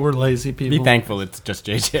 Really, we're lazy people. Be thankful it's just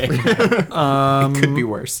JJ. It could be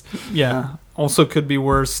worse. Yeah. Also, could be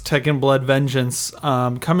worse. Tekken Blood Vengeance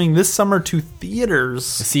coming this summer to theaters.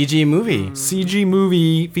 CG movie. CG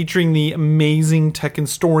movie featuring the amazing Tekken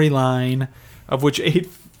storyline, of which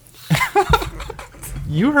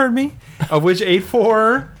you heard me. Of which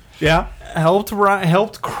 8-4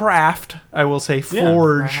 helped craft. I will say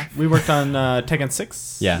forge. We worked on Tekken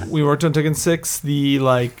 6. Yeah. We worked on Tekken 6. The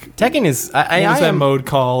Tekken is. what was that mode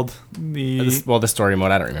called? The story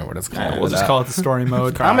mode. I don't remember what it's called. We'll just call it the story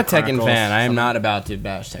mode. I'm a Tekken Chronicles, fan. I am something. not about to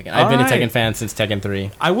bash Tekken. I've been a Alright. Tekken fan since Tekken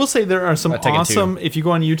 3. I will say there are some Tekken 2. awesome. If you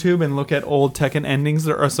go on YouTube and look at old Tekken endings,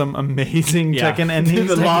 there are some amazing Tekken endings.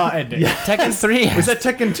 the law ending. Tekken 3. Was that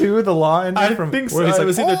Tekken 2? The law ending? I from, think so. where he's It like,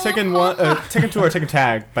 was either Tekken 1, Tekken 2 or Tekken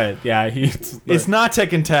Tag, but yeah, It's not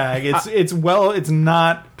Tekken Tag. It's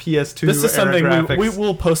not PS2. This is era something graphics. we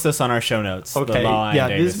will post this on our show notes. Okay, The law yeah,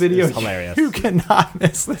 ending this video is hilarious. You cannot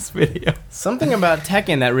miss this video. Something about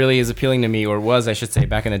Tekken that really is appealing to me, or was, I should say,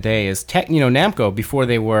 back in the day, is Namco before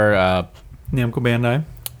they were. Namco Bandai.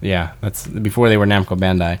 Yeah, that's before they were Namco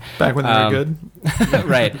Bandai. Back when they were good.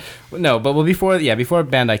 Right. No, but before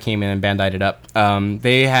Bandai came in and Bandai'd it up,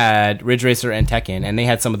 they had Ridge Racer and Tekken, and they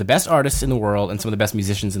had some of the best artists in the world and some of the best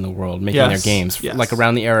musicians in the world making their games. Yes. Like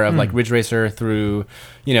around the era of like Ridge Racer through,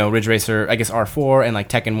 Ridge Racer, I guess R4, and like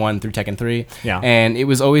Tekken 1 through Tekken 3. Yeah. And it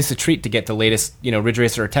was always a treat to get the latest, Ridge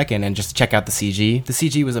Racer or Tekken and just check out the CG. The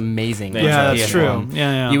CG was amazing. Yeah, on that's PS1. true.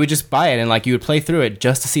 Yeah. You would just buy it and like you would play through it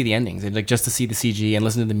just to see the endings and like just to see the CG and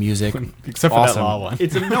listen to the music. Except for Awesome. that law one.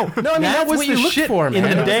 It's no. I mean, that that's was what the you look shit for, in man. the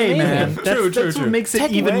That was day, amazing. man. That's what makes it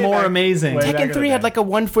Tekken even way more back- amazing. way back in Tekken the 3 had day. like a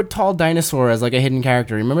 1 foot tall dinosaur as like a hidden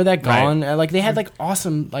character. Remember that Right. Gon? Like they had like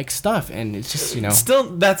awesome like stuff, and it's just Still,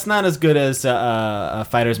 that's not as good as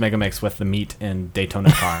Fighters Mega Mix with the meat in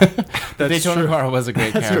Daytona Car. the Daytona Car was a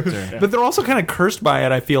great character. But they're also kind of cursed by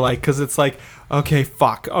it, I feel like, because it's like, okay,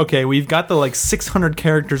 fuck. Okay, we've got the like 600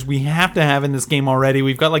 characters we have to have in this game already.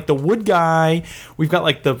 We've got like the wood guy. We've got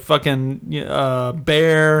like the fucking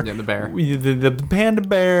bear. Yeah, the bear. The panda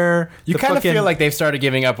bear. You the kind of fucking- feel like they've started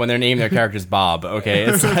giving up when they're naming their characters Bob. Okay,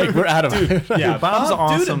 it's like we're out of it. Yeah, Bob's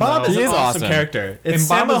awesome, Dude, Bob though. is He an is awesome awesome. character. It's And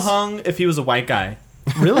Bob Sammo is- Hung if he was a white guy.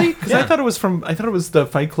 Really? Because I thought it was the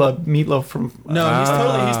Fight Club Meatloaf from. No, he's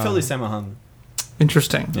totally Sammo Hung.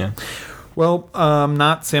 Interesting. Yeah. Well,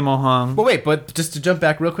 not Sammo Hung. But just to jump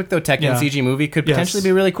back real quick though, Tekken CG movie could potentially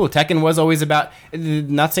be really cool. Tekken was always about,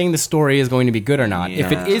 not saying the story is going to be good or not. If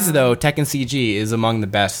it is though, Tekken CG is among the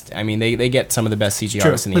best. I mean, they get some of the best CG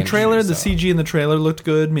artists in the industry. The CG in the trailer looked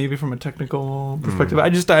good, maybe from a technical perspective.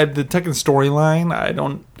 The Tekken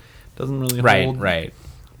storyline, doesn't really hold. Right.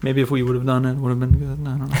 Maybe if we would have done it, it would have been good.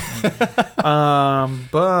 I don't know.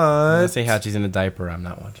 But say Hachi's in a diaper. I'm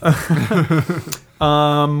not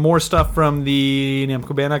watching. More stuff from the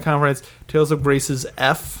Namco Bandai conference. Tales of Grace's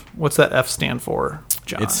F. What's that F stand for,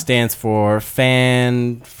 John? It stands for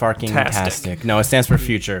Fan-Farking-Tastic. No, it stands for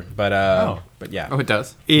Future. But yeah. Oh, it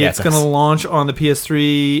does? It's going to launch on the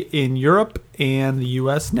PS3 in Europe and the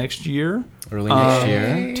US next year. Early next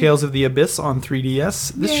year. Tales of the Abyss on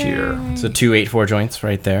 3DS this year. So 2 8-4 joints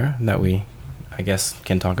right there that we, I guess,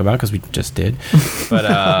 can talk about because we just did.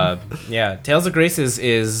 But yeah, Tales of Grace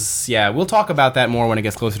is we'll talk about that more when it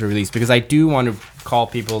gets closer to release because I do want to call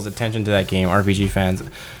people's attention to that game, RPG fans,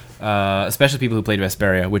 especially people who played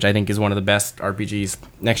Vesperia, which I think is one of the best RPGs,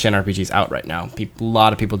 next-gen RPGs out right now. A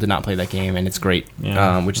lot of people did not play that game, and it's great,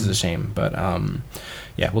 which is a shame. But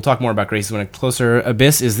yeah, we'll talk more about Grace when it's closer.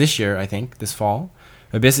 Abyss is this year, I think, this fall.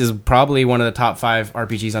 Abyss is probably one of the top 5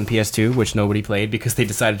 RPGs on PS2, which nobody played because they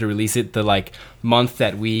decided to release it the month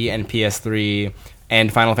that Wii and PS3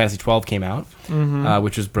 and Final Fantasy XII came out,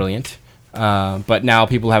 which was brilliant. But now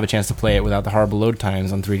people have a chance to play it without the horrible load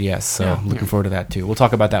times on 3DS, so looking forward to that too. We'll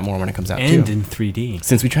talk about that more when it comes out and too. in 3D.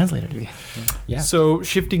 Since we translated it. Yeah. So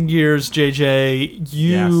shifting gears, JJ,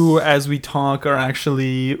 you as we talk are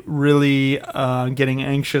actually really getting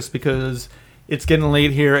anxious because it's getting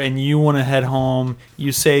late here and you want to head home.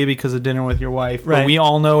 You say because of dinner with your wife, but we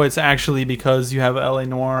all know it's actually because you have LA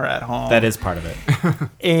Noire at home. That is part of it.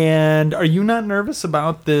 And are you not nervous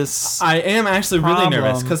about this? I am actually really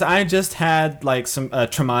nervous because I just had some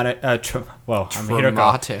traumatic. A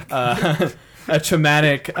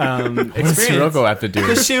traumatic experience. What does Hiroko have to do?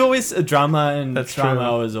 Because she always drama and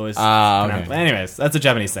drama was always. Okay. Anyways, that's a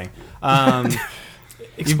Japanese thing.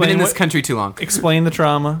 You've been in this country too long. Explain the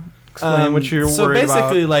trauma. Explain what you're worried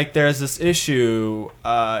about. So basically, there's this issue.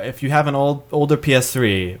 If you have an older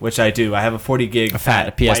PS3, which I do, I have a 40 gig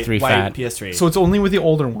fat PS3 white PS3. So it's only with the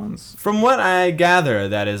older ones. From what I gather,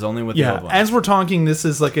 that is only with the old ones. As we're talking, this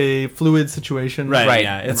is like a fluid situation. Right.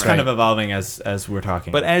 Yeah, it's kind of evolving as we're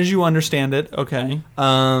talking. But as you understand it, okay.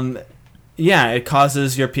 It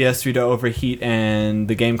causes your PS3 to overheat and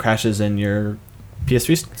the game crashes and your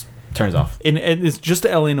PS3 turns off. And it's just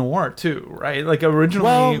LA Noire too, right?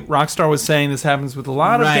 Originally, Rockstar was saying this happens with a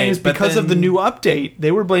lot of games because of the new update.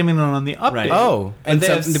 They were blaming it on the update. Right. Oh, and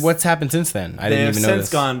so what's happened since then? I didn't even know this. They have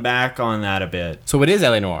since gone back on that a bit. So it is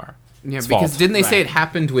LA Noire. Yeah, because didn't they say it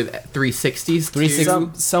happened with 360s?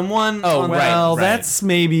 360. Someone. That's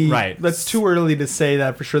maybe That's too early to say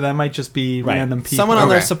that for sure. That might just be random people. Someone on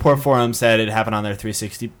their support forum said it happened on their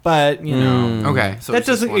 360, but you know, okay. So that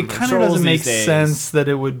doesn't. It kind of doesn't make sense that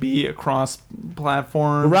it would be across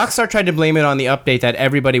platforms. Rockstar tried to blame it on the update that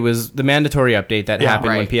everybody was the mandatory update that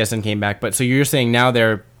happened when PSN came back. But so you're saying now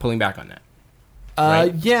they're pulling back on that?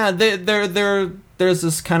 Yeah, there's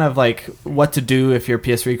this kind of what to do if your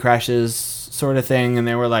PS3 crashes sort of thing, and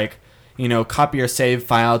they were copy your save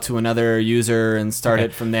file to another user and start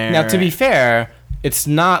it from there. Now, to be fair, it's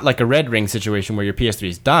not like a Red Ring situation where your PS3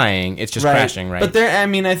 is dying; it's just crashing, right? But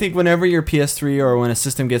I think whenever your PS3 or when a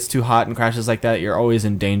system gets too hot and crashes like that, you're always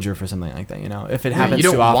in danger for something like that. If it happens you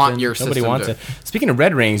don't too often, want your nobody wants it. Speaking of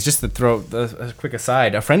Red Rings, just to throw a quick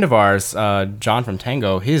aside, a friend of ours, John from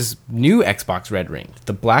Tango, his new Xbox Red Ring,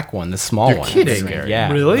 the black one, the small one. You're kidding?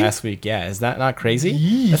 Yeah, really? Last week, yeah. Is that not crazy?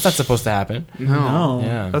 Yeesh. That's not supposed to happen. No,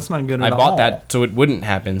 Yeah. that's not good at all. I bought that so it wouldn't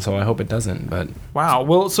happen, so I hope it doesn't. But wow.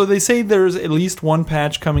 Well, so they say there's at least one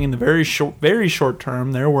patch coming in the very short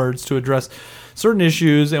term, their words, to address certain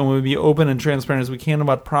issues, and we'll be open and transparent as we can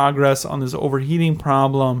about progress on this overheating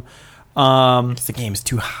problem. the game's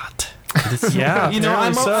too hot. Yeah,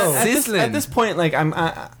 I'm so. at this point,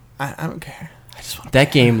 I don't care. I just want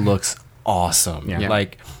that game looks awesome. Yeah.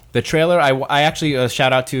 Like the trailer, I actually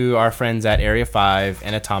shout out to our friends at Area 5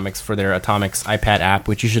 and Atomics for their Atomics iPad app,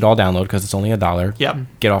 which you should all download because it's only $1. Yep.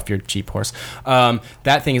 Get off your cheap horse.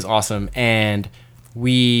 That thing is awesome, and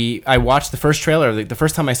I watched the first trailer. The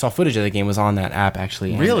first time I saw footage of the game was on that app,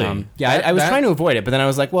 actually. And, Really? I was trying to avoid it, but then I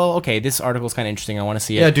was like, well, okay, this article's kind of interesting. I want to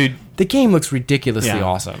see it. Yeah, dude. The game looks ridiculously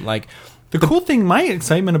awesome. The cool thing, my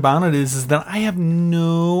excitement about it is that I have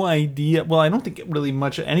no idea. Well, I don't think really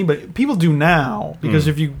much anybody. People do now because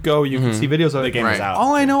if you go, you can see videos of The it. game is out.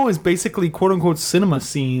 All I know is basically quote unquote cinema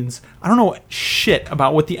scenes. I don't know shit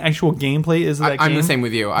about what the actual gameplay is of that game. I'm the same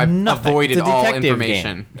with you. I've Nothing. avoided It's a all detective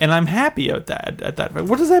information. game. And I'm happy at that.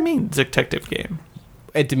 What does that mean, detective game?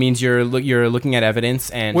 It means you're looking at evidence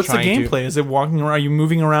and What's the trying gameplay? Is it walking around? Are you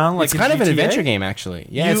moving around like It's a kind of an GTA? adventure game, actually.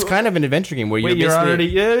 Yeah, You- it's kind of an adventure game where Wait, you're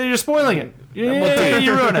you're spoiling it. Yeah,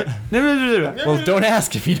 you ruin it. Well, don't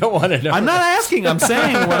ask if you don't want to know. I'm not asking. I'm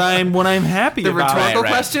saying what I'm happy The about rhetorical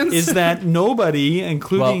right. questions? is that nobody,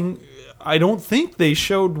 including I don't think they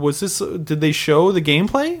showed. Did they show the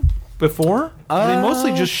gameplay before? They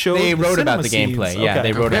mostly just showed. They wrote cinema about the gameplay. scenes. Yeah, Okay.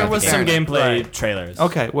 they wrote There about was the some gameplay. gameplay trailers.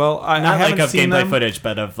 Okay, well, I Not haven't like of seen gameplay them. footage,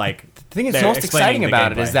 but of like. The thing that's they're most explaining exciting the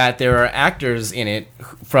about it gameplay. is that there are actors in it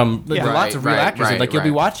from Yeah. lots of real Right, actors. right, Like you'll be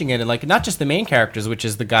right. watching it, and like not just the main characters, which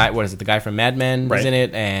is the guy. What is it? The guy from Mad Men is Right. in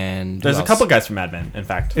it, and There's who a else? couple guys from Mad Men, in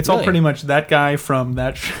fact. It's all Really? pretty much that guy from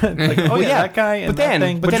that. Like, oh yeah, that guy and but then, that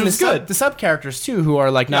thing, but which then was the good. the sub characters too, who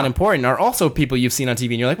are like not Yeah. important, are also people you've seen on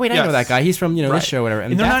TV, and you're like, wait, I know Yes. that guy. He's from Right. this show, whatever.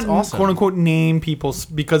 And, And they're that's not awesome. quote unquote name people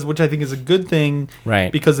because which I think is a good thing,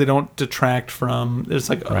 Right. Because they don't detract from. It's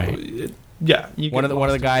like, Right. yeah. One of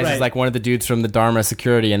the guys Right. is like one of the dudes from the Dharma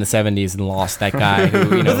Security in the '70s and Lost. That guy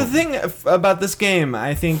who you know. But the thing about this game,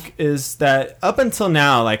 I think, is that up until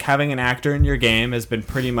now, like having an actor in your game has been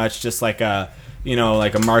pretty much just like a,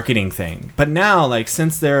 like a marketing thing. But now, like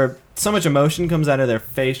since so much emotion comes out of their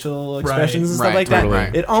facial expressions and stuff Right, like totally.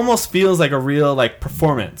 that, it almost feels like a real like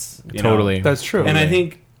performance. you know? Totally. That's true. And I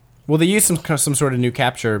think. Well, they use some sort of new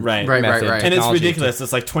capture Right. Right, method, right. And it's technology ridiculous.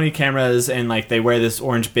 It's like 20 cameras, and like they wear this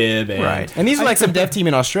orange bib. And Right. And these are like some dev team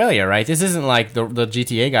in Australia, right? This isn't like the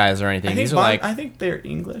GTA guys or anything. I think, These are like I think they're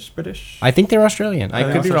English, British. I think they're Australian. I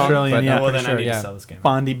think could be it's wrong. Australian, But yeah. well, I'm then pretty I need sure, to yeah. sell this game.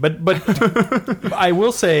 Bondy, but I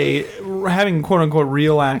will say having quote unquote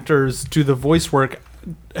real actors do the voice work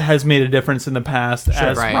has made a difference in the past,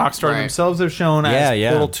 as Right, Rockstar right. themselves have shown, as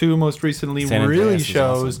Yeah. Portal 2 most recently San really Andreas is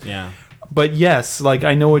shows. awesome. Yeah. But yes, like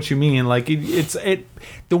I know what you mean. Like it's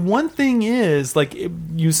the one thing is like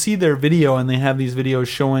you see their video and they have these videos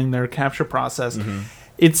showing their capture process.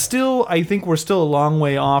 It's still, I think we're still a long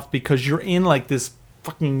way off because you're in like this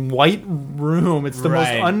fucking white room. It's the most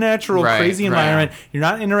Right. unnatural, Right, crazy right. environment. You're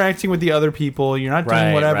not interacting with the other people. You're not doing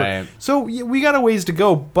Right, whatever. right. So we got a ways to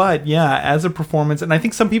go. But yeah, as a performance, and I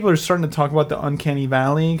think some people are starting to talk about the uncanny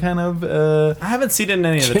valley kind of. I haven't seen it in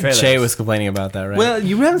any of the trailers. Jay was complaining about that, right? Well,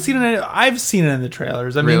 you haven't seen it. I've seen it in the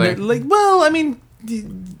trailers. I Really? mean,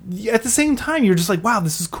 at the same time, you're just like, wow,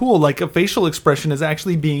 this is cool. Like a facial expression is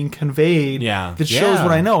actually being conveyed. Yeah. that shows Yeah.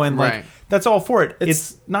 what I know, and Right. like that's all for it.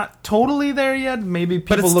 It's not totally there yet. Maybe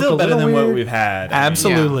people But it's look still a better little than weird. what we've had. I mean.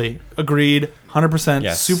 Absolutely, agreed, 100%.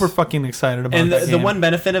 Yes. Super fucking excited about And that the game. one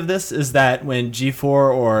benefit of this is that when G4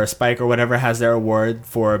 or Spike or whatever has their award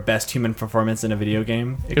for best human performance in a video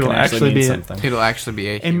game, It'll can actually mean be something. It'll actually be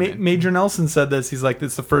a And human. Major Nelson said this. He's like,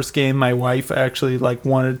 "It's the first game my wife actually like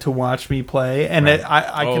wanted to watch me play," and Right.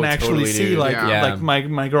 I Oh, can actually totally, see dude. like Yeah. like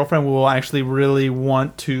my girlfriend will actually really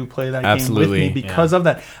want to play that Absolutely. game with me because of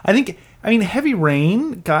that. I mean, Heavy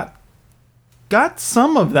Rain got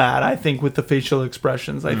some of that. I think with the facial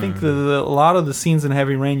expressions. I think a lot of the scenes in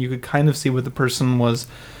Heavy Rain you could kind of see what the person was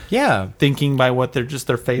yeah. thinking by what their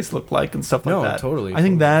face looked like and stuff like No, that. totally, I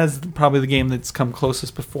think that is probably the game that's come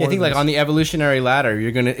closest before. I think like this. on the evolutionary ladder,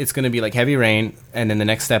 it's gonna be like Heavy Rain, and then the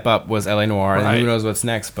next step up was LA Noire, and Right. who knows what's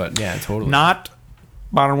next? But yeah, totally. Not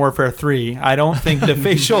Modern Warfare 3. I don't think the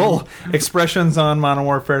facial expressions on Modern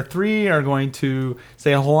Warfare 3 are going to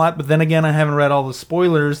say a whole lot. But then again, I haven't read all the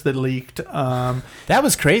spoilers that leaked. That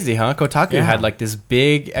was crazy, huh? Kotaku Yeah. had like this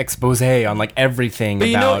big expose on like everything But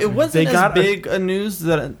about. it wasn't They as got a- big a news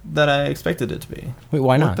that I expected it to be. Wait,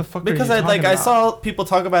 why What not? the fuck? Because are you talking I about? saw people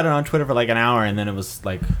talk about it on Twitter for like an hour, and then it was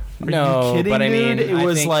like, Are No, you kidding, but I mean, dude? It I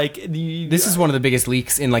was think like this is one of the biggest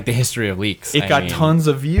leaks in like the history of leaks. It got tons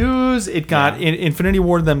of views. It got Infinity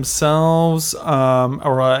Ward themselves, or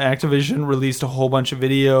Activision released a whole bunch of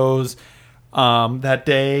videos that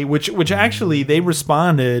day, which actually they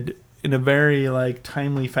responded in a very like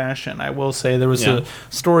timely fashion. I will say there was a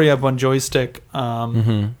story up on Joystick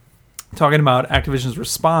talking about Activision's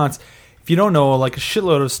response. If you don't know, like a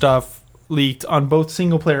shitload of stuff leaked on both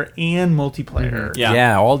single player and multiplayer.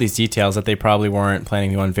 Yeah, all these details that they probably weren't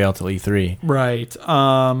planning to unveil till E3. Right.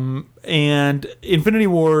 And Infinity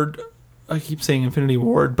Ward, I keep saying Infinity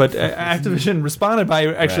Ward, but Activision responded by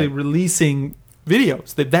actually releasing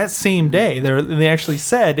videos that same day. They actually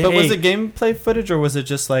said, But hey, was it gameplay footage or was it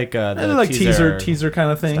just like the teaser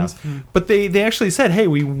kind of things? stuff? But they actually said, hey,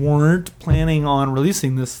 we weren't planning on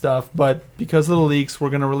releasing this stuff, but because of the leaks, we're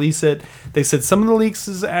going to release it. They said some of the leaks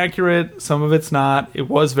is accurate, some of it's not. It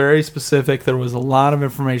was very specific. There was a lot of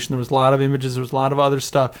information. There was a lot of images. There was a lot of other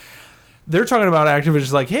stuff. They're talking about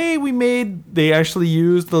Activision's like, hey, they actually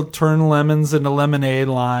used the turn lemons into lemonade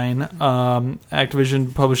line.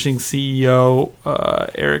 Activision Publishing CEO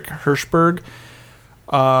Eric Hirschberg,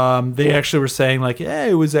 they actually were saying like,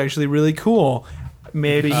 hey, it was actually really cool.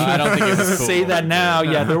 Maybe I don't think it was cool. say that now.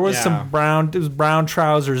 Yeah, there was some brown. It was Brown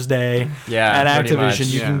Trousers Day at pretty Activision. much.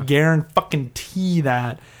 You can guarantee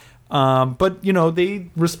that. But they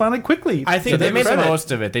responded quickly. I think So they made the credit. most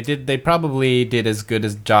of it. They probably did as good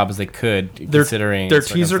a job as they could, considering their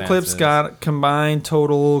teaser clips circumstances. got combined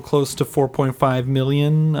total close to 4.5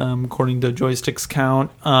 million, according to Joystick's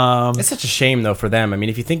count. It's such a shame though for them. I mean,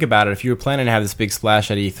 if you think about it, if you were planning to have this big splash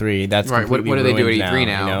at E3, that's Right. What completely do they do at ruined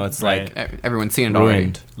E3 now? You know, it's Right. like Everyone's seen it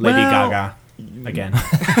ruined. Lady Well- Gaga again.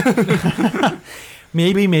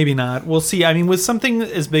 Maybe, maybe not. We'll see. I mean, with something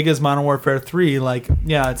as big as Modern Warfare 3, it's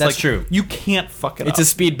That's like true. You can't fuck it It's up. a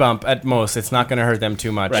speed bump at most. It's not going to hurt them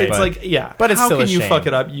too much. Right. It's but, but it's how still can a you shame. fuck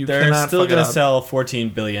it up? You They're cannot still fuck it going to up. sell 14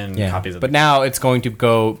 billion copies of But it. now it's going to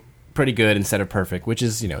go pretty good instead of perfect, which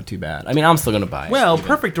is too bad. I mean, I'm still going to buy it. Well, even.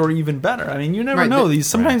 perfect or even better. I mean, you never Right, know. the-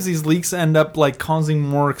 Sometimes these leaks end up causing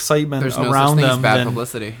more excitement There's no around such thing as them bad than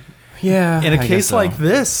publicity. Yeah. in a I case guess so. like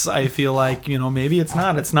this. I feel like maybe it's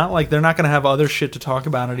not. It's not like they're not going to have other shit to talk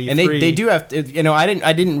about at E3. And they do have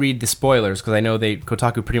I didn't read the spoilers because I know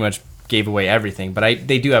Kotaku pretty much gave away everything, but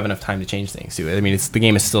they do have enough time to change things too. I mean, the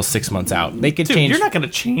game is still 6 months out. They could Dude, change. you're not going to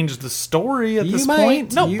change the story at You this might.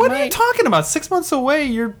 point. No, You what are you might. talking about? 6 months away,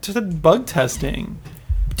 you're to bug testing.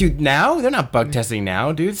 Dude, now they're not bug testing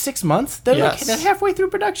now, dude. 6 months. They're Yes. they're halfway through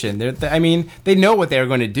production. They know what they're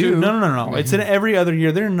going to do. Dude, no. It's in every other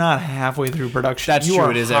year. They're not halfway through production. That's You true.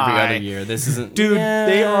 are It is every high. other year. This isn't. Dude,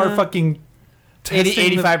 they are fucking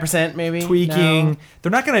 85% maybe tweaking. now?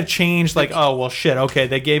 They're not going to change oh, well, shit. Okay,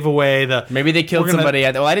 they gave away the... Maybe they killed We're gonna- somebody.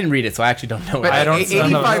 Well, I didn't read it, so I actually don't know. But I don't-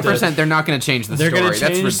 85%, they're not going to change the They're story. going to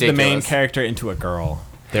That's change ridiculous. the main character into a girl.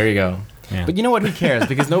 There you go. Yeah. But you know what? Who cares?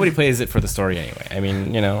 Because nobody plays it for the story anyway. I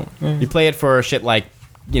mean, you play it for shit like,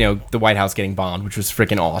 the White House getting bombed, which was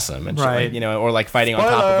freaking awesome, and shit Right. like, or like fighting on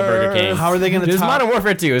top of a Burger King. How are they going It to was top... Modern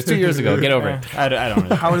Warfare 2. It was 2 years ago. Get over it. I don't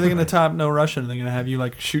really How are they going to top No Russian? Are they going to have you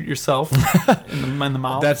shoot yourself in the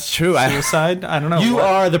mouth? That's true. Suicide? I don't know. You What?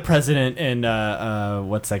 are the president in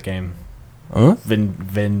what's that game? Huh?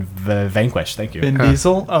 Vanquish. Thank you. Vin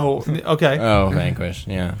Diesel? Oh, okay. Oh, Vanquish.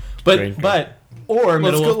 Yeah.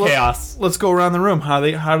 Middle of Chaos. Let's go around the room. How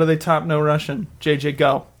do they top No Russian? JJ,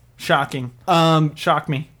 go. Shocking. Shock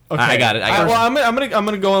me. Okay. I got it. I'm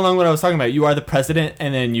gonna go along what I was talking about. You are the president,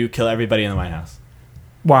 and then you kill everybody in the White House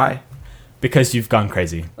Why? because you've gone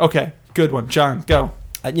crazy. Okay, good one. John, go.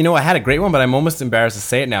 I had a great one, but I'm almost embarrassed to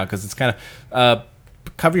say it now because it's kind of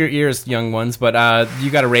cover your ears, young ones. But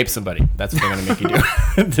you got to rape somebody. That's what they're gonna make you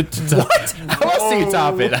do. What? How else do you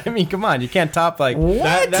top it? I mean, come on, you can't top killing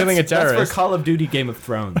a That's terrorist. for Call of Duty Game of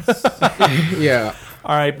Thrones. Yeah.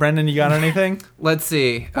 All right, Brendan, you got anything? Let's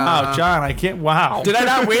see. Wow, John, I can't. Wow. Did I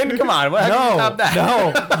not win? Come on, what? How can you top that?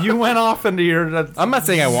 No, you went off into your. I'm not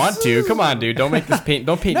saying I want to. Come on, dude. Don't paint me like the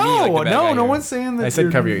bad guy no here. one's saying that. I said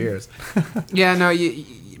you're- cover your ears. Yeah, no, you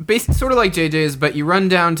basically sort of like JJ's, but you run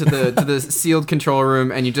down to the sealed control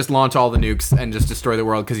room and you just launch all the nukes and just destroy the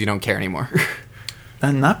world because you don't care anymore.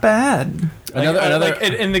 Not bad. Another.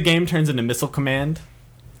 And the game turns into Missile Command.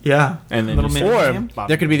 Yeah, And then Little you mini say- game. Or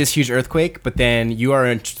there could be this huge earthquake, but then you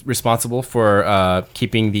are responsible for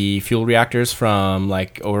keeping the fuel reactors from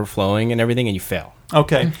overflowing and everything, and you fail.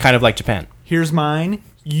 Okay, Kind of like Japan. here's mine.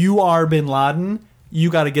 You are Bin Laden. You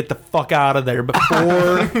got to get the fuck out of there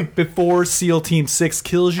before SEAL Team 6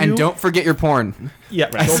 kills you. And don't forget your porn. Yeah,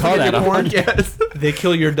 I don't saw forget that. your porn. Yes. They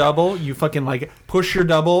kill your double. You fucking push your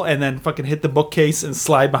double and then fucking hit the bookcase and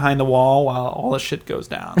slide behind the wall while all the shit goes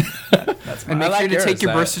down. And make I like sure to yours, take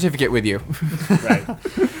your that- birth certificate with you. Right.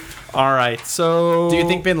 All right, so Do you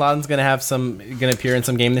think Bin Laden's gonna appear in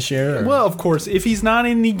some game this year? Or? Well, of course, if he's not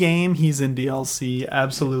in the game, he's in DLC.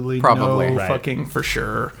 Absolutely, Probably. no Right. fucking for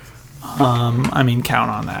sure. I mean, count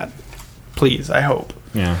on that, please. I hope.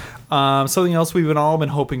 Yeah. Something else we've all been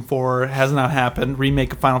hoping for has not happened.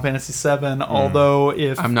 Remake of Final Fantasy VII. Although,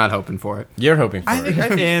 if I'm not hoping for it. You're hoping for it.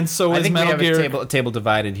 and so I is think we Metal have Gear. a table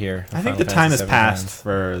divided here. I think the time has passed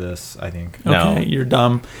for this, I think. No. Okay, you're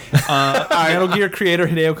dumb. Metal Gear creator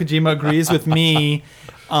Hideo Kojima agrees with me.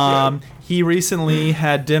 He recently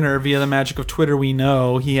had dinner via the magic of Twitter. We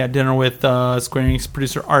know he had dinner with Square Enix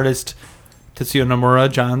producer artist Tetsuya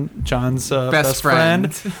Nomura, John's best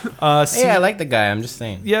friend. Hey, I like the guy. I'm just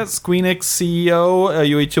saying. Yeah, Square Enix CEO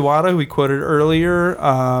Yuichi Wada, who we quoted earlier,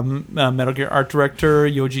 Metal Gear art director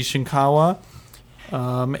Yoji Shinkawa,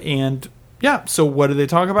 and yeah. So what did they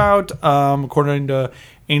talk about? According to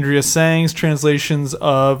Andrea Sang's translations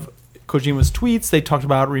of Kojima's tweets, they talked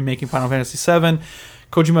about remaking Final Fantasy VII.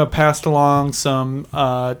 Kojima passed along some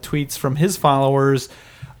tweets from his followers.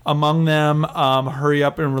 Among them, hurry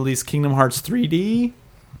up and release Kingdom Hearts 3D.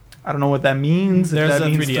 I don't know what that means. There's that a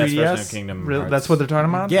means 3DS version of Kingdom Hearts. That's what they're talking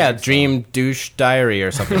about? Yeah, Dream Douche Diary or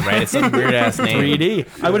something, right? It's some weird ass name.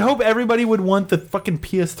 3D. I would hope everybody would want the fucking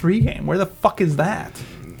PS3 game. Where the fuck is that?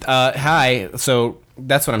 Hi. So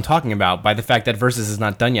that's what I'm talking about by the fact that Versus is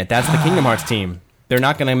not done yet. That's the Kingdom Hearts team. They're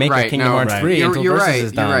not going to make a Kingdom Hearts 3 until Versus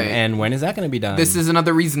is done. Right. And when is that going to be done? This is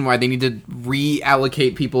another reason why they need to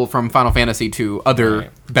reallocate people from Final Fantasy to other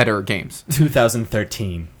better games.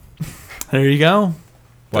 2013. There you go.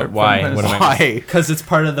 What? Why? What am I? Because it's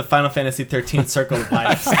part of the Final Fantasy 13 Circle of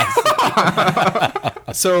Life.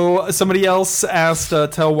 So somebody else asked,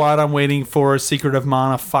 tell Watt I'm waiting for Secret of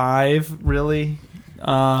Mana 5. Really?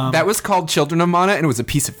 That was called Children of Mana, and it was a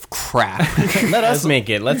piece of crap. Let us make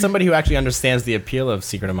it. Let somebody who actually understands the appeal of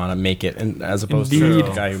Secret of Mana make it, and as opposed Indeed. to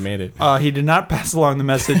the guy who made it. He did not pass along the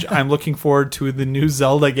message. I'm looking forward to the new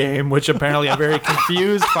Zelda game, which apparently a very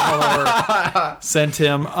confused follower sent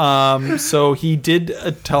him. So he did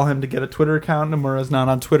tell him to get a Twitter account. Nomura's not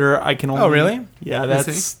on Twitter. I can only. Oh, really? Yeah,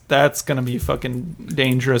 that's gonna be fucking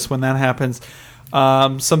dangerous when that happens.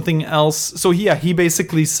 Something else. So he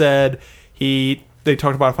basically said They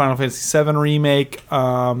talked about Final Fantasy VII remake.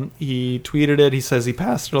 He tweeted it. He says he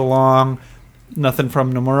passed it along. Nothing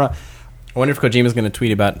from Nomura. I wonder if Kojima's going to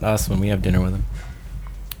tweet about us when we have dinner with him.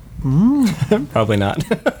 Probably not.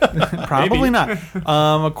 Probably not.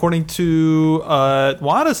 According to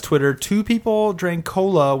Wada's Twitter, 2 people drank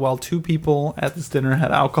cola while 2 people at this dinner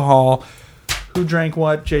had alcohol. Who drank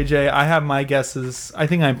what, JJ? I have my guesses. I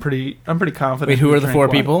think I'm pretty confident. Wait, who are the 4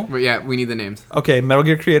 what. people? But yeah, we need the names. Okay, Metal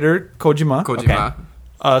Gear creator Kojima. Okay.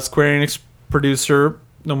 Square Enix producer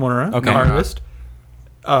Nomura. Okay. Artist.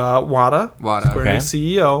 Wada. Square Okay.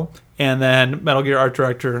 Enix CEO. And then Metal Gear art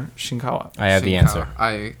director Shinkawa. I have the answer.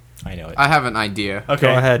 I know it. I have an idea. Okay,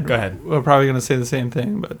 Go ahead. Go ahead. We're probably going to say the same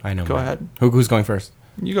thing, but I know. go mine. ahead. Who's going first?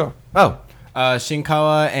 You go. Oh,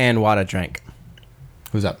 Shinkawa and Wada drank.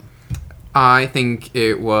 Who's up? I think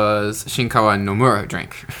it was Shinkawa and Nomura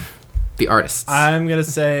drank. The artists. I'm going to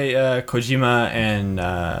say Kojima and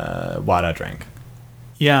Wada drank.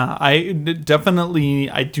 Yeah, I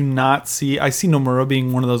do not see. I see Nomura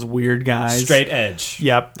being one of those weird guys. Straight edge.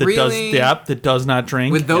 Yep. Really? That does not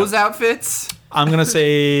drink. With those outfits? I'm gonna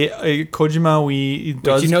say Kojima.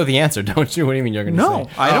 But you know the answer, don't you? What do you mean you're gonna say? No,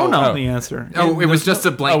 I don't know the answer. Oh, it was just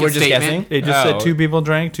a blanket we're just statement. guessing? They just said 2 people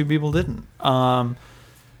drank, 2 people didn't.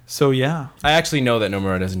 So yeah. I actually know that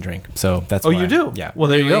Nomura doesn't drink, so that's why. You do? Yeah. Well,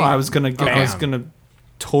 there you go. Really? I was gonna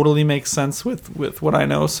totally make sense with what I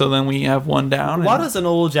know. So then we have one down. Wada's an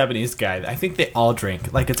old Japanese guy. I think they all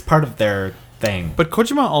drink. Like, it's part of their thing. But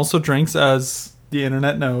Kojima also drinks, as the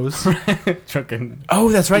internet knows. Drunken. Oh,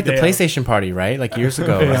 that's right. The Yeah. PlayStation party, right? Like years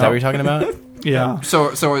ago. Is that what you're talking about? Yeah.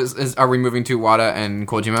 So are we moving to Wada and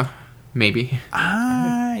Kojima? Maybe.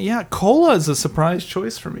 Yeah. Cola is a surprise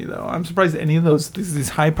choice for me, though. I'm surprised any of these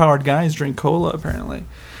high-powered guys drink cola. Apparently.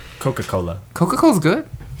 Coca-Cola. Coca-Cola's good.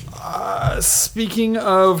 Speaking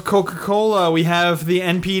of Coca-Cola, we have the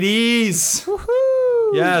NPDs.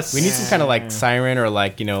 Woohoo! Yes. We need some kind of like siren or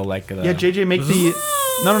like Yeah, JJ, make the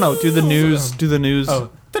No. Do the news. Do the news. Oh.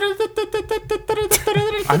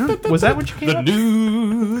 Was that what you came up? The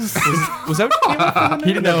news. Was that what you came up with?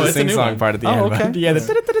 He didn't have the sing-song part at the end. okay. But yeah,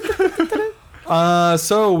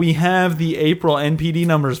 So we have the April NPD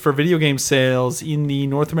numbers for video game sales in the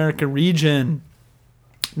North America region.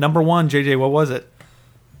 Number 1, JJ, what was it?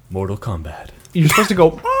 Mortal Kombat. You're supposed to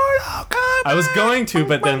go, Mortal Kombat! I was going to,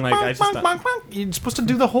 but then like I just You're supposed to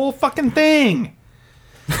do the whole fucking thing.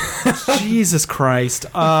 Jesus Christ.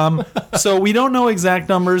 So we don't know exact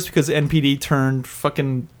numbers because NPD turned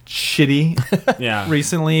fucking shitty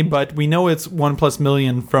recently, but we know it's 1+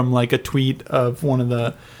 million from like a tweet of one of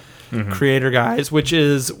the creator guys, which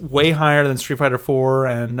is way higher than Street Fighter 4.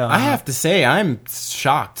 And I have to say, I'm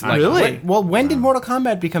shocked. Like, Really? When did Mortal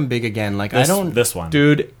Kombat become big again? Like, I don't. This one,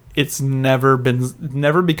 dude, it's never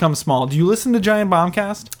become small. Do you listen to Giant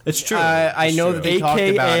Bombcast? It's true. I know that they talked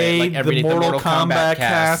about it like every day. The Mortal Kombat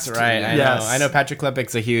cast. Right, I know Patrick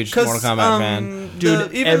Klepek's a huge Mortal Kombat fan.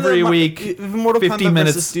 Dude, every week, even Mortal 50 Kombat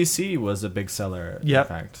minutes. versus DC was a big seller, Yep. in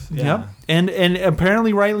fact. Yep. And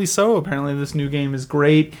apparently rightly so. Apparently this new game is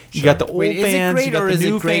great. You got the old Wait, fans, is it you great got or the is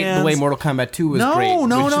new it great fans. the way Mortal Kombat 2 was No, great? no, which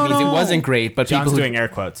no, means no. it wasn't great, but John's people doing air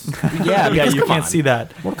quotes. yeah, because you come can't on. see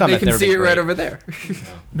that. Mortal Kombat They can never see been it right great. over there.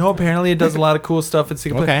 No, apparently it does a lot of cool stuff. It's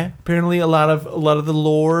Okay. Apparently a lot of the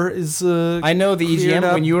lore is. I know the cleared EGM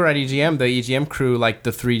up. when you were at EGM, the EGM crew like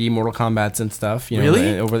the 3D Mortal Kombats and stuff. You know,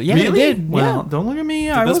 Really? Yeah, Really? they did. Well, don't look at me.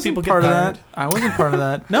 I those wasn't people get part of fired? that. I wasn't part of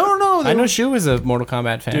that. No. I know Shu is a Mortal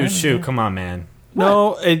Kombat fan. Dude, shoot, come on, man.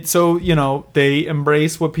 No, so they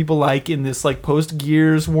embrace what people like in this like post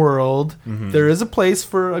Gears world. There is a place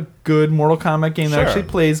for a good Mortal Kombat game that Sure. actually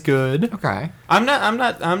plays good. Okay. I'm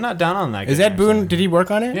not down on that. Is game, Ed Boon? actually. Did he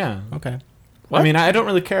work on it? Yeah. Okay. I mean, I don't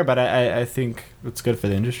really care, but I think it's good for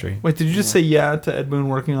the industry. Wait, did you just say yeah to Ed Boon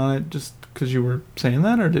working on it just because you were saying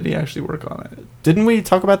that, or did he actually work on it? Didn't we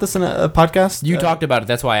talk about this in a podcast? You talked about it.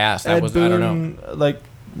 That's why I asked. Ed I Boon, don't know.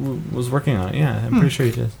 was working on it. Yeah, I'm pretty sure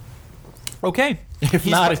he did. Okay. If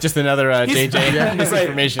not, it's just another JJ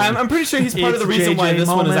misinformation. I'm pretty sure he's part of the It's reason why JJ this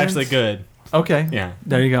one is moments. actually good. Okay. Yeah.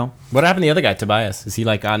 There you go. What happened to the other guy, Tobias? Is he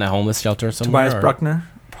like on a homeless shelter somewhere? Tobias Bruckner.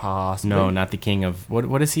 Possibly. No, not the king of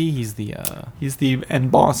what is he? He's the He's the end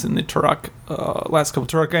boss in the Turok last couple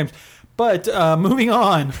Turok games. But moving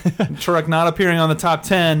on, Turok not appearing on the top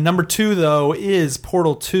 10. Number 2 though is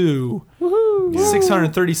Portal 2. Woohoo!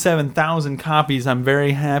 637,000 copies. I'm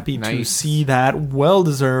very happy to Nice. see that. Well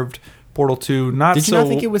deserved. Portal 2. Did you not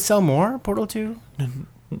think it would sell more, Portal 2?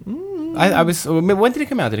 I was. When did it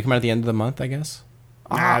come out? Did it come out at the end of the month? I guess.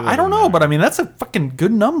 I don't know, but I mean that's a fucking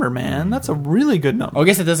good number, man. That's a really good number. Oh, I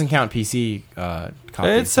guess it doesn't count PC copies.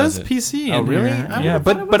 It says does it? PC. Oh, in really? here. I Yeah, would've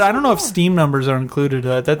thought it but was I don't know if more. Steam numbers are included.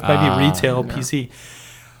 That might be retail PC.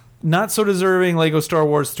 Not so deserving. Lego Star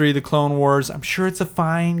Wars 3: The Clone Wars. I'm sure it's a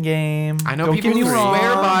fine game. I know Don't people get me who wrong.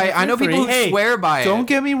 swear by. I know people who Hey, swear by Don't it.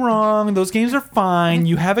 get me wrong. Those games are fine.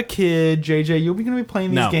 You have a kid, JJ. You're going to be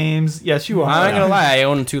playing these No. games. Yes, you are. I'm not gonna lie. I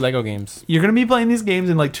own 2 Lego games. You're going to be playing these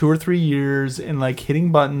games in like 2 or 3 years and like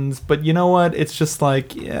hitting buttons. But you know what? It's just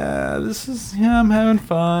like, I'm having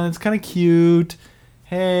fun. It's kind of cute.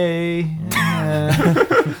 Hey.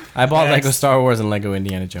 I bought Lego Star Wars and Lego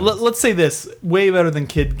Indiana Jones. Let's say this: way better than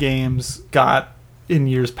kid games got in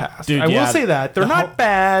years past. Dude, I will yeah. say that they're not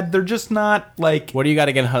bad. They're just not like. What do you got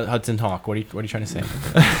against Hudson Hawk? What are you trying to say?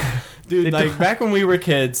 Dude, like back when we were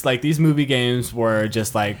kids, like these movie games were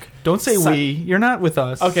just like. Don't say Si- we. You're not with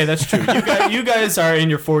us. Okay, that's true. You guys are in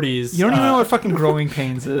your 40s. You don't even know what fucking growing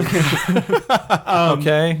pains is.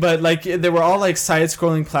 Okay. But like they were all like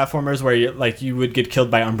side-scrolling platformers where you would get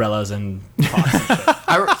killed by umbrellas and hawks and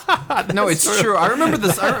shit. No, it's true. I remember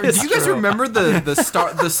this. Do you guys remember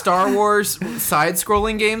the Star Wars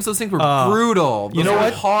side-scrolling games? Those things were brutal. you know Those were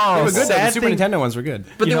what? Horrible. They were good. Though. The Sad Super thing- Nintendo ones were good.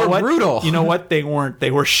 But You they know were what? brutal. You know what? They weren't.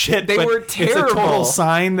 They were shit. They but were It's a terrible. total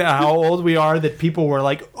sign that how old we are that people were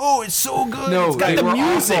like, "Oh, it's so good. No, it's got they the were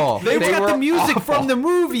music. awful. They They got were the music awful. from the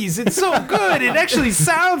movies. It's so good. It actually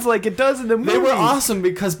sounds like it does in the movies." They were awesome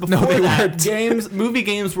because before that, movie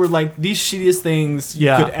games were like the shittiest things you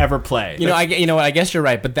Yeah. could ever play. You know what? I guess you're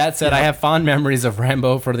right. But that said, I have fond memories of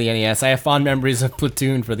Rambo for the NES. I have fond memories of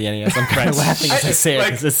Platoon for the NES. I'm kind of laughing as I say it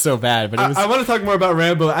because it's so bad. But it was I want to talk more about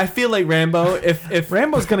Rambo. I feel like Rambo, if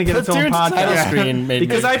Rambo's gonna get its own Platoon's title podcast screen made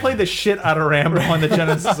because me- I played the shit out of Rambo on the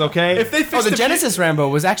Genesis. Okay, if they fixed the Genesis Rambo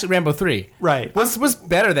was actually Rambo 3. right. Was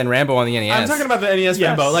better than Rambo on the NES. I'm talking about the NES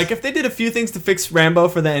Yes. Rambo. Like if they did a few things to fix Rambo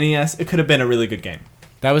for the NES, it could have been a really good game.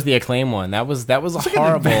 That was the Acclaim one. That was a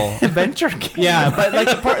horrible. Adventure game. Yeah, but like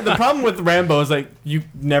the problem with Rambo is like you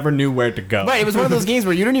never knew where to go. Right, it was one of those games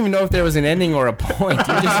where you didn't even know if there was an ending or a point. You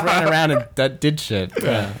just ran around and did shit.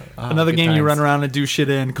 Yeah. Another good game you times. run around and do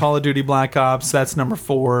shit in. Call of Duty Black Ops. That's number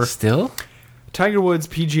 4. Still? Tiger Woods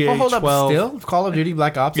PGA Oh, hold 12. up. Still? Call of Duty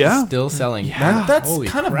Black Ops Yeah. is still selling. That's Holy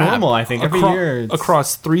kind of crap. normal, I think. Every year, it's-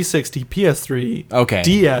 across 360, PS3, Okay.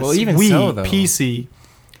 DS, Well, even Wii, so, though. PC.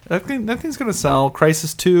 That thing's gonna sell.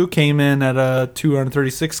 Crisis 2 came in at a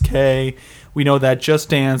 236K. We know that. Just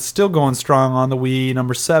Dance still going strong on the Wii.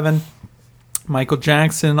 Number 7. Michael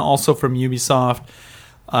Jackson, also from Ubisoft.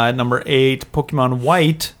 Number 8. Pokemon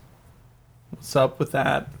White. What's up with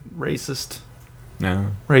that? No.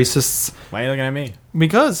 Racists. Why are you looking at me?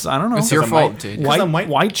 Because I don't know. It's your Because I'm fault, white. dude. Because I'm white.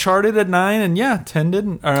 White charted at 9, and 10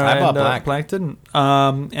 didn't. I bought Black. Black didn't.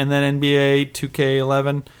 And then NBA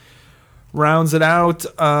 2K11. rounds it out.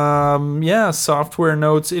 Software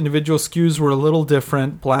notes, individual SKUs were a little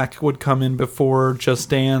different. Black would come in before Just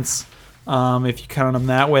Dance, if you count them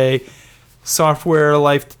that way. Software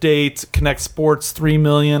life to date, Kinect Sports 3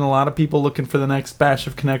 million. A lot of people looking for the next batch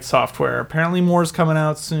of Kinect software. Apparently more is coming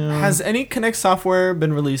out soon. Has any Kinect software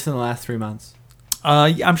been released in the last 3 months?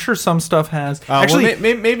 I'm sure some stuff has. Actually,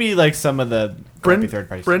 maybe like some of the third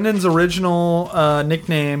party. Brendan's original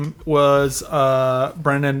nickname was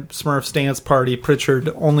Brendan Smurf's Dance Party Pritchard,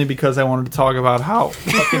 only because I wanted to talk about how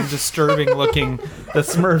fucking disturbing looking the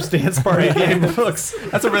Smurfs Dance Party game looks.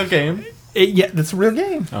 That's a real game. That's a real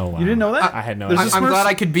game. Oh, wow. You didn't know that? I had no I'm idea. glad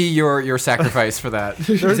I could be your sacrifice for that.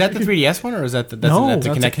 Is that the 3DS one, or is that the that's a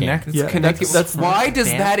Kinect game? Yeah, That's why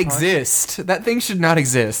does that exist? That thing should not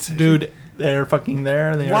exist. Dude, they're fucking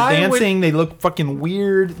there. They are dancing. They look fucking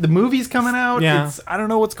weird. The movie's coming out. Yeah. I don't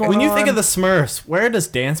know what's going on. When you think of the Smurfs, where does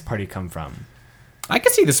Dance Party come from? I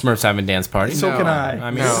can see the Smurfs having dance parties. So can I.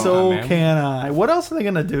 Can I. What else are they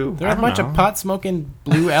gonna do? They're a bunch of pot smoking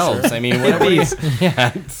blue elves. I mean, whatever.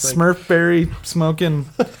 Smurfberry smoking.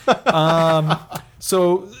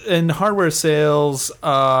 So in hardware sales,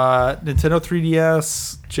 Nintendo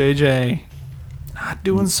 3DS, JJ, not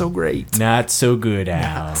doing so great. Not so good,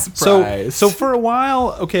 Al. So for a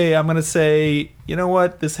while, okay, I'm gonna say, you know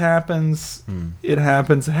what? This happens. It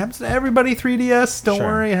happens. It happens to everybody. 3DS. Don't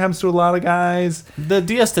worry. It happens to a lot of guys. The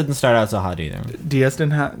DS didn't start out so hot either. DS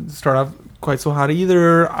didn't start off quite so hot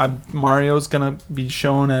either. Mario's gonna be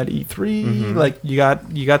shown at E3. Like you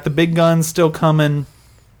got the big guns still coming.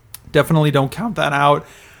 Definitely don't count that out.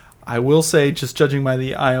 I will say, just judging by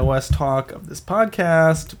the iOS talk of this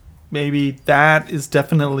podcast, maybe that is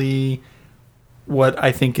definitely what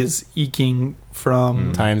I think is eking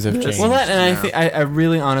from times have changed. Well, that, and I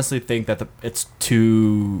really honestly think that it's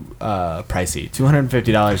too pricey.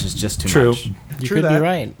 $250 is just too much. You could be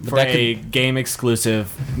right. For a game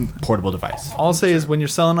exclusive portable device. All I'll say is when you're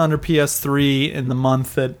selling under PS3 in the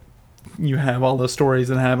month that you have all those stories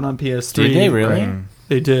that happen on PS3. Did they really? Right?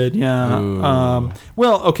 They did, yeah.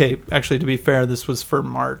 Well, okay, actually, to be fair, this was for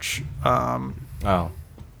March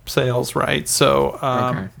sales, right? So,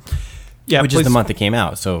 yeah, which is the month it came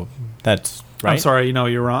out. So that's right. I'm sorry, no,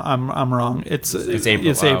 you're wrong. I'm wrong. It's April.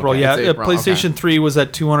 It's April. Okay. Yeah, It's April. PlayStation 3 was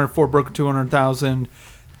at 204, broke 200,000.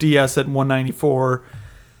 DS at 194.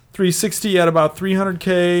 360 at about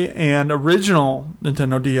 300K, and original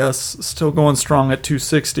Nintendo DS still going strong at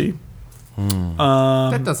 260.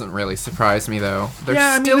 That doesn't really surprise me, though.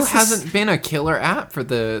 There still hasn't been a killer app for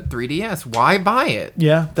the 3DS. Why buy it?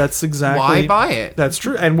 Yeah, that's exactly. Why buy it? That's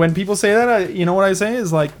true. And when people say that, you know what I say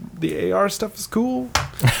is like the AR stuff is cool.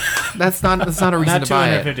 That's not a reason to buy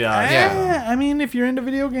it. Yeah, I mean, if you're into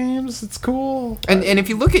video games, it's cool. And if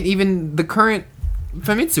you look at even the current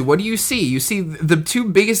Famitsu, what do you see? You see the two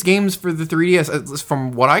biggest games for the 3DS,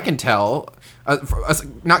 from what I can tell,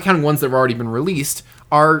 not counting ones that have already been released,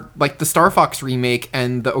 are like the Star Fox remake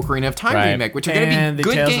and the Ocarina of Time remake, which are going to be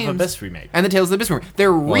good games. And the Tales of Abyss remake. And the Tales of Abyss remake.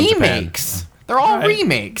 They're remakes. They're all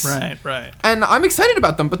remakes. Right. And I'm excited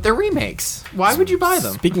about them, but they're remakes. Why would you buy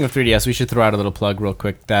them? Speaking of 3DS, we should throw out a little plug real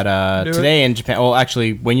quick that today in Japan, well,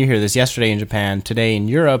 actually, when you hear this, yesterday in Japan, today in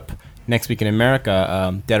Europe, next week in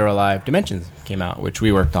America, Dead or Alive Dimensions came out, which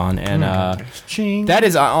we worked on, and that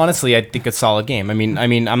is honestly, I think, a solid game. I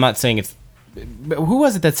mean, I'm not saying it's. But who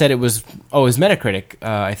was it that said it was? Oh, it was Metacritic.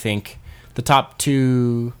 I think the top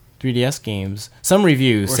two 3DS games. Some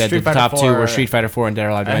reviews said that the top two were Street Fighter 4 and Dead or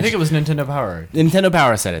Alive Dimensions. I think it was Nintendo Power. Nintendo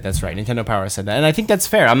Power said it. That's right. Nintendo Power said that, and I think that's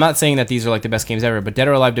fair. I'm not saying that these are like the best games ever, but Dead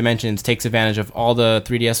or Alive Dimensions takes advantage of all the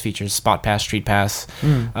 3DS features: Spot Pass, Street Pass.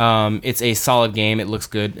 It's a solid game. It looks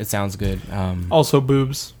good. It sounds good. Also,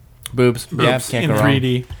 boobs. Yeah, can't in go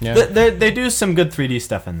 3D. Wrong. Yeah. They do some good 3D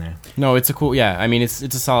stuff in there. No, it's a cool. Yeah, I mean, it's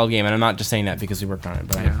a solid game, and I'm not just saying that because we worked on it.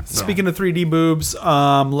 But Speaking of 3D boobs,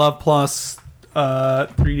 Love Plus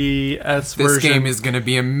 3DS version. This game is going to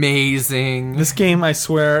be amazing. This game, I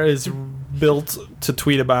swear, is built to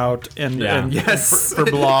tweet about and yes, for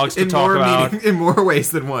blogs to talk about in more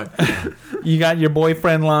ways than one. You got your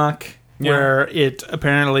boyfriend lock. Where it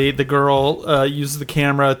apparently the girl uses the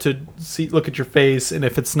camera to look at your face, and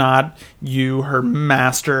if it's not you, her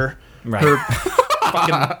master, her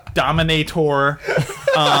fucking dominator,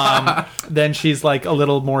 then she's like a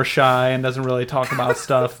little more shy and doesn't really talk about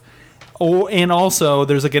stuff. Oh, and also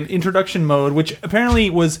there's like an introduction mode, which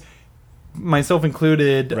apparently was, myself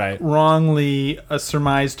included, wrongly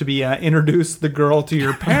surmised to be introduce the girl to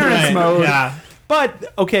your parents mode. Yeah.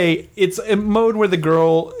 But, okay, it's a mode where the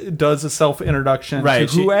girl does a self-introduction to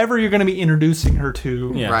whoever you're going to be introducing her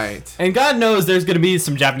to. Yeah. Right. And God knows there's going to be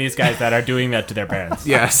some Japanese guys that are doing that to their parents.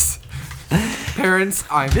 Yes. Parents,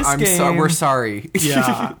 we're sorry.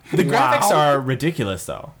 Yeah. The graphics are ridiculous,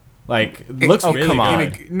 though. Like, it looks really come on.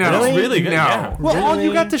 good. No. It looks really good. No. Yeah. Well, all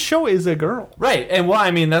you got to show is a girl. Right, and well,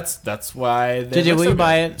 I mean, that's why. JJ, will you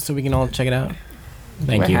buy it so we can all check it out?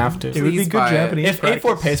 Thank you. I have to. It would be Please good buy it. Japanese. If practice.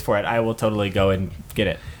 8-4 pays for it, I will totally go and get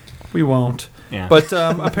it. We won't. Yeah. But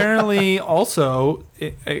apparently, also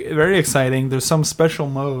very exciting. There's some special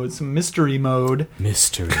mode, some mystery mode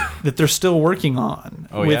Mystery. that they're still working on.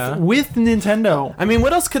 Oh, with, yeah? with Nintendo. I mean,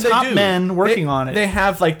 what else could Top they do? men working on it. They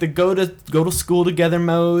have like the go to school together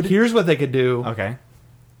mode. Here's what they could do. Okay.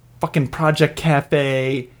 Fucking Project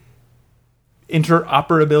Cafe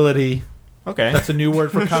interoperability. Okay. That's a new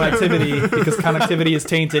word for connectivity because connectivity is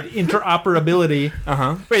tainted. Interoperability.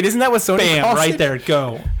 Wait, isn't that what Sony Bam! calls Right it? there.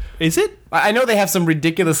 Go. Is it? I know they have some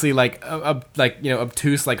ridiculously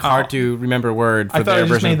obtuse, hard to remember word for I thought their I just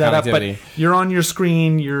version made of that up. But connectivity. you're on your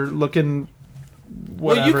screen. You're looking.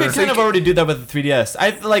 Whatever. Well, you could kind of already do that with the 3DS.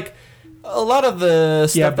 I like a lot of the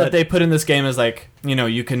stuff but- that they put in this game is like,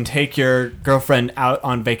 you can take your girlfriend out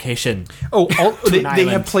on vacation. They an have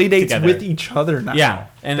island play dates together. with each other now. Yeah,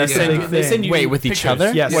 and they That's send a you, big they thing. send you Wait, with each pictures.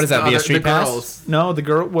 other? Yes. What is that? Via Street Pass? girls. No, the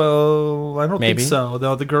girl. Well, I don't Maybe. think so.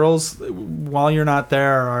 Though the girls, while you're not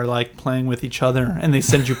there, are like playing with each other, and they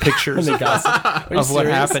send you pictures of what serious?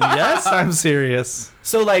 happened. Yes, I'm serious.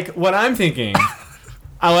 So like, what I'm thinking,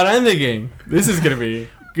 this is gonna be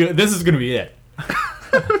good. This is gonna be it.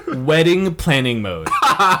 Wedding planning mode.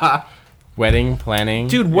 Wedding planning.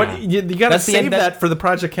 Dude, what Yeah. you got to That's the save end- that for the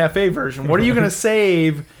Project Cafe version. What are you going to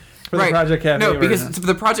save for the Project Cafe No, version? because for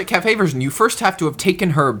the Project Cafe version, you first have to have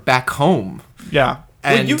taken her back home Yeah.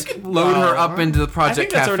 and you could- load her up into the I think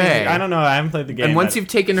Project that's Cafe. already. I don't know. I haven't played the game. And once but- you've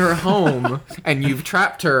taken her home and you've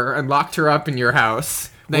trapped her and locked her up in your house,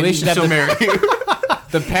 then they should have she'll the- marry you.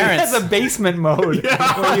 the It parents. has a basement mode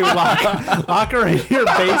where you lock her in your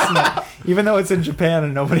basement, even though it's in Japan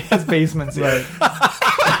and nobody has basements here.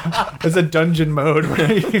 There's a dungeon mode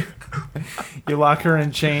where you lock her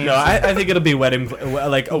in chains. No, I think it'll be wedding,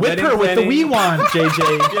 like a Whip wedding her with the planning. Wii wand,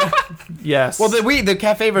 JJ. Yes. Well, the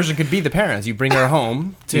cafe version could be the parents. You bring her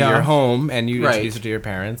home to Yeah. your home, and you Right. introduce her to your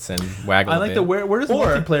parents and waggle. I a like bit. the where does Or-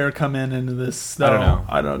 multiplayer come into this? Though? I don't know.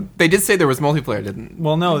 I don't. They did say there was multiplayer, didn't?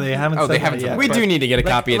 Well, no, they haven't. Oh, said they that haven't yet. said We but- do need to get a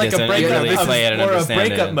copy of this and really play it and or understand a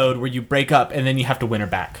breakup it. mode where you break up and then you have to win her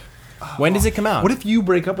back. When does it come out? What if you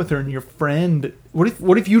break up with her and your friend?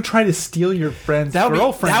 What if you try to steal your friend's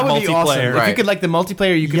girlfriend? That would be awesome. multiplayer? If Right. you could like the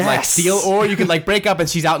multiplayer, you could like Yes. steal, or you could like break up and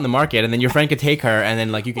she's out in the market, and then your friend could take her, and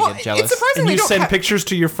then like you could get jealous. It's surprising And they you don't send have, pictures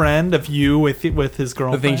to your friend of you with his The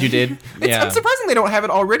girlfriend. things you did. Yeah, I'm surprising they don't have it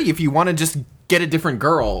already. If you want to just get a different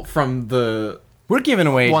girl from the we're giving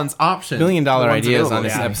away one's option, $1 billion the one's ideas available, on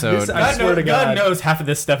this yeah. episode. This- I swear to God. God knows half of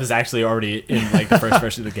this stuff is actually already in like the first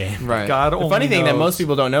version of the game. Right. God The only funny thing that knows. most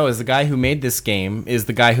people don't know is the guy who made this game is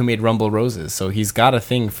the guy who made Rumble Roses. So he's got a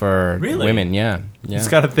thing for Really? women. Yeah, yeah. He's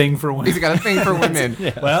got a thing for women. He's got a thing for women.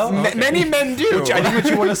 Well, Many men do. I think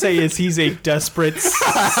what you want to say is he's a desperate,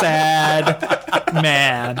 sad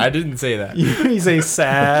man. I didn't say that. He's a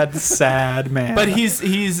sad man. but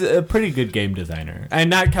he's a pretty good game designer, and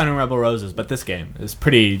not counting Rebel Roses, but this game is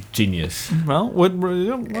pretty genius.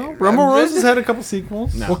 Rumble Roses had a couple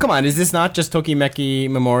sequels. No. Well, come on. Is this not just Tokimeki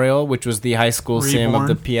Memorial, which was the high school sim of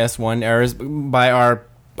the PS1 eras by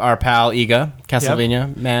our pal Iga,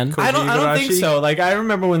 Castlevania man? I don't think Igarashi? so. Like, I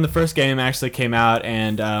remember when the first game actually came out,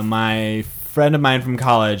 and my friend of mine from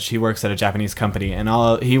college, he works at a Japanese company, and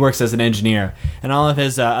he works as an engineer, and all of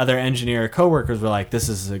his other engineer coworkers were like,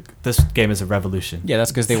 "This game is a revolution." Yeah,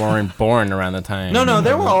 that's because they weren't born around the time. No,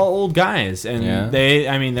 they were all old guys, and Yeah.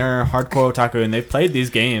 they're hardcore otaku, and they've played these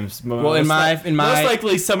games. Well, in my most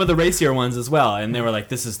likely some of the racier ones as well, and they were like,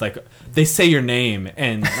 "This is like," they say your name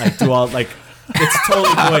and like do all like. It's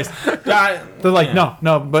totally voiced. They're like, no,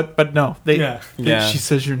 but no. Yeah. Yeah. She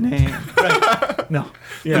says your name. No.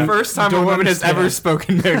 The first time a woman has ever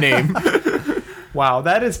spoken their name. Wow,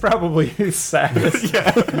 that is probably the saddest.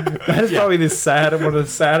 That is probably one of the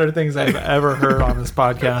sadder things I've ever heard on this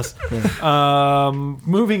podcast.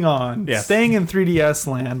 Moving on. Yes. Staying in 3DS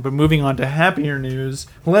land, but moving on to happier news,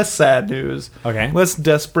 less sad news. Okay. Less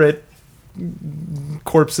desperate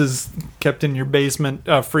corpses kept in your basement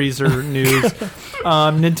freezer news.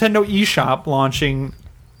 Nintendo eShop launching,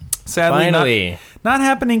 sadly Finally. not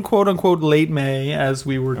happening quote unquote late May as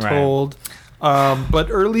we were Right. told, but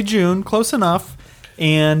early June, close enough.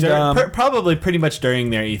 And probably pretty much during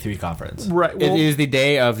their E3 conference. right, It well, is the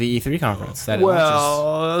day of the E3 conference that it launches.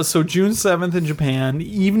 well, so June 7th in Japan,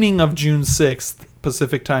 evening of June 6th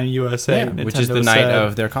Pacific Time USA, which is the night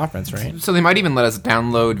of their conference, right? So they might even let us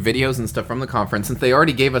download videos and stuff from the conference, since they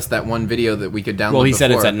already gave us that one video that we could download. Well, he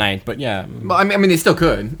said it's at night, but yeah. Well, I mean, they still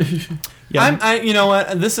could. Yeah, you know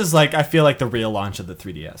what? This is like, I feel like the real launch of the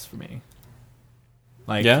 3DS for me.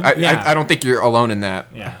 Like, I don't think you're alone in that.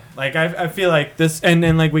 Yeah, like I feel like this, and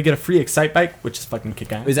then like we get a free Excite Bike, which is fucking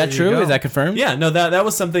kick-ass. Is that true? Is that confirmed? Yeah, no, that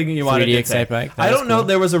was something you wanted to Excite Bike. I don't know.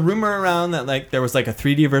 There was a rumor around that like there was like a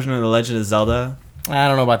 3D version of The Legend of Zelda. I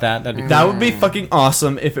don't know about that. That would be fucking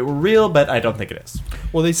awesome if it were real, but I don't think it is.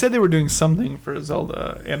 Well, they said they were doing something for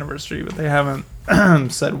Zelda anniversary, but they haven't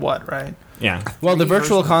said what, right? Yeah. Well, the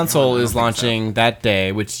Virtual Console is launching that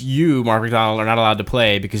day, which you, Mark McDonald, are not allowed to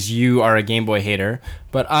play because you are a Game Boy hater.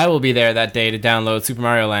 But I will be there that day to download Super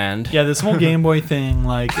Mario Land. Yeah, this whole Game Boy thing,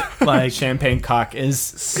 like Champagne Cock is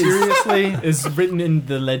seriously is written in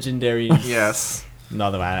the legendary. Yes. No,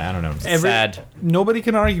 I don't know. Sad. Nobody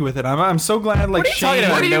can argue with it. I'm so glad. Like Shane,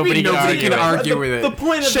 What do you mean nobody can argue with it? The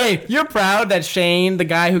point of Shane, you're proud that Shane, the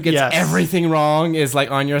guy who gets everything wrong, is like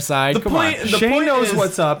on your side. Come on. Shane knows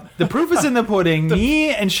what's up. The proof is in the pudding.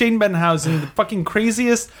 Me and Shane Benhausen, the fucking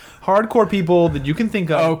craziest hardcore people that you can think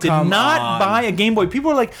of, did not buy a Game Boy.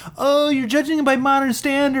 People are like, "Oh, you're judging it by modern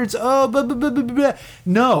standards." Oh, blah blah blah blah blah.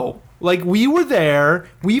 No, like we were there.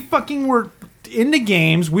 We fucking were into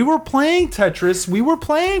games. We were playing Tetris. We were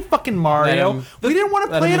playing fucking Mario. We didn't want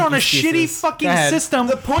to play it on a shitty fucking system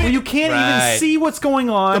where you can't even see what's going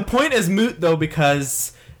on. The point is moot though,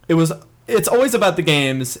 because it's always about the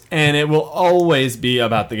games, and it will always be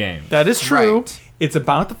about the game. That is true. Right. It's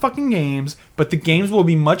about the fucking games, but the games will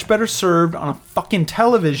be much better served on a fucking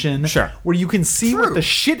television, where you can see what the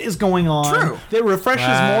shit is going on. That refreshes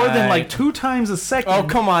more than like 2 times a second. Oh,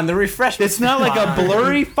 come on, the refresh. It's not like a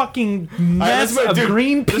blurry fucking mess of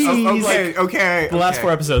green peas. Okay. The last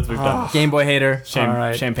 4 episodes we've done. Game Boy hater.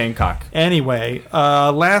 Champagne Cock. Anyway,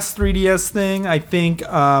 last 3DS thing, I think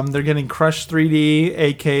they're getting Crush 3D,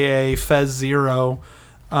 aka Fez Zero.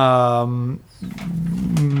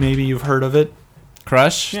 Maybe you've heard of it.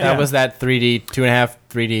 Crush? Yeah. That was that 3D, 2.5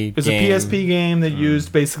 3D It's game. a PSP game that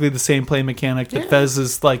used basically the same play mechanic that Fez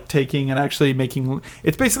is like taking and actually making.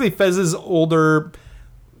 It's basically Fez's older,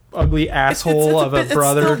 ugly asshole of a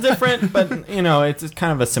brother. It's still different, but you know, it's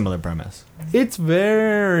kind of a similar premise. It's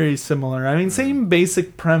very similar. I mean, same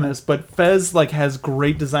basic premise, but Fez like has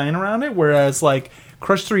great design around it, whereas like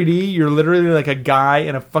Crush 3D, you're literally like a guy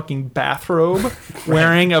in a fucking bathrobe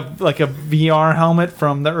wearing a VR helmet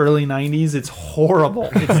from the early 90s. It's horrible.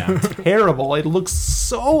 It's terrible. It looks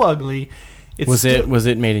so ugly. Was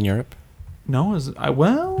it made in Europe? No, it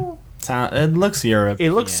looks Europe.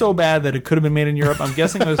 It looks so bad that it could have been made in Europe. I'm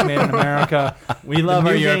guessing it was made in America. We love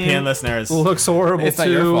our European listeners. Looks horrible. It's too. not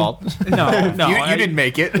your fault. No, you didn't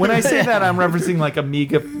make it. When I say that, I'm referencing like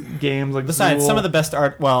Amiga games. Like besides, some of the best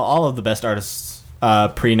art. Well, all of the best artists.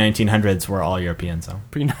 Pre-1900s were all European, so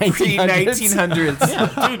pre-1900s.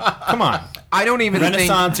 Yeah, dude, come on. I don't even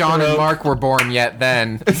think John and Mark were born yet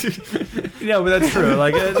then. Yeah, but that's true.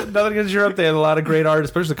 Like nothing against Europe, they had a lot of great art,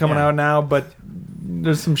 especially coming out now. But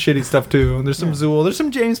there's some shitty stuff too. There's some Zool. There's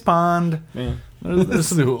some James Pond. Yeah. There's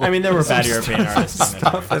some Zool. I mean, there were bad European artists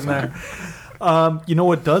stuff in there. You know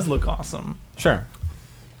what does look awesome? Sure.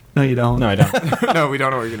 No, you don't. No, I don't. No, we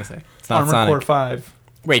don't know what you're gonna say. It's not Armored Sonic. Core 5.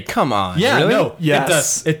 Wait, come on. Yeah, really? no.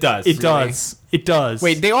 Yes. It does. It does. It does.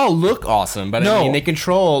 Wait, they all look awesome, but No. I mean, they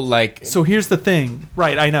control like. So here's the thing.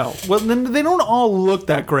 Right, I know. Well, then they don't all look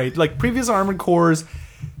that great. Like previous Armored Cores,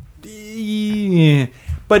 but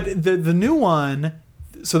the new one.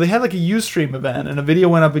 So they had like a Ustream event, and a video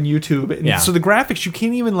went up on YouTube. And so the graphics, you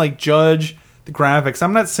can't even like judge the graphics.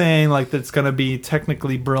 I'm not saying like that it's going to be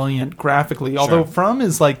technically brilliant graphically, although From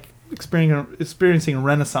is like experiencing a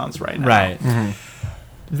renaissance right now. Right. Mm-hmm.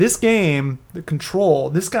 This game, the control,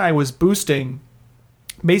 this guy was boosting.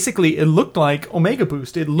 Basically, it looked like Omega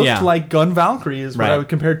Boost. It looked like Gun Valkyrie is what I would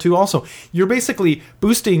compare it to also. You're basically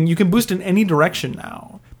boosting. You can boost in any direction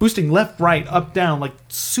now. Boosting left, right, up, down, like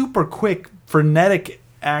super quick, frenetic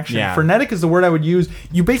action. Yeah. Frenetic is the word I would use.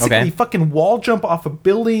 You basically fucking wall jump off of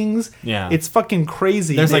buildings. Yeah. It's fucking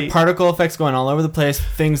crazy. There's like particle effects going all over the place,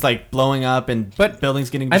 things like blowing up and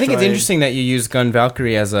buildings getting destroyed. I think it's interesting that you use Gun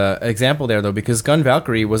Valkyrie as an example there, though, because Gun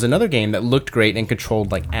Valkyrie was another game that looked great and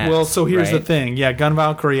controlled like ass. Well, so here's the thing. Yeah, Gun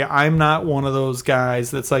Valkyrie, I'm not one of those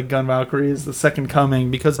guys that's like Gun Valkyrie is the second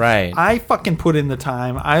coming because I fucking put in the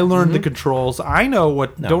time. I learned the controls. I know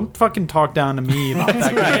what... No. Don't fucking talk down to me about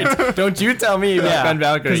that game. Don't you tell me about Gun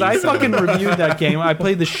Valkyrie. Because I fucking reviewed that game. I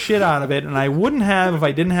played the shit out of it, and I wouldn't have if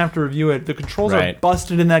I didn't have to review it. The controls are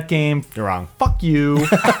busted in that game. You're wrong. Fuck you.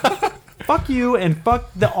 Fuck fuck you and fuck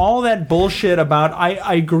all that bullshit about.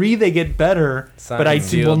 I agree they get better, but I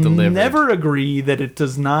will never agree that it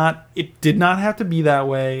does not. It did not have to be that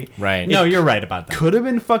way. Right? No, you're right about that. Could have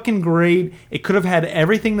been fucking great. It could have had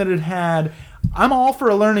everything that it had. I'm all for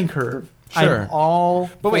a learning curve. Sure. I'm all.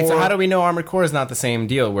 But wait, so how do we know Armored Core is not the same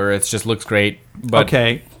deal where it just looks great? But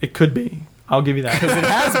Okay, it could be. I'll give you that. Because it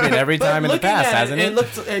has been every time in the past, hasn't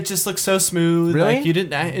it? It just looked so smooth. Really? Like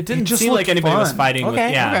it didn't just seem like looked anybody was fun. fighting. Okay,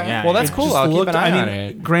 with, yeah, okay. yeah. Well, that's yeah. cool. Just I'll keep looked- an eye I on mean,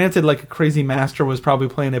 it. Granted, like a crazy master was probably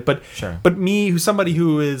playing it, but Sure. But me, who's somebody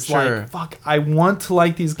who is Sure. like, fuck, I want to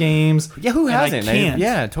like these games. Yeah, who and I hasn't? can't.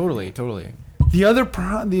 Yeah, totally. The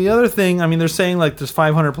other thing, I mean, they're saying like there's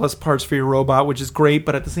 500 plus parts for your robot, which is great,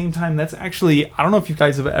 but at the same time, that's actually, I don't know if you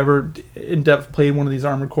guys have ever in depth played one of these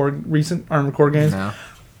recent Armored Core games. No.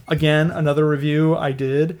 Again, another review I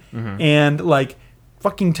did, and like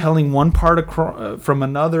fucking telling one part from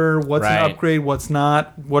another, what's Right. an upgrade, what's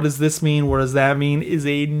not, what does this mean, what does that mean, is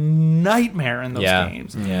a nightmare in those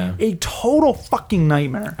games. Yeah. A total fucking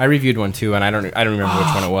nightmare. I reviewed one too, and I don't remember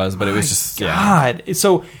which one it was, but it was just God.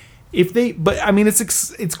 So if they, but I mean,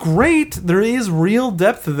 it's great. There is real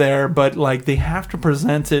depth there, but like they have to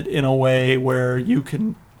present it in a way where you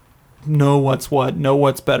can know what's what, know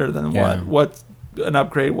what's better than what's an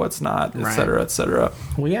upgrade, what's not, et cetera, et cetera.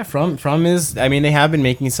 Well, yeah, From is. I mean, they have been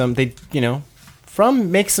making some.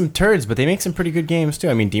 From makes some turds, but they make some pretty good games too.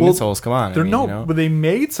 I mean, Demon Souls. Come on, But they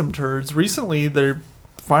made some turds recently. They're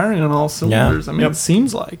firing on all cylinders. I mean, it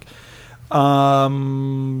seems like.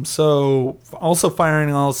 So also firing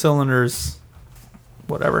on all cylinders.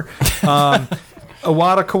 Whatever.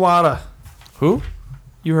 Awada Kawada. Who?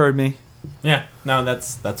 You heard me. Yeah, no,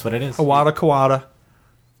 that's what it is. Awada Kawada.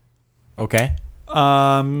 Okay.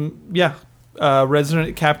 Resident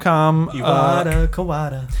Capcom.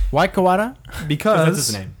 Kawada. Why Kawada? Because That's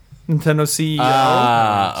his name. Nintendo CEO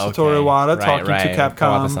Satoru Iwata talking to Capcom,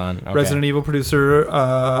 Kawata-san. Okay. Resident Evil producer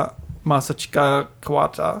Masachika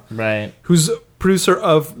Kawata, Right. who's producer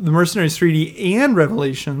of the Mercenaries 3D and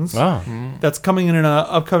Revelations. Oh. That's coming in an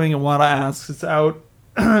upcoming Iwata Asks. It's out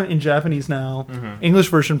in Japanese now. English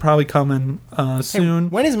version probably coming soon.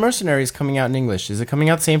 When is Mercenaries coming out in English? Is it coming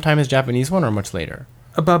out the same time as Japanese one or much later?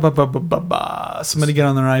 Somebody get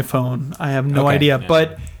on their iPhone. I have no idea. Yeah.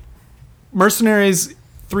 But Mercenaries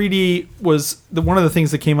 3D was one of the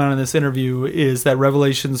things that came out in this interview is that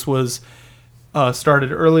Revelations was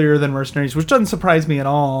started earlier than Mercenaries, which doesn't surprise me at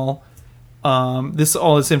all. All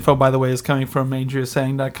this info, by the way, is coming from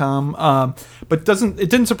AndreaSang.com. But it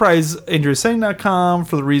didn't surprise AndreaSang.com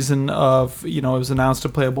for the reason of, it was announced to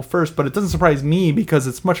playable first, but it doesn't surprise me because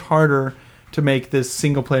it's much harder to make this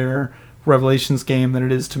single player Revelations game than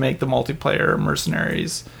it is to make the multiplayer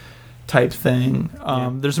Mercenaries type thing.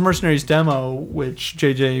 There's a Mercenaries demo, which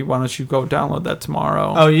JJ, why don't you go download that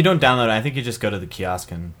tomorrow? Oh, you don't download it. I think you just go to the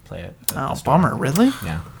kiosk and play it. Oh, bummer, really?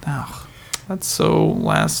 Yeah. Oh, that's so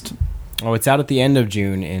last. Oh, it's out at the end of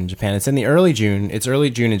June in Japan. It's in the early June. It's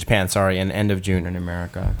early June in Japan, sorry, and end of June in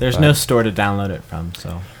America. There's no store to download it from,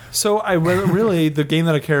 so. So I really, the game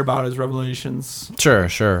that I care about is Revelations. Sure.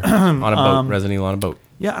 On a boat. Resident Evil on a boat.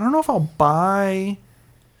 Yeah, I don't know if I'll buy.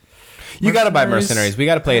 You got to buy Mercenaries. We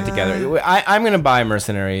got to play it together. I'm going to buy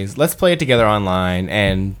Mercenaries. Let's play it together online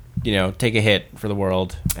and, take a hit for the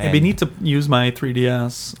world. It'd be neat to use my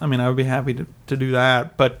 3DS. I mean, I would be happy to do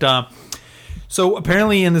that. But so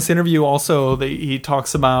apparently in this interview also, he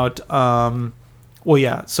talks about,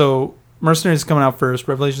 so Mercenaries is coming out first.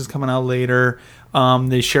 Revelations coming out later.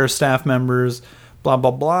 They share staff members. Blah,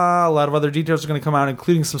 blah, blah. A lot of other details are going to come out,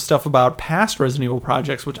 including some stuff about past Resident Evil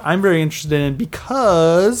projects, which I'm very interested in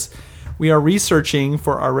because we are researching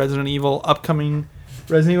for our upcoming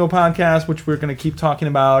Resident Evil podcast, which we're going to keep talking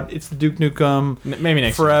about. It's the Duke Nukem maybe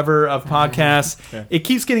next forever of podcasts. Okay. It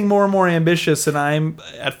keeps getting more and more ambitious, and I'm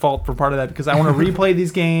at fault for part of that because I want to replay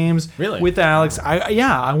these games with Alex.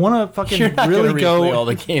 I want to fucking really go. All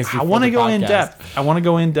the games I want to go podcast. in depth. I want to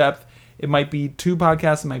go in depth. It might be 2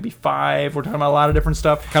 podcasts. It might be 5. We're talking about a lot of different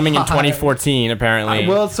stuff. Coming in 2014, apparently.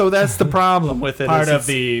 So that's the problem with it. Part of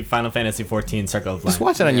the Final Fantasy 14 Circle of Life. Just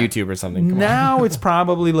watch it on YouTube or something. Come now it's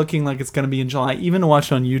probably looking like it's going to be in July. Even to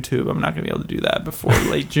watch it on YouTube, I'm not going to be able to do that before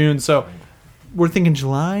late June. So we're thinking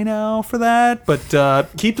July now for that. But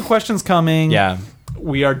keep the questions coming. Yeah.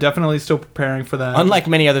 We are definitely still preparing for that. Unlike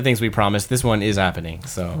many other things we promised, this one is happening.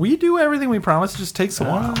 So we do everything we promise. It just takes a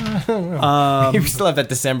while. we still have that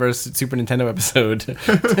December Super Nintendo episode.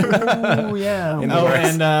 Oh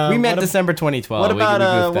yeah. We met December 2012. What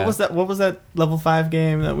about what was that level 5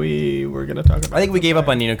 game that we were going to talk about? I think we gave up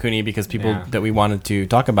on Ni no Kuni because people that we wanted to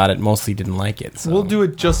talk about it mostly didn't like it. So. We'll do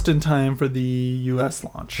it just in time for the US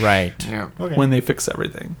launch. Right. Yeah. When they fix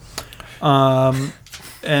everything.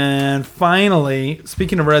 And finally,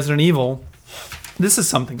 speaking of Resident Evil, this is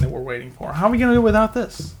something that we're waiting for. How are we going to do without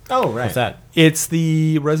this? Oh, right. What's that? It's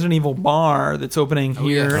the Resident Evil bar that's opening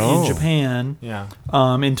here in Japan, Yeah.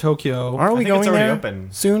 In Tokyo. Aren't we I think going it's already there open.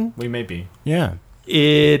 soon? We may be. Yeah.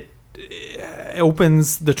 It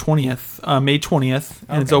opens the 20th, May 20th,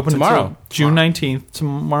 and it's open Tomorrow. until June 19th.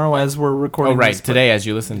 Tomorrow, as we're recording. Oh, right. this, Today, as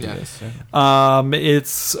you listen to this.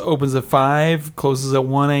 It's opens at 5, closes at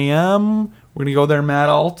 1 a.m. We're gonna go there, Mad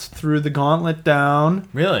Alt, through the gauntlet down.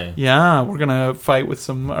 Really? Yeah, we're gonna fight with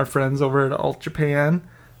our friends over at Alt Japan.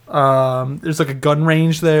 There's like a gun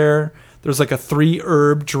range there. There's like a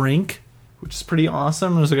 3-herb drink, which is pretty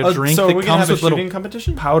awesome. There's like a drink so that we're gonna comes have a with little shooting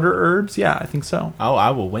competition? powder herbs. Yeah, I think so. Oh, I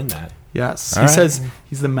will win that. Yes, All he right. says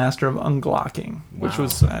he's the master of unglocking, which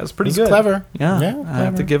was pretty He's good. clever. Yeah, Yeah, I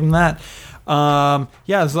have to clever. give him that.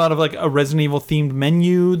 There's a lot of like a Resident Evil themed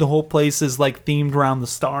menu. The whole place is like themed around the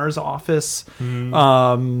STARS office.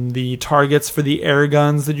 The targets for the air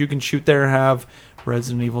guns that you can shoot there have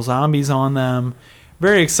Resident Evil zombies on them.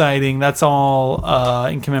 Very exciting. That's all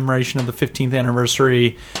in commemoration of the 15th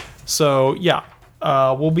anniversary. So yeah,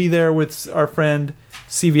 we'll be there with our friend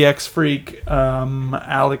CVX Freak,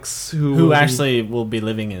 Alex, Who actually will be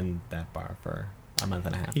living in that bar for a month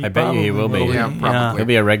and a half. I bet you he will be. Yeah, probably. He'll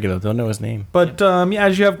be a regular. Don't know his name. But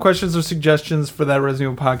as you have questions or suggestions for that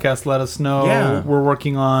Resident Evil podcast, let us know. Yeah. We're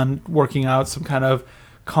working out some kind of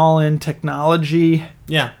call-in technology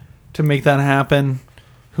Yeah. to make that happen.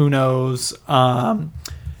 Who knows? And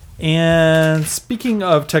speaking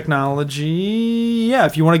of technology,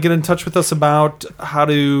 if you want to get in touch with us about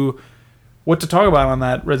what to talk about on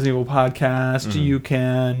that Resident Evil podcast, you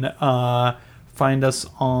can find us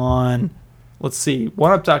on, let's see,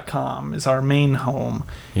 oneup.com is our main home.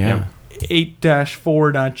 Yeah.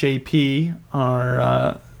 8-4.jp,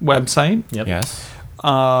 our website. Yep. Yes.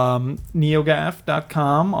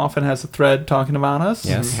 Neogaf.com often has a thread talking about us.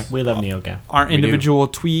 Yes. We love NeoGaf. Our do. individual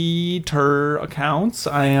Twitter accounts.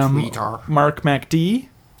 I am Twitter. Mark MacD.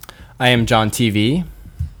 I am John TV.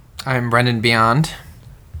 I'm Brendan Beyond.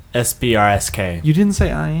 SPRSK. You didn't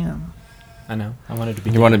say I am. I know. I wanted to be.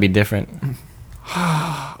 You want to be different.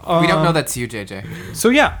 We don't know that's you, JJ.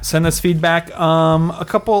 So send us feedback. A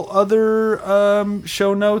couple other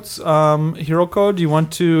show notes. Hiroko, do you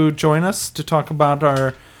want to join us to talk about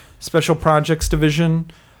our special projects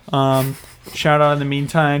division? Shout out in the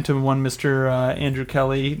meantime to one Mr. Andrew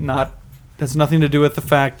Kelly. Has nothing to do with the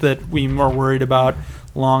fact that we are worried about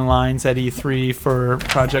long lines at E3 for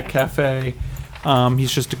Project Cafe.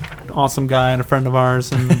 He's just an awesome guy and a friend of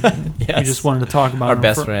ours, and we just wanted to talk about Our him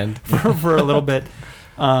best friend. for a little bit.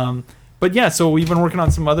 So we've been working on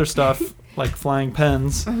some other stuff like flying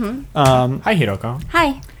pens. Hi, Hiroko.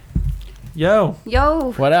 Hi. Yo,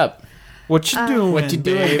 What up? what you doing? What you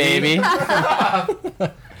doing, baby? Why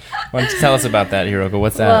don't you tell us about that, Hiroko?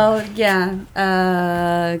 What's that? Well,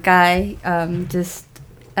 guy, just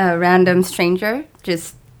a random stranger,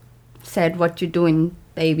 just said, "What you doing,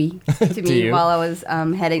 baby?" to me you? while I was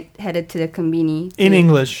headed to the convenience In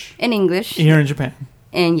English, In English, here in Japan.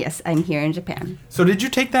 and yes, I'm here in Japan. So did you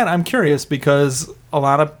take that? I'm curious because a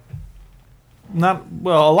lot of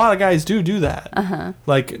guys do that.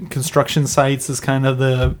 Like construction sites is kind of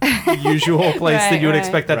the usual place that you would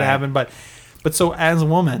expect that to happen. But so as a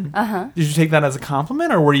woman, did you take that as a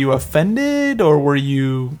compliment, or were you offended, or were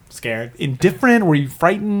you Scared. indifferent? Were you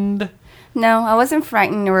frightened? No, I wasn't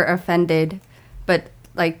frightened or offended, but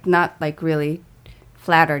not really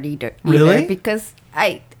flattered either. Really? Because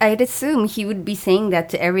I'd assume he would be saying that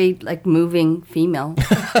to every moving female.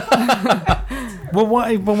 Well,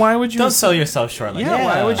 why? But why would you? Don't sell yourself short like that.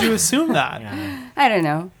 Why would you assume that? Yeah. I don't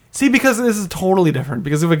know. See, because this is totally different.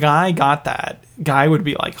 Because if a guy got that, guy would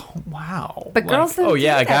be like, oh, "Wow." But girls don't oh do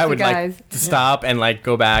yeah, a that guy to would guys. stop and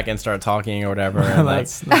go back and start talking or whatever. And,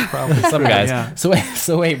 that's probably some guys. Yeah. So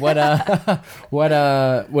wait, what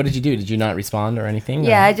did you do? Did you not respond or anything?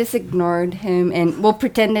 Yeah, or? I just ignored him and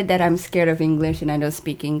pretended that I'm scared of English and I don't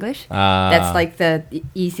speak English. That's the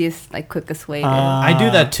easiest, quickest way to... I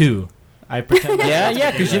do that too. I pretend.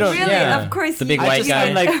 Yeah, because you don't. Really? Yeah. Of course the you big do. white guy.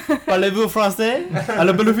 I'm like, parlez-vous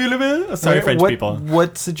français? Sorry, French what, people.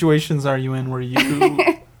 What situations are you in where you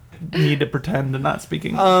need to pretend to not speak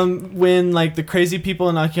English? When the crazy people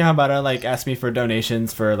in Akihabara ask me for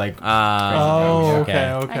donations for okay.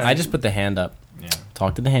 I just put the hand up. Yeah.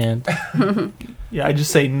 Talk to the hand. Yeah, I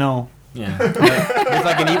just say no. Yeah.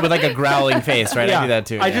 with like a growling face, right? I do that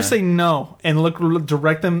too. I just say no and look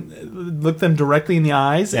them directly in the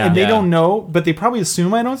eyes, and they don't know, but they probably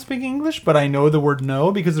assume I don't speak English, but I know the word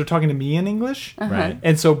no because they're talking to me in English, Right?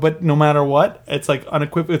 And so, but no matter what, it's like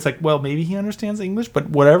unequivocal. It's like, well, maybe he understands English, but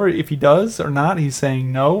whatever, if he does or not, he's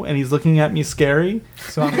saying no, and he's looking at me scary,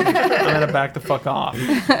 so I'm gonna back the fuck off,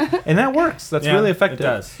 and that works. That's really effective. It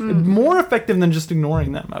does. More effective than just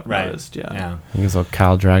ignoring them. I've noticed. Yeah. You can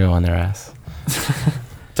Kyle Drago on their ass.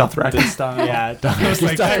 Dothraki style. Yeah,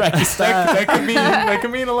 that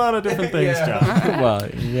could mean a lot of different things, John. Well,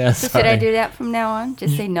 yes. So should I do that from now on?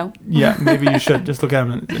 Just say no. Yeah, maybe you should just look at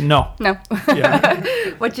him and no. No. Yeah.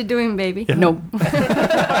 What you doing, baby? Yeah. No.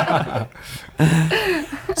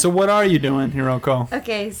 So what are you doing, Hiroko?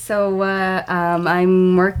 Okay, so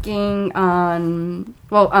I'm working on.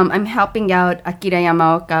 Well, I'm helping out Akira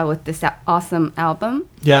Yamaoka with this awesome album,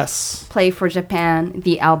 Yes. Play for Japan,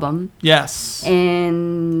 the album. Yes.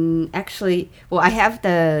 And actually, well, I have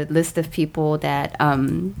the list of people that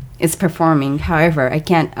is performing. However, I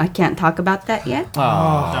can't talk about that yet.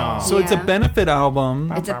 So it's a benefit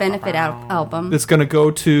album. It's a benefit album. That's going to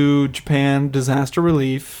go to Japan Disaster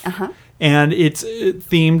Relief. Uh-huh. And it's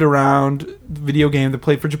themed around the video game, the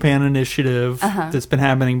Play for Japan initiative that's been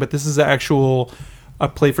happening. But this is a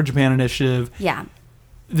Play for Japan initiative. Yeah.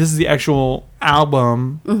 This is the actual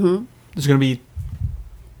album. Mm-hmm. There's going to be...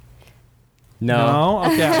 No?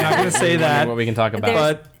 Okay, I'm not going to say that. What we can talk about.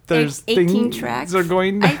 But there's 18 things tracks. that are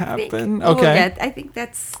going to I happen. think, Okay. I think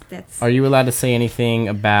that's. Are you allowed to say anything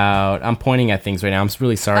about... I'm pointing at things right now. I'm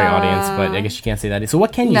really sorry, audience, but I guess you can't say that. So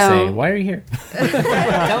what can you say? Why are you here?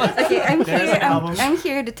 Okay, I'm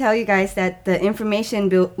here to tell you guys that the information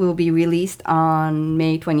will be released on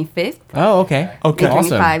May 25th. Oh, okay. Okay. May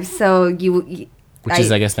 25. So Which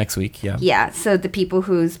is, I guess, next week, yeah. Yeah, so the people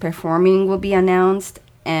who's performing will be announced,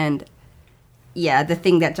 and yeah, the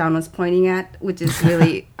thing that John was pointing at, which is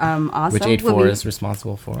really awesome. Which 8-4 is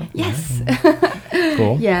responsible for. Yes.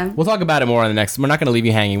 Cool. Yeah. We'll talk about it more on the next... We're not going to leave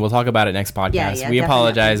you hanging. We'll talk about it next podcast. Yeah, we definitely.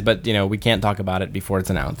 apologize, but, we can't talk about it before it's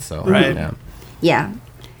announced, so... Right. Yeah. Yeah.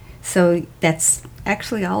 So that's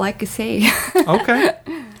actually all I could say. Okay.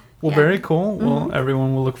 Well, Yeah. very cool. Well,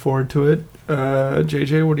 everyone will look forward to it.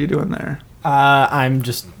 JJ, what are you doing there? I'm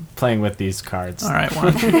just playing with these cards. All right.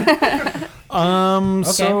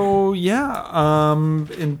 So yeah.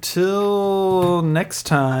 Until next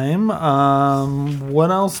time.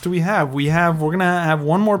 What else do we have? We're gonna have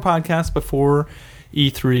one more podcast before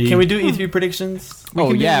E3. Can we do E3 predictions? We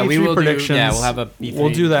can do E3 we will predictions. we'll have a E3. We'll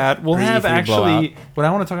do that. We'll have pre-E3 actually. What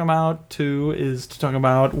I want to talk about too is to talk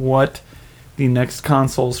about what the next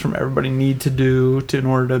consoles from everybody need to do in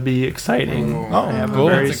order to be exciting. I have cool.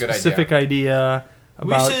 a very That's a good specific idea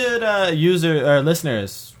about. We should use our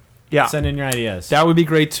listeners. Yeah. Send in your ideas. That would be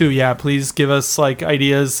great too. Yeah, please give us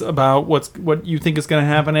ideas about what you think is going to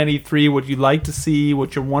happen at E3, what you'd like to see,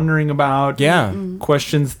 what you're wondering about. Yeah.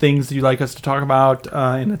 Questions, things that you'd like us to talk about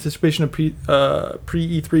in anticipation of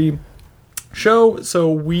pre-E3 show.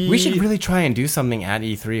 So we should really try and do something at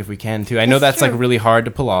E3 if we can too. I know that's really hard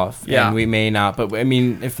to pull off. Yeah. And we may not, but I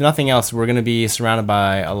mean, if nothing else, we're going to be surrounded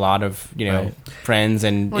by a lot of friends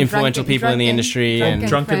and influential people in the industry and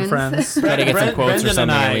drunken friends. try to get some quotes or Brendan something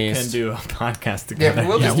and at I least. can do a podcast together. Yeah,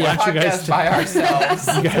 we'll just do a why don't you guys podcast by ourselves.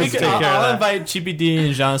 I'll invite GPD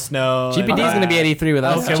and Jean Snow. GPD is going to be at E3 with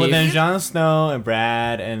us. Okay, well Chief. then Jean Snow and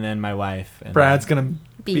Brad and then my wife. And Brad's going to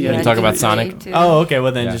Be at talk about E3 Sonic? too. Oh, okay.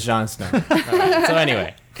 Well then Yeah. just Jean Snow So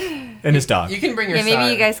anyway, and his dog. You can bring your Yeah, maybe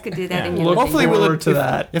son. you guys could do that in your look Hopefully we'll forward look to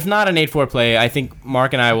that. if not an 8-4 play, I think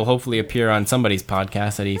Mark and I will hopefully appear on somebody's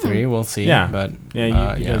podcast at E3. We'll see. Yeah. But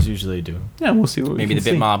Yeah, you guys usually do. Yeah, we'll see what maybe we the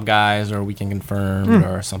can see. BitMob guys, or we can confirm,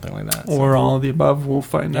 or something like that. So. Or all of the above, we'll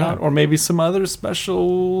find Yeah. out. Or maybe some other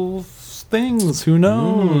special things. Who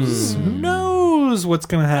knows? Who knows what's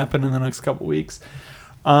going to happen in the next couple weeks?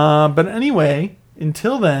 But anyway,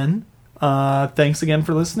 until then, thanks again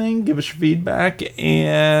for listening. Give us your feedback.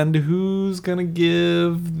 And who's going to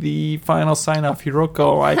give the final sign off?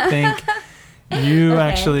 Hiroko, I think you Okay.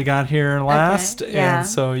 actually got here last. yeah. And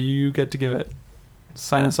so you get to give it.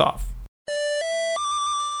 Sign us off.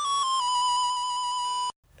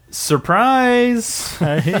 Surprise!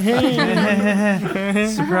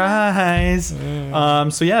 Surprise!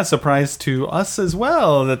 So yeah, surprise to us as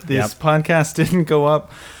well that this podcast didn't go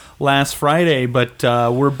up last Friday, but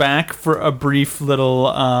we're back for a brief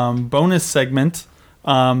little bonus segment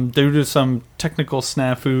due to some technical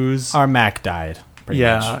snafus. Our Mac died. Pretty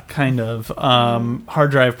much. Kind of.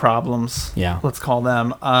 Hard drive problems. Yeah. Let's call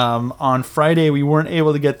them. On Friday, we weren't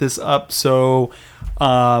able to get this up, so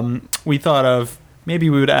we thought of maybe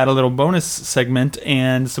we would add a little bonus segment,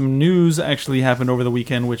 and some news actually happened over the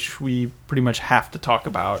weekend, which we pretty much have to talk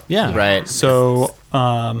about. Yeah. Right. So,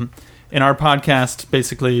 in our podcast,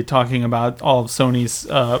 basically talking about all of Sony's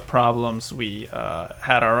problems, we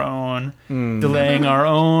had our own, delaying our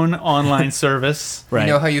own online service. You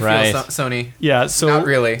know how you feel, Sony? Yeah, so not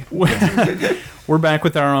really. We're back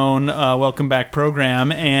with our own Welcome Back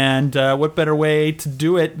program, and what better way to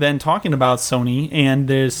do it than talking about Sony and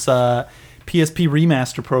this PSP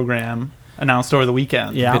Remaster program announced over the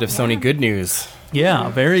weekend. A bit of Sony good news. Yeah,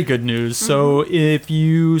 very good news. So if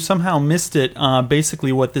you somehow missed it,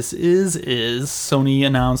 basically what this is Sony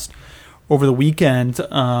announced over the weekend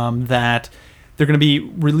that they're going to be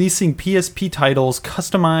releasing PSP titles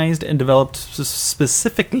customized and developed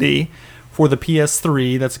specifically for the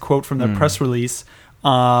PS3. That's a quote from the press release.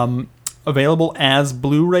 Available as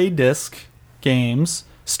Blu-ray disc games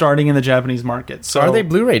starting in the Japanese market. So are they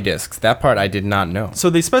Blu-ray discs? That part I did not know. So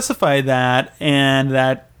they specify that, and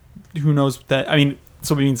that who knows that? I mean,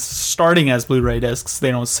 so it means starting as Blu-ray discs. They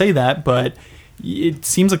don't say that, but it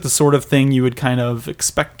seems like the sort of thing you would kind of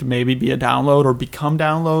expect to maybe be a download or become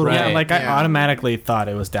download. Right. Yeah, like I automatically thought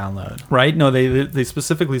it was download. Right? No, they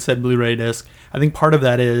specifically said Blu-ray disc. I think part of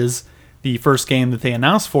that is the first game that they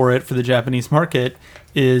announced for it for the Japanese market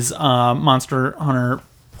is Monster Hunter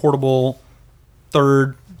Portable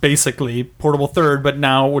Third, basically Portable Third, but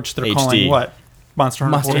now which they're calling what? Monster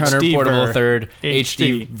Hunter HD Portable Third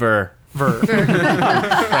HD Ver.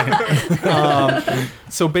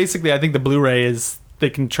 So basically, I think the Blu-ray is they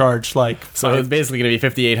can charge like so it's basically going to be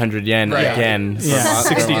 5,800 yen again. Yeah,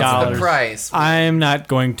 $60. The price. I'm not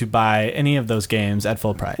going to buy any of those games at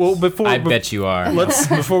full price. Well, I bet you are.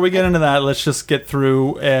 Before we get into that, let's just get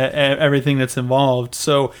through everything that's involved.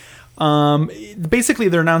 So, basically,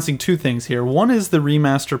 they're announcing two things here. One is the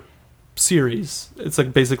remaster series. It's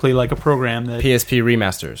like basically like a program that PSP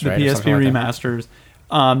remasters, right? The PSP remasters.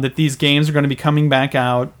 That these games are going to be coming back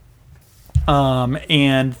out,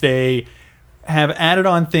 and they have added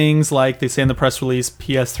on things like they say in the press release,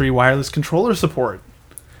 PS3 wireless controller support.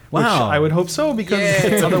 Wow. Which I would hope so,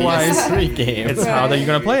 because otherwise PS3 game. it's how that you're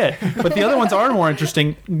going to play it. But the other ones are more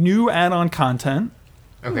interesting. New add-on content.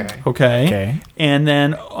 Okay. And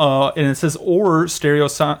then and it says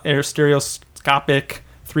stereoscopic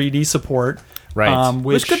 3D support. Right.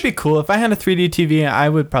 Which could be cool. If I had a 3D TV, I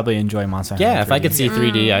would probably enjoy Monster Hunter. Yeah, if I could see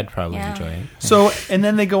 3D, I'd probably enjoy it. So, and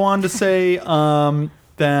then they go on to say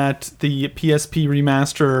that the PSP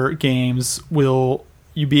remaster games will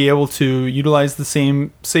you be able to utilize the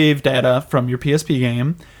same save data from your PSP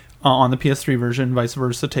game on the PS3 version, vice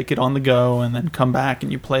versa, take it on the go and then come back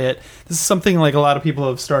and you play it. This is something like a lot of people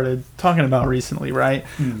have started talking about recently, right?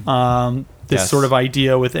 This sort of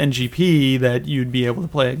idea with NGP that you'd be able to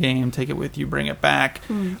play a game, take it with you, bring it back.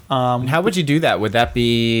 How would you do that? Would that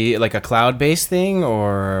be like a cloud-based thing,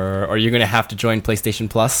 or are you going to have to join PlayStation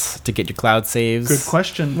Plus to get your cloud saves? Good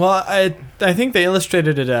question. Well, I think they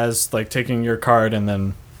illustrated it as like taking your card and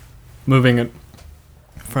then moving it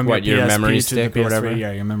from your PSP memory to stick the PS3. or whatever?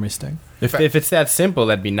 Yeah, your memory stick. If it's that simple,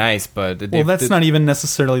 that'd be nice. But that's not even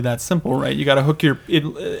necessarily that simple, right? You got to hook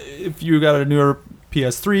if you got a newer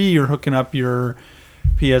PS3, you're hooking up your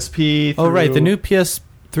PSP. Oh, right. The new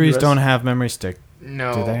PS3s don't have memory stick.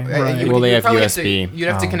 No. Do they? Right. Well, they have USB. You'd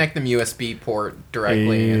have to connect them USB port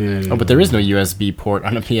directly. And then, but there is no USB port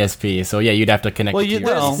on a PSP, so yeah, you'd have to connect it to your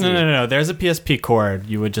PSP. No. There's a PSP cord.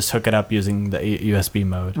 You would just hook it up using the USB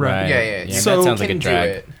mode. Right. Yeah. So that sounds like a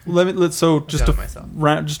drag. Let's just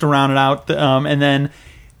to round it out, and then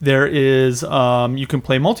there is you can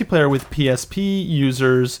play multiplayer with PSP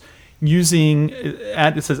users.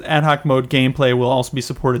 It says ad hoc mode gameplay will also be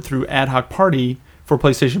supported through ad hoc party for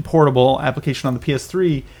PlayStation Portable application on the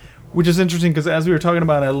PS3, which is interesting because as we were talking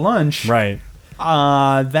about at lunch, right?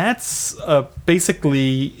 That's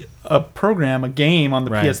basically a program, a game on the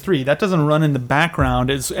PS3 that doesn't run in the background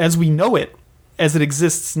as we know it, as it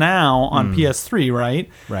exists now on PS3, right?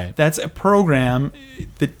 Right. That's a program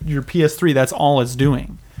that your PS3. That's all it's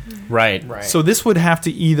doing. Right. So this would have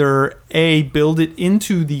to either build it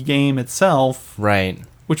into the game itself, right?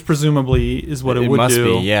 Which presumably is what it would must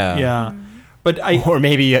do. Be, yeah. Yeah. But or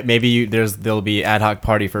maybe there'll be ad hoc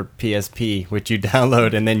party for PSP, which you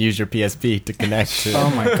download and then use your PSP to connect to.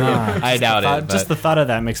 Oh my god! I doubt it. Just the thought of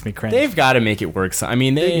that makes me cringe. They've got to make it work. So, I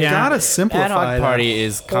mean, they gotta simplify. Ad hoc party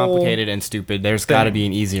is complicated and stupid. There's got to be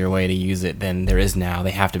an easier way to use it than there is now.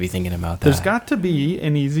 They have to be thinking about that. There's got to be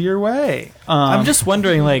an easier way. I'm just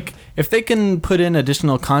wondering, like, if they can put in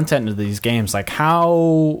additional content into these games, like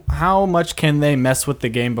how much can they mess with the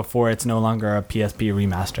game before it's no longer a PSP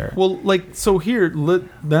remaster? Well, like, so So here,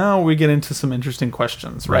 now we get into some interesting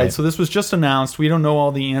questions, right? So this was just announced. We don't know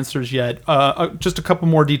all the answers yet. Just a couple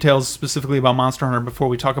more details specifically about Monster Hunter before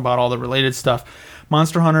we talk about all the related stuff.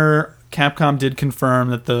 Monster Hunter, Capcom did confirm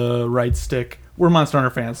that the right stick... We're Monster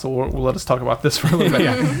Hunter fans, so we'll let us talk about this for a little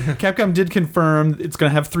bit. Capcom did confirm it's going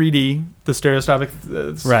to have 3D, the stereoscopic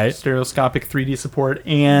 3D support,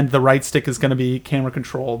 and the right stick is going to be camera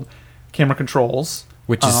controls.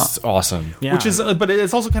 Which is awesome. Yeah. Which is, but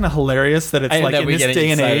it's also kind of hilarious that it's like in this day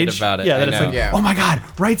and age. About it. Yeah, that it's like, oh my god,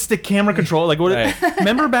 right stick camera control. Like, what?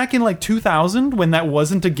 Remember back in like 2000 when that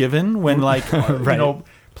wasn't a given? When like, you know,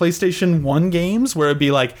 PlayStation 1 games where it'd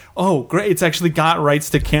be like, oh great, it's actually got right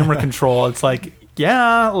stick camera control. It's like,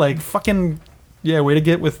 yeah, like fucking, yeah, way to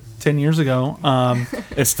get with 10 years ago.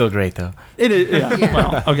 It's still great though. It is. Yeah.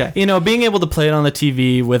 Well, okay. You know, being able to play it on the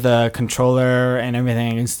TV with a controller and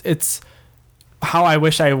everything, it's how I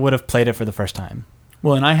wish I would have played it for the first time.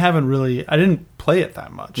 Well, and I didn't play it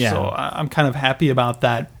that much, so I'm kind of happy about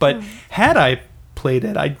that. But had I played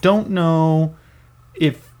it, I don't know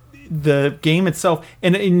if the game itself,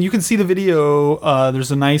 and you can see the video, there's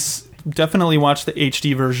a nice, definitely watch the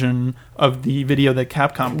HD version of the video that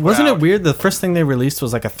Capcom put Wasn't out. it weird? The first thing they released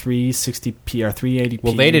was like a 360p or 380p.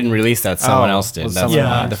 Well, they didn't release that. Someone else did. That's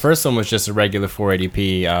why. The first one was just a regular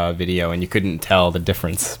 480p video, and you couldn't tell the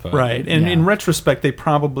difference. But. Right. And in retrospect, it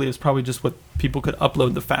was probably just what people could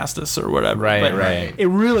upload the fastest or whatever. Right. It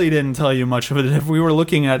really didn't tell you much of it. If we were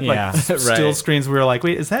looking at like still screens, we were like,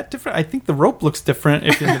 wait, is that different? I think the rope looks different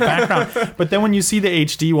if in the background. But then when you see the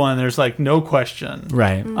HD one, there's like no question.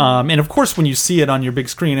 Right. And of course, when you see it on your big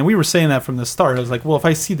screen, and we were saying that from the start, I was like, well, if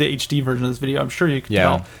I see the HD version of this video, I'm sure you can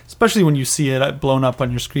tell. Especially when you see it blown up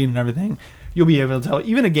on your screen and everything. You'll be able to tell.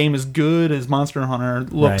 Even a game as good as Monster Hunter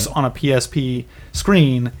looks on a PSP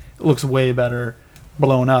screen, it looks way better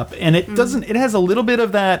blown up. And it doesn't, it has a little bit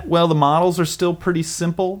of that, well, the models are still pretty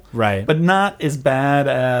simple. Right. But not as bad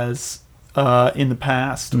as in the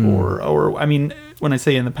past. Or I mean, when I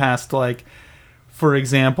say in the past, like, for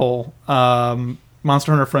example,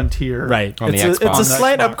 Monster Hunter Frontier. Right. It's a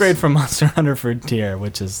slight upgrade from Monster Hunter Frontier,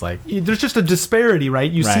 which is like... There's just a disparity,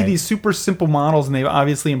 right? You see these super simple models, and they've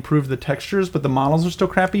obviously improved the textures, but the models are still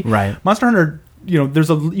crappy. Right. Monster Hunter, you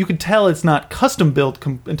know, you can tell it's not custom built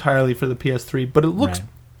entirely for the PS3, but it looks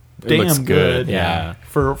damn good. Yeah.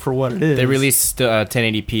 For what it is. They released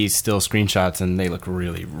 1080p still screenshots, and they look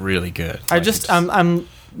really, really good. I'm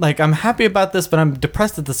happy about this, but I'm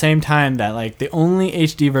depressed at the same time that like the only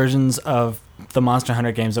HD versions of the Monster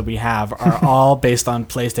Hunter games that we have are all based on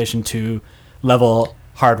PlayStation 2 level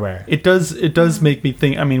hardware. It does make me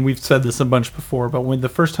think. I mean, we've said this a bunch before, but when the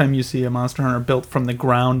first time you see a Monster Hunter built from the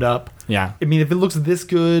ground up, I mean, if it looks this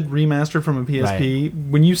good remastered from a PSP,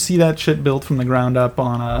 when you see that shit built from the ground up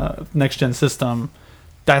on a next gen system,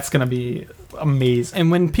 that's gonna be amazing.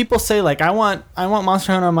 And when people say like, I want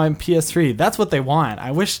Monster Hunter on my PS3, that's what they want.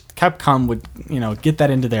 I wish Capcom would, get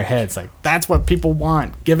that into their heads. Like, that's what people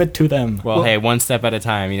want. Give it to them. Well, hey, one step at a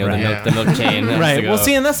time. The milk chain. Right. Well,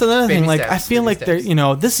 see, and that's another thing. Like, steps, I feel like they're,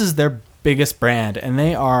 this is their biggest brand, and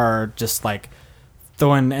they are just like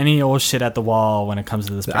throwing any old shit at the wall when it comes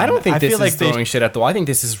to this brand. I don't think this is throwing shit at the wall. I think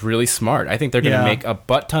this is really smart. I think they're going to make a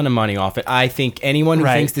butt ton of money off it. I think anyone who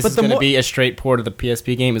thinks this is going to be a straight port of the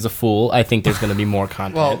PSP game is a fool. I think there's going to be more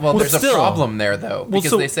content. Well, there's a problem there, though, because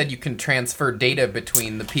they said you can transfer data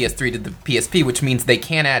between the PS3 to the PSP, which means they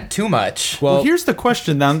can't add too much. Well, here's the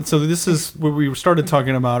question then. So this is what we started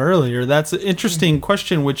talking about earlier. That's an interesting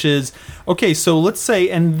question, which is, okay, so let's say,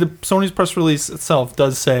 and the Sony's press release itself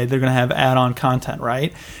does say they're going to have add-on content, right?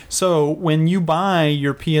 So when you buy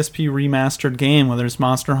your PSP remastered game, whether it's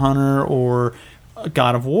Monster Hunter or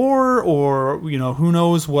God of War or who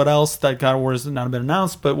knows what else, that God of War has not been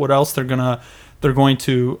announced, but what else they're going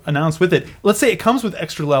to announce with it. Let's say it comes with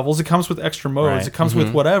extra levels, it comes with extra modes, it comes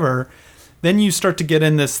with whatever. Then you start to get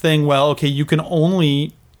in this thing. Well, okay, you can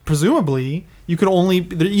only presumably.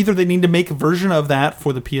 Either they need to make a version of that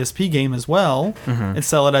for the PSP game as well and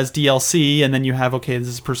sell it as DLC, and then you have, okay, does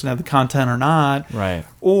this person have the content or not? Right.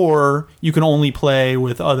 Or you can only play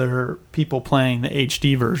with other people playing the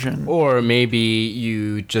HD version. Or maybe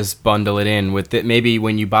you just bundle it in with it. Maybe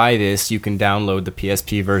when you buy this, you can download the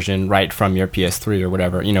PSP version right from your PS3 or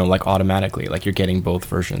whatever, like automatically, like you're getting both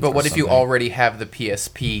versions. But what if you already have the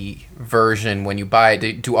PSP version when you buy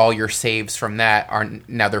it? Do all your saves from that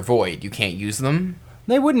now they're void? You can't use them?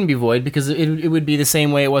 They wouldn't be void because it would be the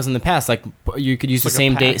same way it was in the past. Like you could use the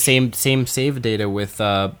same save data with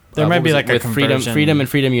there might be like a conversion. Freedom and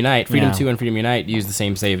Freedom Unite. Freedom 2 and Freedom Unite use the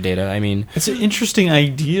same save data. I mean, it's an interesting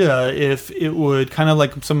idea if it would kind of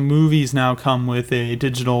like some movies now come with a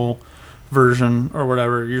digital version or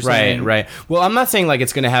whatever you're saying. Right. Well, I'm not saying like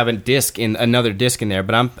it's going to have another disc in there,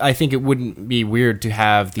 but I think it wouldn't be weird to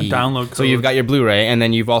have the download code. So you've got your Blu-ray, and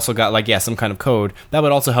then you've also got like some kind of code that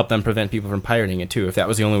would also help them prevent people from pirating it too, if that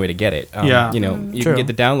was the only way to get it. You can get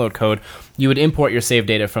the download code. You would import your save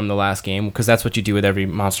data from the last game because that's what you do with every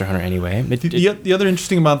Monster Hunter anyway. The other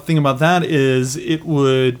interesting thing about that is it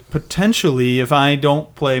would potentially, if I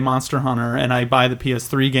don't play Monster Hunter and I buy the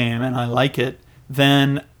PS3 game and I like it,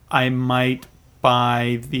 then I might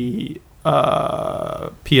buy the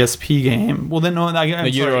PSP game. Well, then you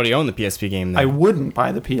already own the PSP game. Then. I wouldn't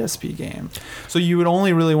buy the PSP game. So you would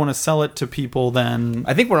only really want to sell it to people then.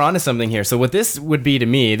 I think we're onto something here. So what this would be to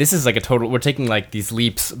me, this is like a total. We're taking like these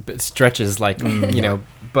leaps, stretches, like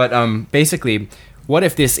But basically, what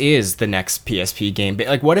if this is the next PSP game?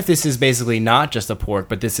 Like, what if this is basically not just a port,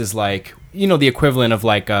 but this is like, the equivalent of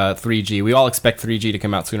like 3G. We all expect 3G to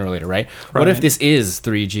come out sooner or later, right? What if this is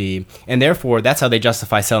 3G, and therefore that's how they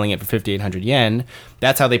justify selling it for 5,800 yen?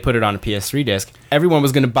 That's how they put it on a PS3 disc. Everyone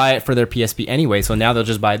was going to buy it for their PSP anyway, so now they'll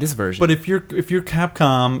just buy this version. But if you're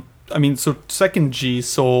Capcom, so Second G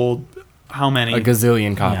sold how many? A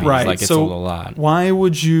gazillion copies. Right. Like, it sold a lot. Why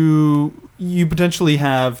would you potentially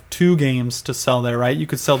have two games to sell there, right? You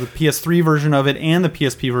could sell the PS3 version of it and the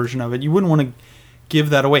PSP version of it. You wouldn't want to give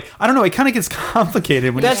that away. I don't know. It kind of gets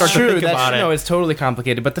complicated when you start to think about it. No, it's totally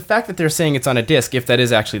complicated. But the fact that they're saying it's on a disc, if that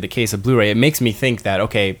is actually the case of Blu-ray, it makes me think that,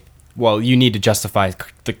 okay, well, you need to justify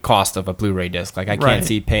the cost of a Blu-ray disc. Like, I can't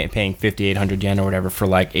see paying 5,800 yen or whatever for,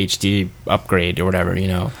 like, HD upgrade or whatever,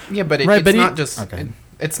 Yeah, but it's not just... Okay.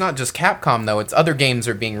 It's not just Capcom, though. It's other games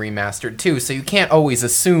are being remastered, too. So you can't always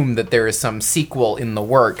assume that there is some sequel in the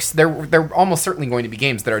works. There are almost certainly going to be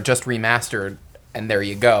games that are just remastered, and there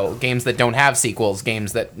you go. Games that don't have sequels,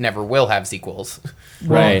 games that never will have sequels.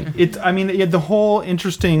 Right. The whole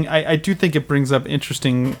interesting... I do think it brings up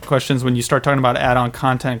interesting questions when you start talking about add-on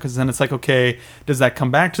content, because then it's like, okay, does that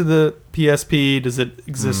come back to the PSP? Does it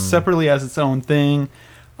exist separately as its own thing?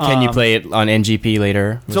 Can you play it on NGP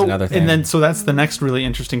later? So another thing. And then, so that's the next really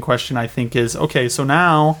interesting question, I think, is, okay, so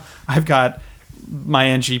now I've got my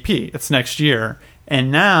NGP. It's next year.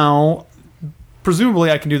 And now, presumably,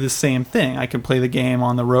 I can do the same thing. I can play the game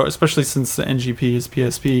on the road, especially since the NGP is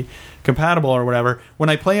PSP compatible or whatever. When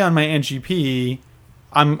I play on my NGP,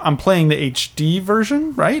 I'm playing the HD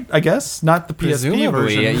version, right? I guess not the PSP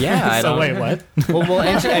version. Yeah. So wait, what? well,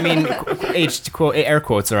 air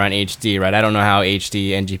quotes are on HD, right? I don't know how HD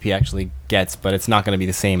NGP actually gets, but it's not going to be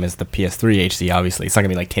the same as the PS3 HD. Obviously, it's not going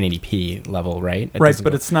to be like 1080p level, right?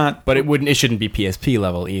 It's not. But it shouldn't be PSP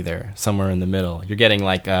level either. Somewhere in the middle, you're getting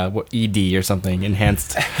like ED or something,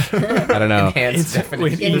 enhanced. I don't know. Enhanced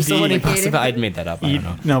definition. There's so many possibilities. I made that up. I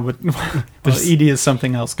don't know. No, but ED is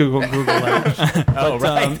something else. Google that.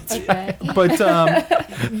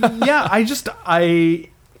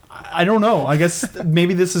 I don't know. I guess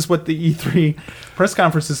maybe this is what the E3 press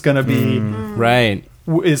conference is going to be. Right.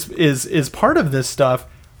 Is part of this stuff.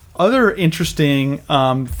 Other interesting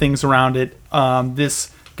things around it.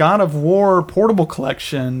 This God of War portable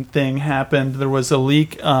collection thing happened. There was a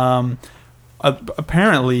leak.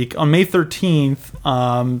 Apparent leak on May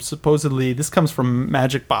 13th. Supposedly, this comes from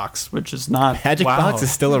Magic Box, which is not... Magic Box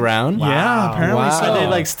is still around? Wow. Yeah, apparently so. Are they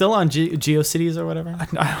like still on GeoCities or whatever?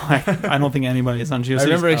 I don't think anybody is on GeoCities. I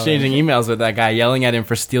remember exchanging emails with that guy, yelling at him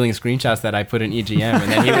for stealing screenshots that I put in EGM,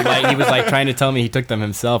 and then he was like trying to tell me he took them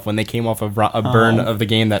himself when they came off of a burn of the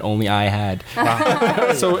game that only I had.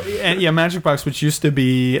 Wow. So, Magic Box, which used to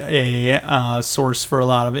be a source for a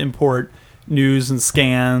lot of import news and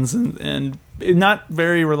scans and not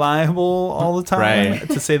very reliable all the time,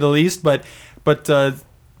 to say the least. But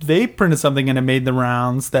they printed something and it made the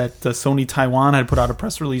rounds that Sony Taiwan had put out a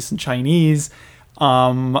press release in Chinese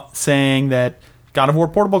saying that God of War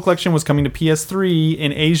Portable Collection was coming to PS3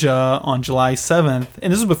 in Asia on July 7th.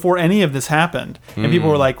 And this was before any of this happened. And people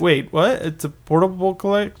were like, wait, what? It's a portable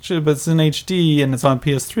collection, but it's in HD and it's on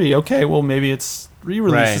PS3. Okay, well, maybe it's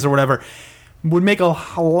re-releases or whatever. Would make a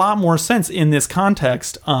lot more sense in this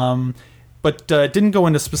context. But didn't go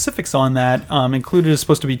into specifics on that. Included is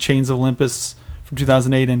supposed to be Chains of Olympus from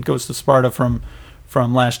 2008 and Ghost of Sparta from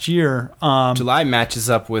last year. July matches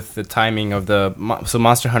up with the timing of so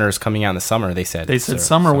Monster Hunter is coming out in the summer, they said. They said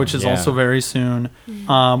summer, which is also very soon.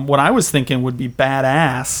 What I was thinking would be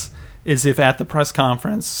badass is if at the press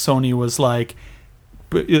conference, Sony was like,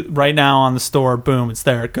 right now on the store, boom, it's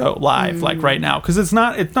there, go live, like right now. Because it's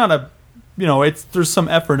not a, there's some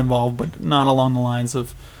effort involved, but not along the lines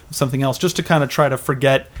of something else, just to kind of try to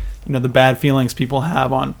forget, the bad feelings people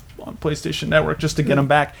have on PlayStation Network, just to get them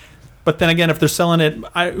back. But then again, if they're selling it,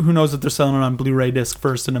 who knows if they're selling it on Blu-ray disc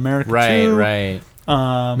first in America too? Right.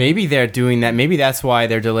 Maybe they're doing that. Maybe that's why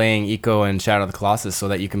they're delaying Eco and Shadow of the Colossus so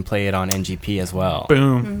that you can play it on NGP as well.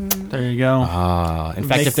 Boom. There you go. In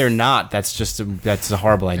fact, if they're not, that's a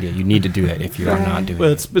horrible idea. You need to do that if you are not doing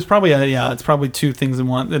it. It's probably it's probably two things in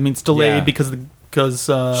one. I mean, it's delayed because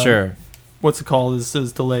sure. What's it called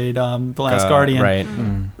is delayed. The Last Guardian, right?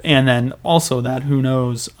 And then also that who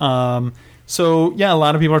knows. So yeah, a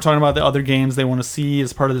lot of people are talking about the other games they want to see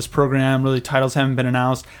as part of this program. Really, titles haven't been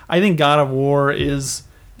announced. I think God of War is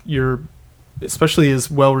especially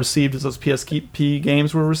as well received as those PSP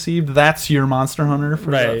games were received. That's your Monster Hunter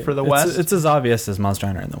for the West. It's as obvious as Monster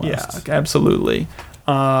Hunter in the West. Yeah, absolutely.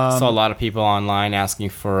 Saw a lot of people online asking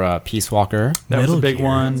for Peace Walker. That was a big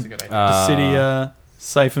one. Dissidia.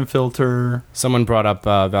 Siphon Filter. Someone brought up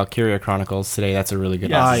Valkyria Chronicles today. That's a really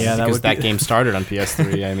good idea. Because that game started on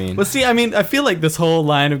PS3. I mean, well, see, I feel like this whole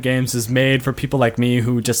line of games is made for people like me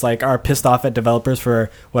who just like are pissed off at developers for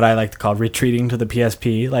what I like to call retreating to the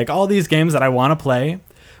PSP. Like all these games that I want to play,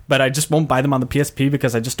 but I just won't buy them on the PSP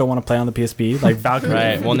because I just don't want to play on the PSP. Like Valkyria.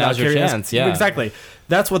 Right. Well, now's your chance. Yeah. Exactly.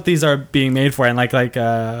 That's what these are being made for. And like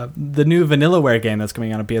the new Vanillaware game that's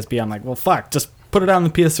coming out on PSP, I'm like, well, fuck, just put it on the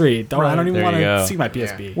PS3. I don't even want to see my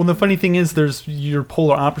PSP. Yeah. Well, the funny thing is, there's your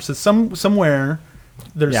polar opposites. Somewhere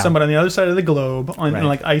there's somebody on the other side of the globe, in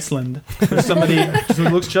like Iceland. There's somebody who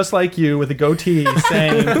looks just like you with a goatee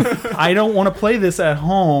saying, "I don't want to play this at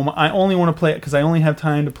home. I only want to play it because I only have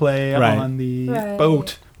time to play on the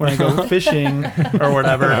boat when I go fishing or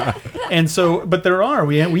whatever." And so, but there are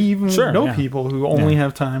we even know people who only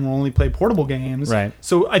have time, will only play portable games. Right.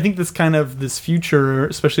 So I think this future,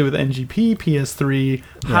 especially with NGP, PS3,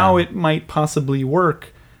 how it might possibly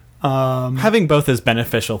work. Having both is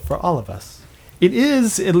beneficial for all of us. It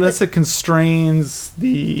is, unless it constrains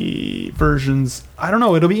the versions. I don't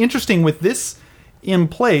know. It'll be interesting with this in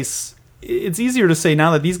place. It's easier to say now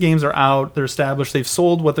that these games are out, they're established, they've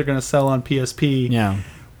sold what they're going to sell on PSP. Yeah.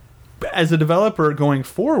 As a developer going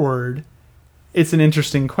forward, it's an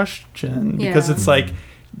interesting question because it's like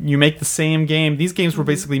you make the same game. These games were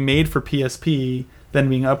basically made for PSP, then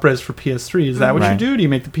being up-res for PS3. Is that what you do? Do you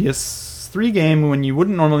make the PS3 game when you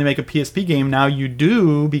wouldn't normally make a PSP game? Now you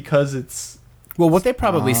do because it's... Well, what they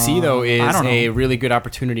probably see, though, is a really good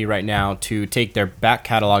opportunity right now to take their back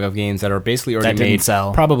catalog of games that are basically already made,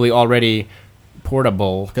 probably already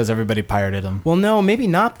portable. Because everybody pirated them. Well, no, maybe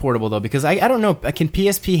not portable, though, because I don't know. Can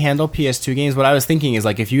PSP handle PS2 games? What I was thinking is,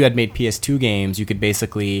 like, if you had made PS2 games, you could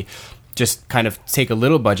basically just kind of take a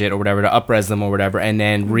little budget or whatever to up-res them or whatever and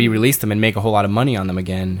then re-release them and make a whole lot of money on them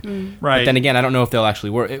again. Right. But then again, I don't know if they'll actually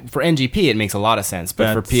work. For NGP, it makes a lot of sense,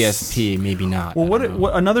 but for PSP, maybe not. Well,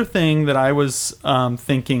 what another thing that I was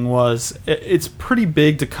thinking was it's pretty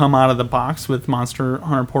big to come out of the box with Monster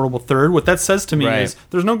Hunter Portable 3rd. What that says to me is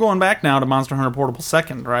there's no going back now to Monster Hunter Portable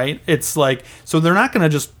 2nd, right? It's like, so they're not going to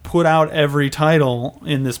just put out every title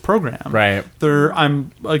in this program. Right.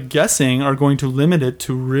 I'm guessing are going to limit it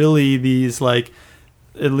to really these like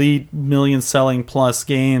elite million selling plus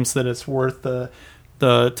games that it's worth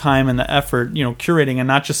the time and the effort, curating and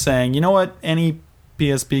not just saying, you know what, any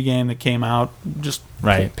PSP game that came out, just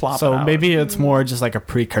plop so it out. Maybe it's more just like a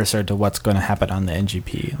precursor to what's going to happen on the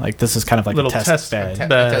NGP. Like this is kind of like little a test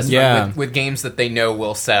bed. With games that they know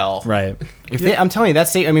will sell. Right. I'm telling you,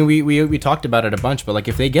 that's. I mean, we talked about it a bunch, but like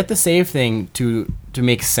if they get the save thing to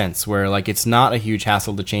make sense, where like it's not a huge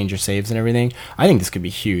hassle to change your saves and everything, I think this could be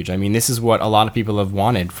huge. I mean, this is what a lot of people have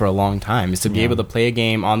wanted for a long time, is to be able to play a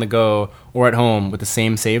game on the go or at home with the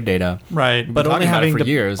same save data. Right. But only having for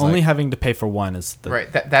years, having to pay for one is the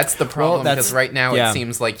right. That's the problem because right now it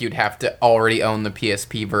seems like you'd have to already own the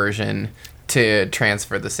PSP version to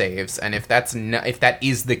transfer the saves, and if that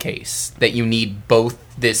is the case, that you need both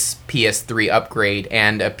this PS3 upgrade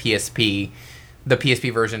and the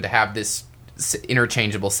PSP version to have this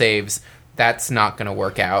interchangeable saves, that's not going to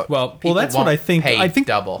work out. Well, that's what I think. I think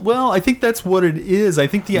double. Well, I think that's what it is. I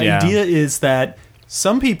think the idea is that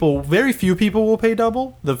some people, very few people, will pay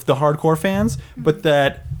double, the hardcore fans, but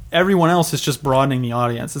that everyone else is just broadening the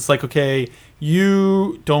audience. It's like, okay,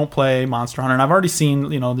 you don't play Monster Hunter, and I've already seen,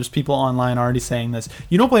 there's people online already saying this.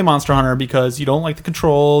 You don't play Monster Hunter because you don't like the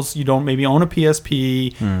controls, you don't maybe own a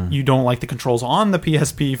PSP, you don't like the controls on the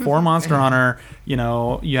PSP for Monster Hunter, you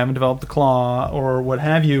haven't developed the claw or what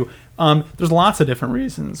have you. There's lots of different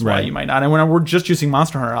reasons why you might not. And when we're just using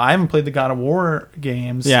Monster Hunter, I haven't played the God of War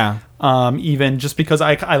games. Yeah. Even just because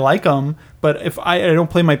I like them, but if I don't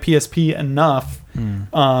play my PSP enough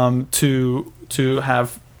to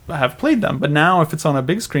have played them. But now if it's on a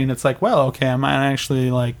big screen, it's like, well, okay, I might actually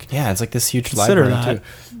it's like this huge library that. too.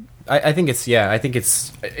 I think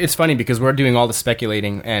it's funny because we're doing all the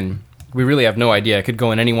speculating and we really have no idea. It could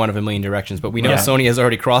go in any one of a million directions, but we know Sony has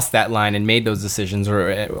already crossed that line and made those decisions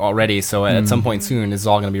already. So at some point soon, this is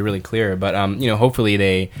all going to be really clear. But hopefully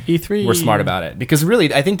they E3 were smart about it, because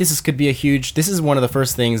really, I think could be a huge. This is one of the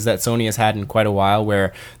first things that Sony has had in quite a while,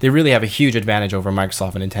 where they really have a huge advantage over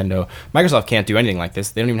Microsoft and Nintendo. Microsoft can't do anything like this.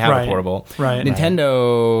 They don't even have a portable. Right.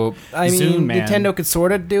 Nintendo. I mean, Zoom, man. Nintendo could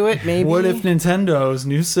sort of do it. Maybe. What if Nintendo's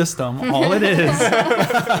new system, all it is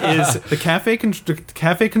the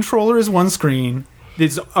cafe controller is one screen.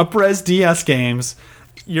 These up-res DS games.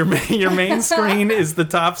 Your main screen is the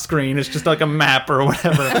top screen. It's just like a map or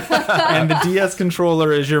whatever, and the DS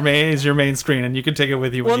controller is your main screen, and you can take it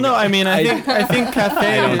with you. Well, no, I mean, I think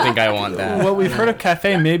Cafe. I don't think I want that. What we've heard of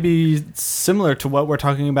Cafe may be similar to what we're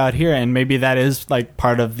talking about here, and maybe that is like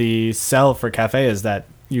part of the sell for Cafe is that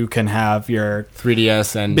you can have your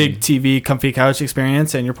 3DS and big TV, comfy couch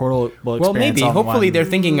experience, and your portable experience. Well, maybe. all Hopefully, one. they're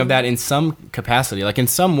thinking of that in some capacity. Like in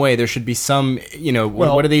some way, there should be some.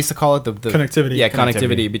 What do they used to call it? The connectivity. Yeah,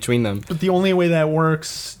 connectivity between them. But the only way that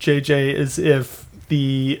works, JJ, is if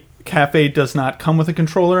the Cafe does not come with a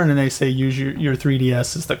controller, and then they say use your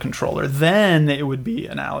 3DS as the controller. Then it would be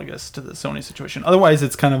analogous to the Sony situation. Otherwise,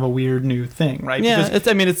 it's kind of a weird new thing, right? Yeah,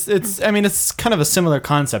 because it's kind of a similar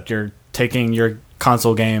concept. You're taking your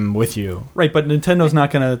console game with you, right? But Nintendo's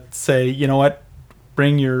not going to say, you know what,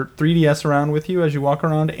 bring your 3DS around with you as you walk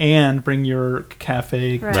around, and bring your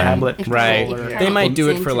Cafe tablet controller. Right. They might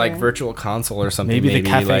do it for like Virtual Console or something. Maybe the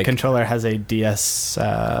Cafe controller has a DS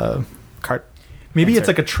cart. Maybe it's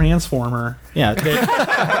like a transformer. Yeah,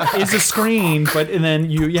 that is a screen, and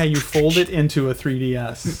then you fold it into a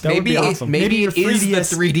 3DS. That would be awesome. Maybe it is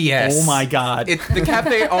the 3DS. Oh my god! The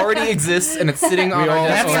Cafe already exists, and it's sitting on our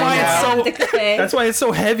desk. That's why it's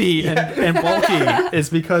so heavy and bulky. Is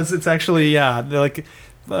because it's actually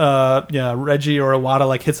Reggie or Iwata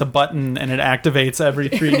like hits a button and it activates every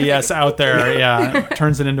 3DS out there. Yeah,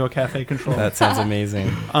 turns it into a Cafe controller. That sounds amazing.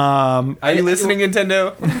 Are you listening,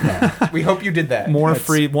 Nintendo? We hope you did that.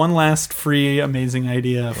 One last free amazing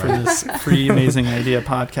idea for this free amazing idea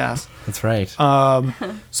podcast. That's right.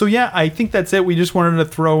 So yeah, I think that's it. We just wanted to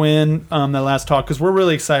throw in that last talk because we're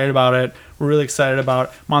really excited about it. We're really excited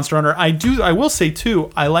about Monster Hunter. I will say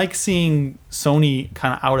too, I like seeing Sony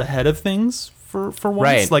kind of out ahead of things. For once,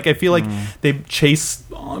 right. Like I feel like they've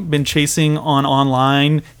been chasing on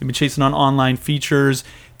online. They've been chasing on online features.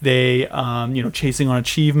 They, chasing on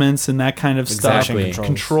achievements and that kind of stuff.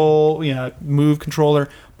 Control, move controller,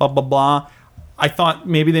 blah blah blah. I thought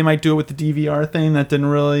maybe they might do it with the DVR thing. That didn't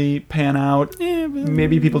really pan out.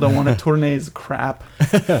 Maybe people don't want it. Tournay is crap.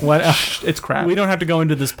 It's crap. We don't have to go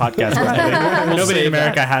into this podcast. Nobody in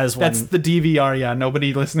America has one. That's the DVR. Yeah,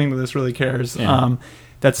 nobody listening to this really cares. Yeah.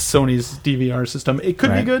 That's Sony's DVR system. It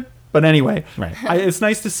could be good, but anyway, it's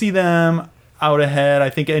nice to see them out ahead.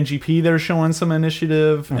 I think NGP they're showing some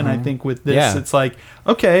initiative, and I think with this, it's like,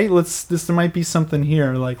 okay, there might be something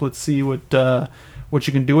here. Like, let's see what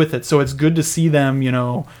you can do with it. So it's good to see them,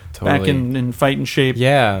 back in fighting shape.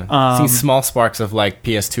 Yeah, see small sparks of like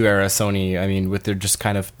PS2 era Sony. I mean, with their just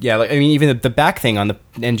kind of even the back thing on the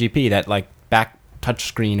NGP, that like back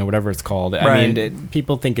touchscreen or whatever it's called. I mean,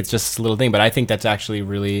 people think it's just a little thing, but I think that's actually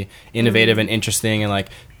really innovative and interesting. And like,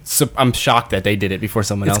 so I'm shocked that they did it before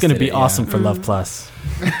someone else. It's going to be awesome for Love Plus.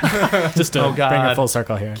 Just to bring it full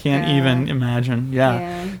circle here. Can't even imagine.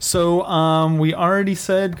 Yeah. So we already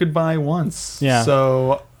said goodbye once. Yeah.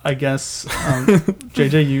 So I guess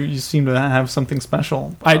JJ, you seem to have something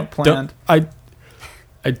special planned.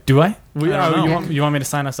 Do I? You want me to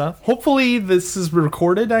sign us up? Hopefully this is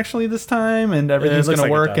recorded actually this time and everything's going to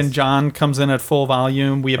work and John comes in at full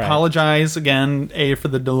volume. We apologize again, A, for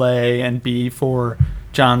the delay, and B, for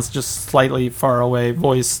John's just slightly far away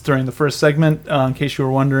voice during the first segment. In case you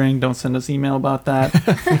were wondering, don't send us email about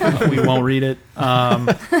that. We won't read it.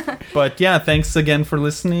 But yeah, thanks again for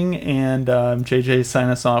listening, and JJ, sign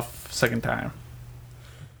us off second time.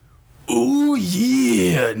 Oh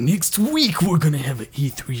yeah! Next week we're gonna have an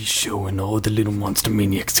E3 show and all the little monster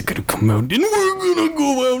maniacs are gonna come out and we're gonna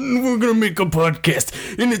go out and we're gonna make a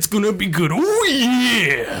podcast and it's gonna be good. Oh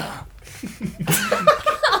yeah!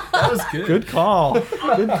 That was good. Good call.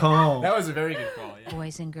 Good call. That was a very good call. Yeah.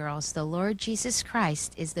 Boys and girls, the Lord Jesus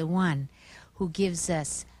Christ is the one who gives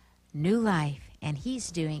us new life, and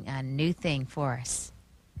He's doing a new thing for us.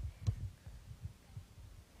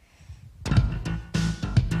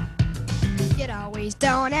 You know He's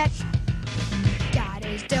doing it. God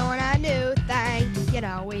is doing a new thing. You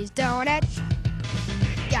know He's doing it.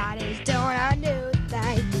 God is doing a new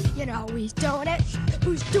thing. You know He's doing it.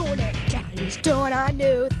 Who's doing it? God is doing a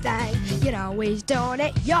new thing. You know He's doing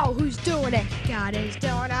it. Yo, who's doing it? God is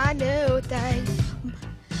doing a new thing.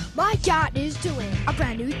 My God is doing a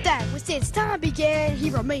brand new thing. Since time began, he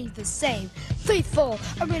remains the same. Faithful,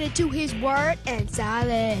 I'm running to his word and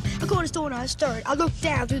silent. I go to stone unstirred. I look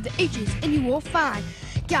down through the ages and you will find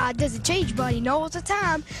God doesn't change, but he knows the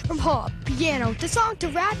time. From harp, piano, to song to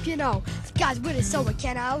rap, you know. God's with us, so we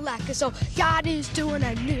cannot lack it. So God is doing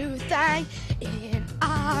a new thing in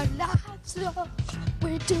our lives. So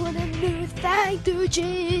we're doing a new thing through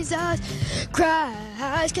Jesus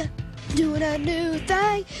Christ. Doing a new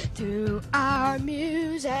thing through our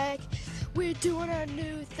music. We're doing a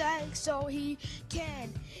new thing so he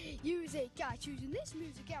can use it. God choosing this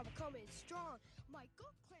music and we're coming strong. My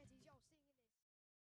God.